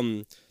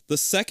the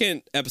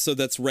second episode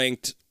that's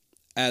ranked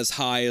as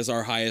high as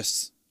our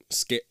highest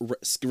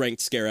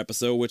ranked scare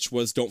episode, which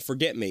was Don't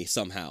Forget Me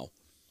somehow.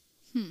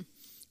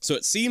 So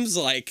it seems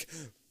like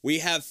we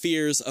have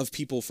fears of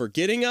people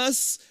forgetting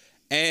us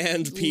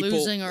and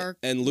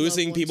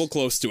losing people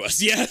close to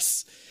us.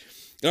 Yes.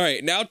 All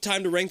right, now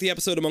time to rank the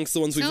episode amongst the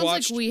ones we've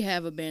watched. Sounds like we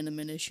have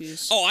abandonment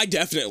issues. Oh, I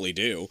definitely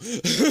do.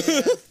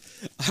 Yeah.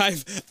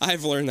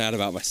 I've learned that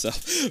about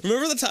myself.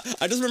 Remember the time?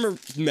 I just remember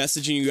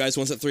messaging you guys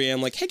once at 3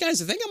 a.m. like, hey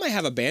guys, I think I might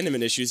have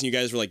abandonment issues. And you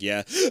guys were like,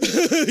 yeah.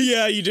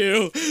 Yeah, you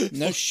do.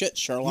 No shit,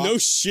 Sherlock. No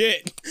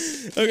shit.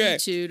 Okay. Me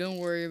too, don't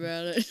worry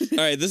about it. All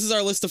right, this is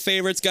our list of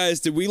favorites, guys.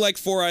 Did we like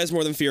Four Eyes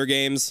more than Fear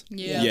Games?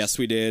 Yeah. Yes,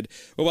 we did.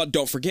 What about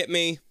Don't Forget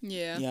Me?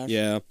 Yeah.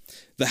 Yeah.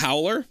 The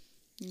Howler?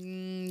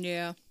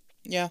 Yeah.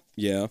 Yeah.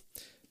 Yeah.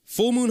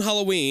 Full Moon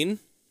Halloween?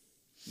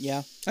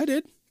 Yeah. I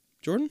did.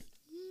 Jordan?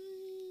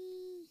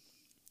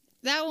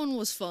 That one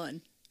was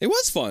fun. It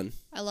was fun.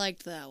 I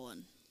liked that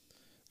one.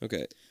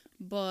 Okay.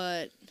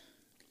 But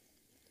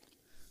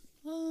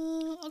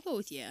I'll go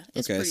with yeah.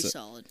 It's pretty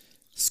solid.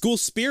 School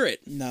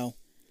Spirit? No.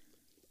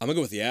 I'm gonna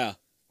go with yeah.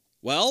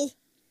 Well,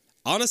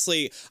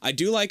 honestly, I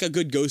do like a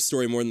good ghost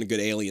story more than a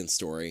good alien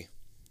story.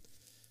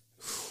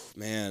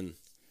 Whew, man.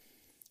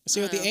 See,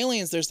 with the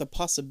aliens, there's the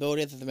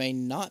possibility that they may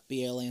not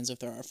be aliens if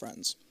they're our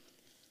friends.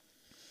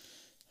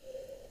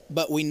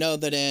 But we know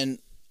that in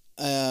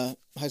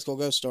High School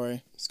Ghost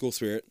Story... School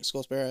Spirit.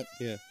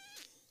 Yeah.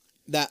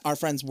 That our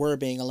friends were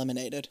being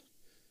eliminated.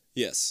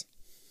 Yes.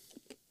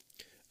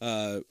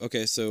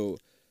 Okay, so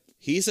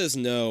he says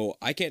no.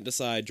 I can't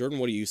decide. Jordan,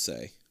 what do you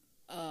say?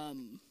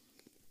 Do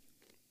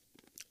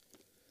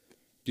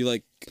you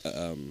like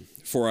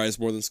Four Eyes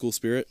more than School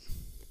Spirit?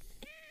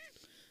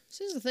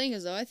 See, the thing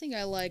is, though, I think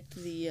I liked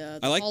the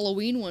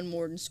Halloween one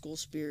more than School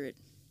Spirit.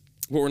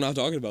 But we're not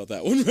talking about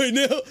that one right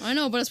now. I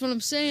know, but that's what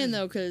I'm saying,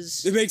 though,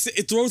 because...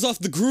 It throws off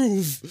the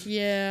groove.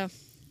 Yeah.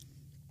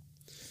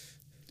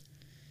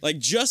 Like,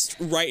 just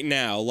right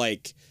now,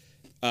 like,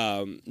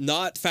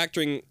 not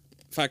factoring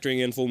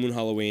in Full Moon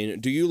Halloween,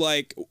 do you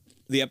like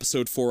the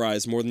episode Four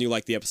Eyes more than you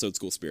like the episode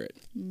School Spirit?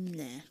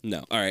 Nah.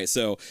 No. All right,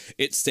 so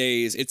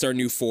it's our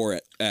new 4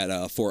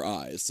 at 4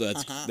 Eyes, so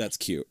that's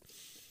cute.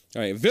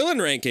 All right,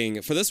 villain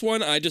ranking. For this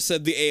one, I just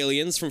said the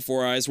aliens from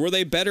Four Eyes. Were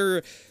they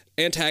better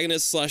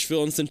antagonists /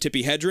 villains than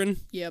Tippi Hedren?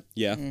 Yep.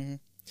 Yeah.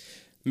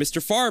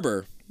 Mr.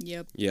 Farber.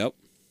 Yep. Yep.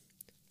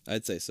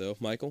 I'd say so.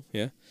 Michael?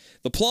 Yeah.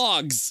 The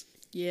Plogs.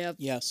 Yep.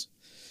 Yes.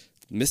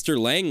 Mr.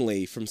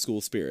 Langley from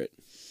School Spirit.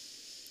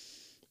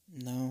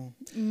 No.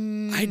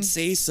 I'd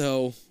say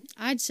so.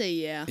 I'd say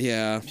yeah.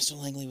 Yeah. Mr.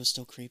 Langley was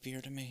still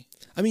creepier to me.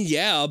 I mean,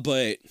 yeah,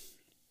 but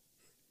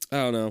I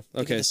don't know. Think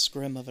of Okay. the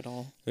scrim of it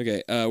all.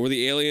 Okay. Were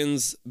the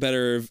aliens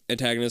better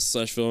antagonists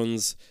 /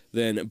 villains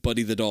than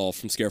Buddy the Doll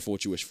from Scareful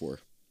What You Wish For?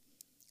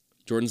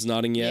 Jordan's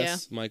nodding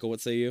yes. Yeah. Michael, what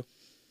say you?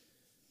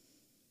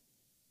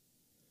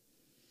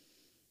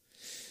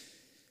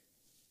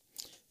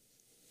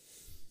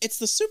 It's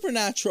the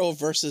supernatural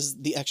versus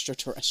the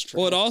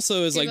extraterrestrial. Well, it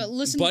also is Yeah, like but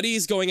listen-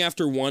 Buddy's going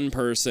after one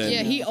person.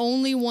 Yeah, he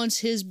only wants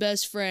his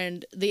best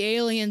friend. The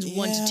aliens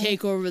want Yeah. to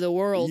take over the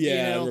world,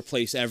 Yeah, you know?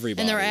 replace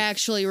everybody. And they're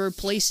actually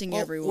replacing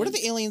Well, everyone. what are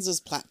the aliens'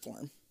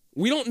 platform?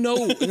 We don't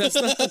know. That's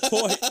not the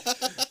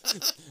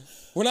point.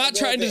 We're not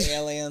trying the to.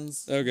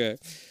 aliens. Okay.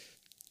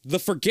 The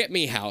Forget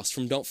Me House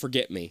from Don't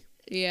Forget Me.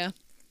 Yeah.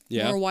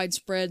 Yeah. More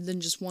widespread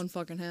than just one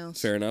fucking house.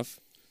 Fair enough.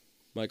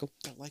 Michael?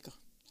 They're like a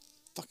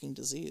fucking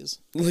disease.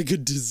 Like a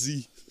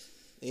disease.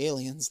 The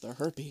aliens, they're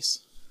herpes.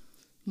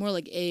 More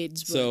like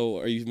AIDS. But So,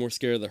 are you more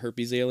scared of the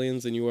herpes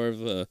aliens than you are of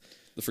the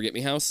Forget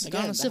Me House?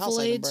 Again, the house ain't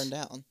Gonosyphilides? burned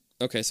down.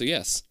 Okay, so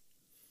yes.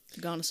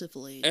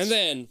 gonosyphilides. And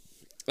then,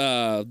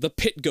 the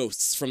pit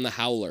ghosts from The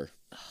Howler.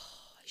 I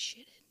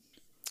shit it.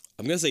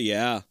 I'm gonna say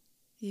yeah.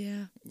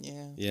 Yeah.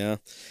 Yeah. Yeah.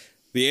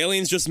 The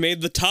aliens just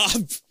made the top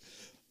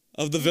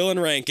of the villain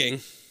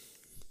ranking.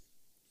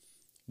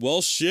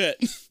 Well, shit.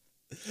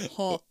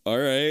 Huh. All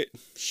right.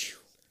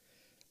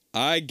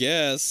 I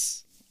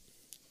guess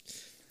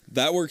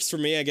that works for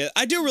me. I guess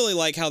I do really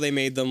like how they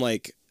made them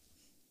like.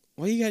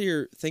 Why you got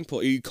your thing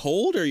pulled? Are you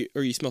cold or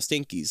you smell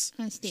stinkies?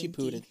 I'm She stinky.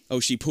 pooted. Oh,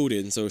 she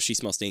pooted, and so she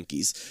smells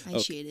stinkies. I Oh,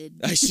 shitted.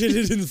 I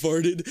shitted and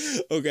farted.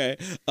 Okay.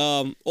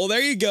 Well,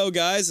 there you go,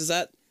 guys. Is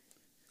that?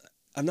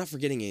 I'm not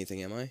forgetting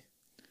anything, am I?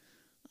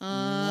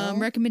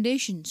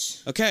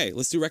 Recommendations. Okay,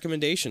 let's do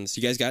recommendations.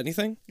 You guys got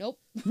anything? Nope.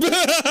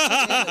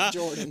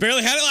 Jordan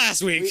Barely had it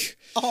last week.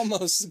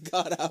 almost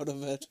got out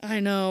of it. I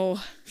know.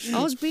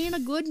 I was being a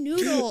good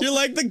noodle. You're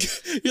like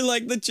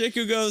the chick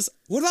who goes,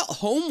 "What about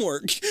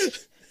homework?"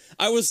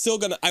 I was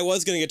gonna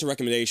get to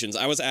recommendations.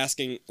 I was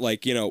asking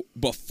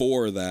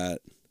before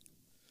that.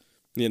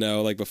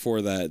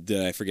 Before that,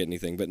 did I forget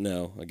anything? But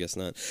no, I guess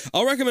not.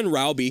 I'll recommend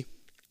Rowby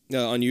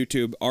on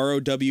YouTube.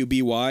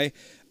 ROWBY.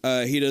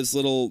 He does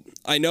little.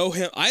 I know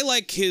him. I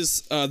like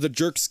his The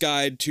Jerk's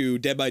Guide to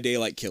Dead by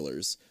Daylight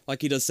Killers.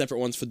 Like he does separate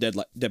ones for Dead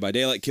by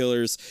Daylight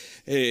Killers.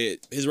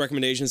 His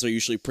recommendations are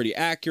usually pretty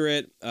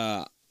accurate.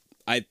 I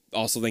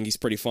also think he's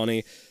pretty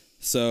funny.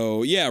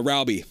 So yeah,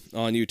 Rowby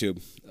on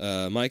YouTube.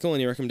 Michael,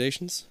 any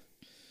recommendations?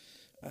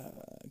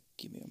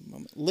 Give me a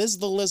moment. Liz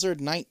the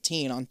Lizard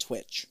 19 on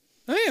Twitch.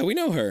 Oh yeah, we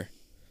know her.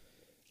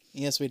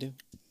 Yes, we do.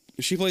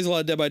 She plays a lot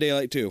of Dead by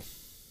Daylight too.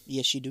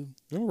 Yes, you do.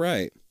 All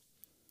right,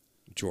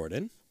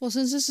 Jordan. Well,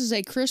 since this is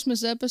a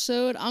Christmas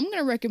episode, I'm going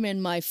to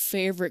recommend my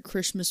favorite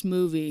Christmas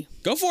movie.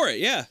 Go for it.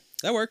 Yeah,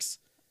 that works.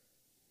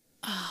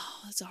 Oh,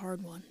 that's a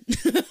hard one.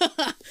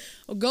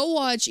 Well, go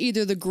watch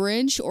either The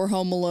Grinch or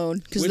Home Alone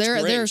because Which they're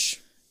Grinch?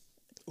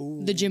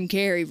 the Jim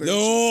Carrey version.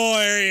 Oh,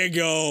 there you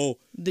go.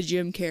 The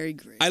Jim Carrey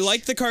Grinch. I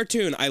like the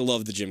cartoon. I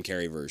love the Jim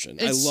Carrey version.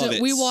 I love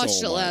it. We watched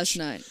so it last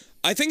much. night.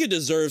 I think it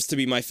deserves to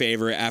be my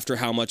favorite after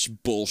how much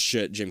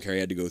bullshit Jim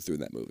Carrey had to go through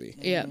in that movie.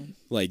 Yeah.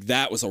 Like,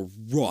 that was a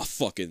rough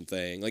fucking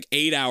thing. Like,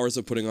 8 hours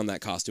of putting on that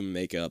costume and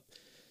makeup.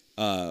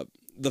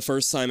 The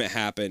first time it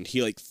happened,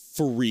 he,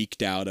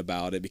 freaked out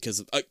about it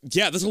because,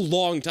 that's a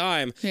long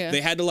time. Yeah.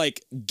 They had to,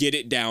 get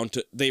it down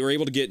to, they were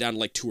able to get it down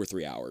to, 2 or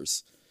 3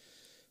 hours.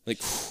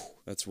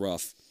 That's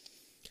rough.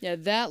 Yeah,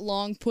 that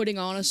long putting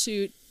on a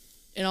suit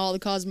and all the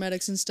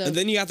cosmetics and stuff. And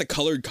then you got the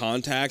colored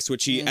contacts,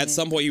 which at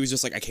some point he was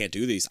just like, I can't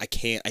do these.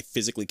 I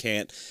physically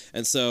can't.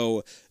 And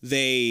so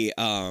they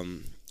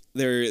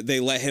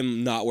let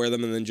him not wear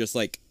them and then just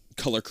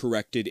color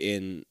corrected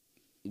in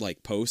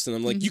post. And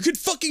I'm like, you could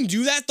fucking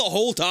do that the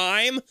whole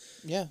time?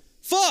 Yeah.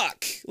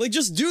 Fuck!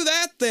 Just do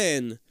that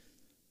then.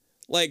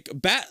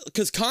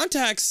 Because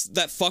contacts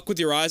that fuck with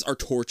your eyes are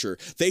torture.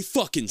 They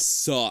fucking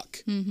suck.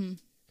 Mm-hmm.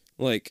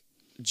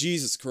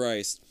 Jesus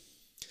Christ.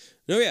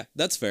 No, yeah,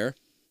 that's fair.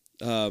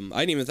 I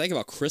didn't even think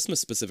about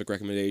Christmas-specific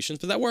recommendations,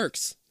 but that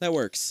works.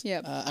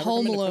 Yeah, I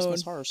Home recommend A Alone.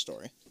 Christmas Horror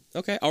Story.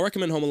 Okay, I'll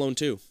recommend Home Alone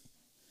 2.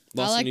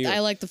 Lost in New York. I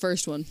like the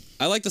first one.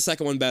 I like the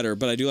second one better,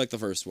 but I do like the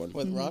first one.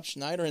 With Rob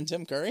Schneider and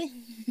Tim Curry.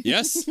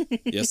 Yes.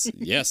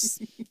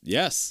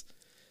 Yes.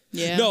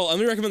 Yeah. No, let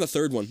me recommend the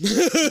third one.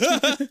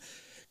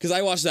 Because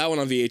I watched that one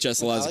on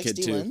VHS a lot as a Alex kid,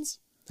 D. too. Linz.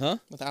 Huh?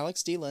 With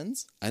Alex D.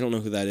 Linz. I don't know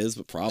who that is,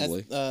 but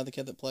probably. That's the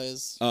kid that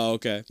plays. Oh,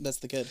 okay. That's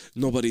the kid.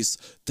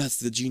 That's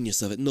the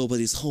genius of it.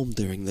 Nobody's home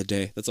during the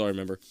day. That's all I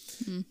remember.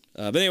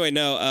 But anyway,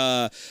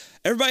 no.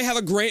 Everybody have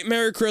a great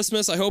Merry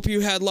Christmas. I hope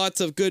you had lots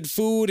of good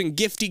food and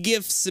gifty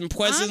gifts and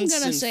presents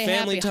gonna and say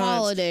family happy time.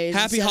 holidays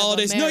Happy instead of a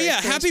holidays. No, Merry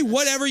yeah, happy Christmas.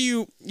 whatever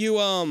you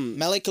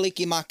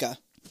Melikaliki Maka.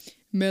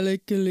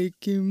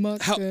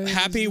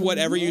 happy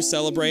whatever you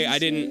celebrate.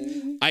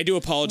 I do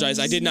apologize.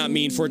 I did not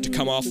mean for it to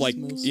come off like,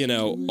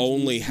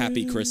 only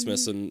happy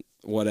Christmas and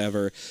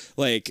whatever.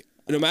 Like,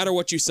 no matter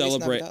what you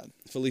celebrate,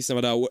 Feliz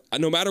Navidad.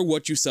 No matter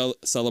what you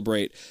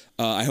celebrate,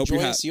 I hope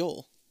Joyous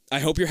Yule. I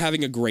hope you're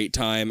having a great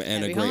time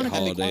and Happy a great Hanukkah.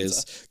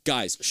 holidays.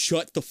 Guys,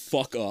 shut the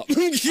fuck up.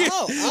 See,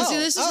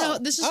 this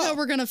is how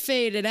we're gonna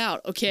fade it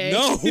out, okay?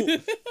 No.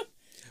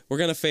 We're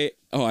gonna fade.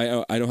 Oh,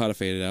 I know how to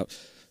fade it out.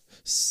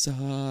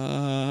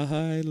 Silent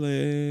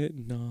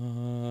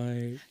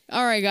night.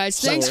 All right, guys.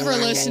 Thanks for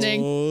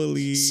listening.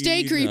 Holy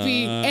Stay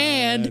creepy night.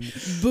 and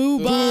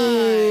boo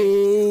bye.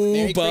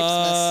 Merry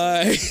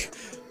Bye.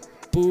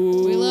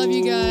 Boo. We love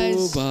you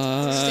guys.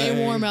 Bye.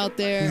 Stay warm out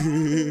there.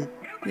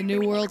 The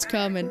new world's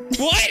coming.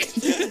 What?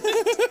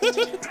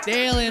 The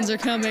aliens are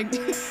coming.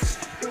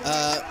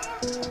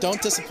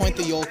 Don't disappoint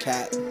the Yule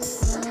Cat.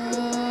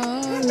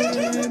 Silent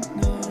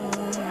night.